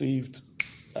can be saved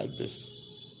like this.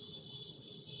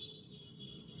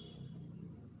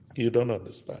 You don't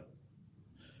understand.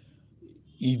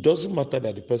 It doesn't matter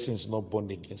that the person is not born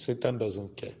again. Satan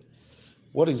doesn't care.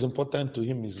 What is important to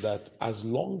him is that as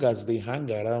long as they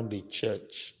hang around the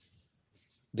church,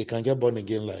 they can get born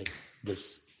again like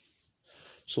this.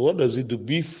 So what does he do?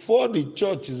 Before the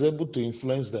church is able to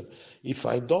influence them, if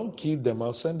I don't kill them,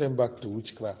 I'll send them back to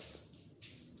witchcraft.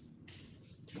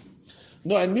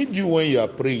 No, I need you when you are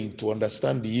praying to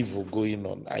understand the evil going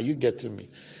on. Are you getting me?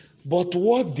 But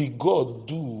what did God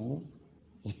do?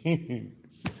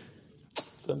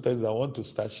 Sometimes I want to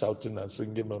start shouting and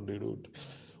singing on the road.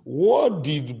 What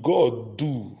did God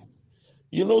do?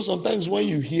 You know, sometimes when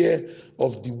you hear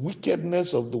of the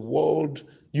wickedness of the world,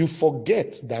 you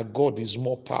forget that God is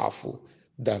more powerful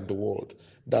than the world.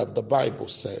 That the Bible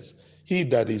says, he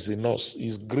that is in us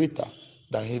is greater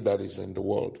than he that is in the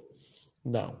world.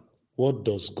 Now, what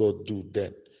does God do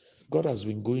then? God has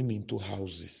been going into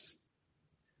houses,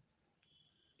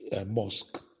 a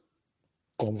mosque,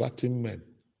 converting men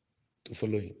to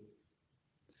follow him.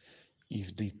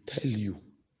 If they tell you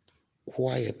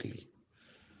quietly,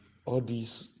 all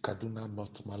these Kaduna,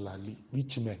 North Malali,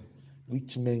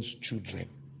 rich men's children,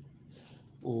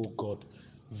 oh God,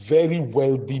 very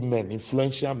wealthy men,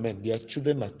 influential men, their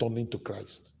children are turning to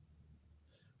Christ.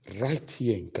 Right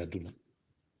here in Kaduna,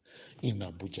 in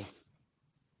Abuja,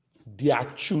 their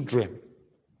children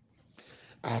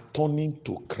are turning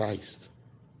to Christ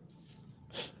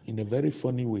in a very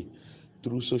funny way,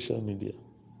 through social media,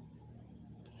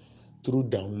 through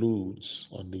downloads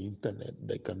on the internet.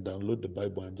 They can download the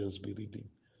Bible and just be reading.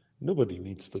 Nobody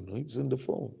needs to know. It's in the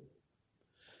phone.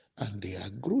 And they are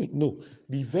growing. No,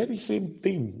 the very same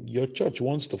thing your church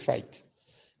wants to fight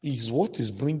is what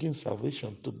is bringing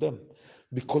salvation to them.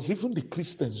 Because even the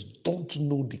Christians don't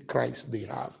know the Christ they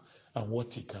have and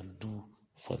what he can do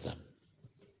for them.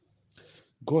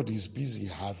 God is busy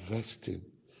harvesting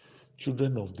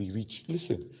children of the rich.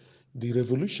 Listen, the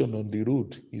revolution on the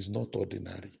road is not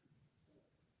ordinary.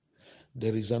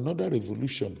 There is another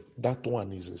revolution. That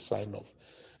one is a sign of.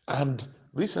 And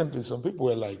recently, some people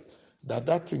were like,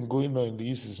 that thing going on in the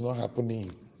east is not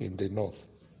happening in the north.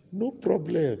 No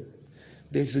problem.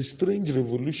 There's a strange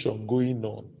revolution going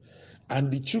on.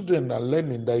 And the children are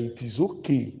learning that it is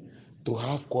okay to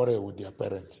have quarrel with their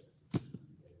parents.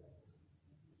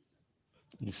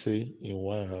 You say, in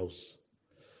one house,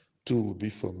 2 will be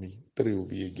for me, 3 will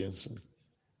be against me.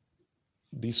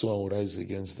 This one will rise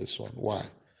against this one. Why?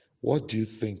 What do you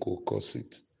think will cause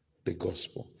it? The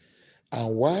gospel.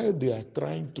 And while they are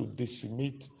trying to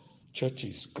decimate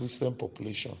churches, Christian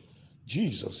population,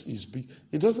 Jesus is busy.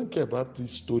 He doesn't care about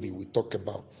this story we talk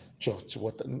about, church.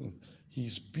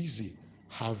 He's busy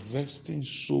harvesting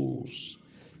souls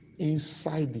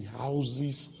inside the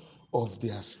houses of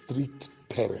their street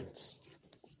parents.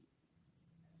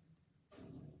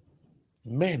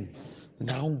 Men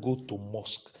now go to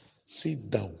mosque, sit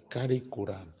down, carry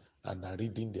Quran, and are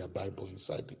reading their Bible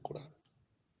inside the Quran.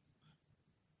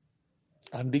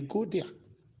 And they go there,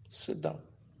 sit down.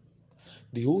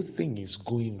 The whole thing is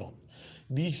going on.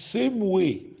 The same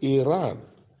way Iran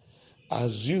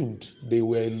assumed they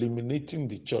were eliminating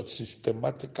the church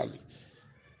systematically,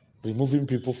 removing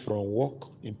people from work,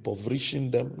 impoverishing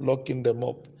them, locking them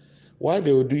up. While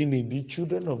they were doing it, the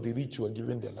children of the rich were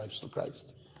giving their lives to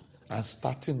Christ. and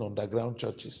starting underground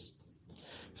churches.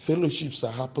 Fellowships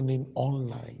are happening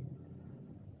online.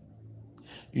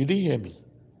 You didn't hear me?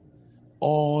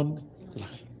 Online.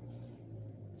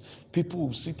 People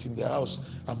will sit in their house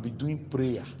and be doing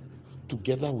prayer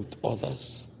together with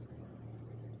others.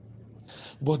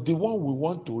 But the one we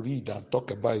want to read and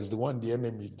talk about is the one the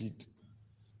enemy did.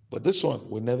 But this one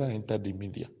will never enter the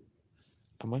media.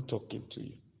 Am I talking to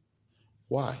you?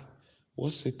 Why?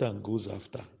 What Satan goes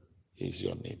after is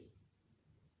your name.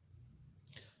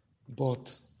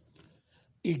 But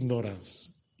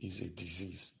ignorance is a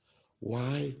disease.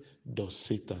 Why does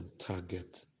Satan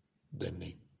target the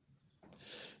name?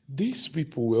 These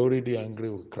people were already angry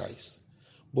with Christ,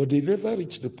 but they never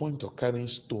reached the point of carrying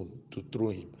stone to throw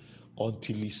him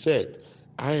until he said,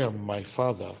 I and my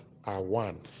Father are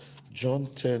one. John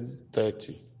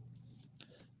 10:30.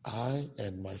 I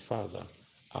and my Father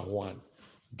are one.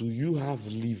 Do you have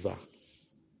liver?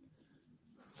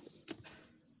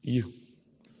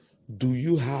 Do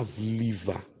you have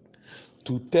liver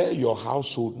to tell your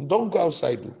household? Don't go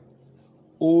outside.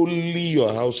 Only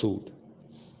your household.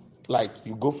 Like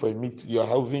you go for a meeting, you're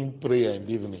having prayer in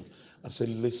the evening. I say,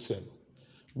 listen,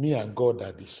 me and God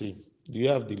are the same. Do you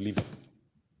have the liver?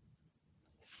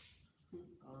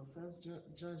 I'll first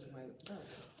judge myself.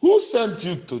 Who sent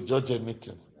you to judge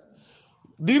anything?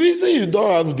 The reason you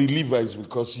don't have the liver is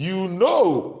because you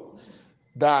know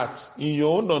that in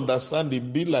your own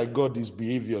understanding, be like God is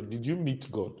behavior. Did you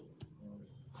meet God?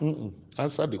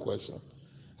 Answer the question.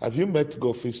 Have you met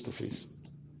God face to face?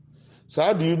 So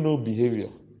how do you know behavior?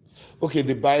 Okay,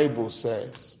 the Bible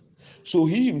says. So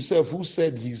he himself who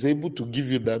said he's able to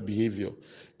give you that behavior.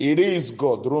 It is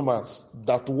God, Romans,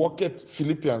 that worketh,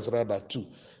 Philippians rather 2,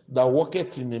 that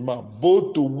worketh in a man,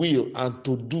 both to will and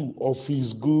to do of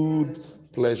his good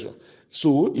pleasure.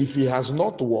 So if he has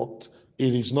not worked,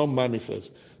 it is not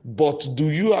manifest. But do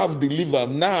you have the liver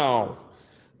now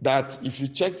that if you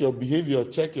check your behavior,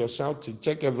 check your shouting,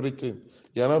 check everything,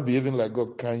 you're not behaving like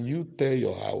God? Can you tell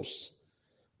your house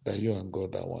that you and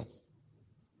God are one?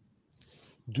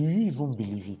 Do you even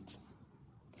believe it?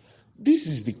 This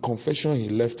is the confession he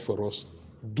left for us.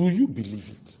 Do you believe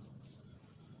it?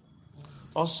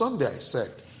 On Sunday I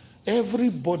said,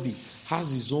 everybody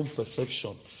has his own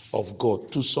perception of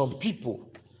God. To some people,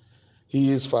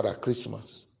 he is Father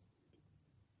Christmas.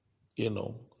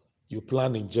 You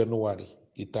plan in January,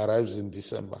 it arrives in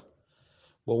December.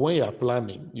 But when you are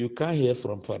planning, you can't hear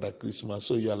from Father Christmas.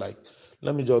 So you're like,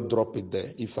 let me just drop it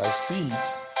there. If I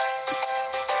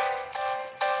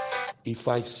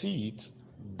see it,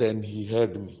 then he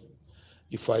heard me.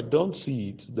 If I don't see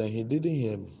it, then he didn't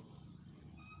hear me.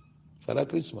 Father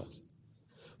Christmas.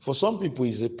 For some people,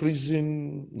 he's a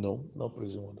prison. No, not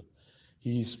prison warden.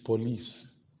 He is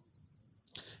police.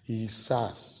 He is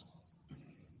SARS.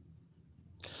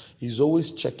 He's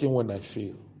always checking when I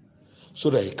fail so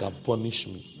that he can punish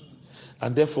me.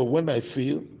 And therefore, when I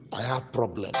fail, I have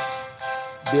problems.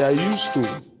 They are used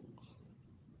to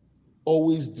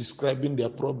always describing their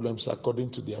problems according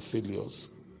to their failures.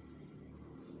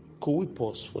 Could we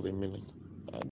pause for a minute?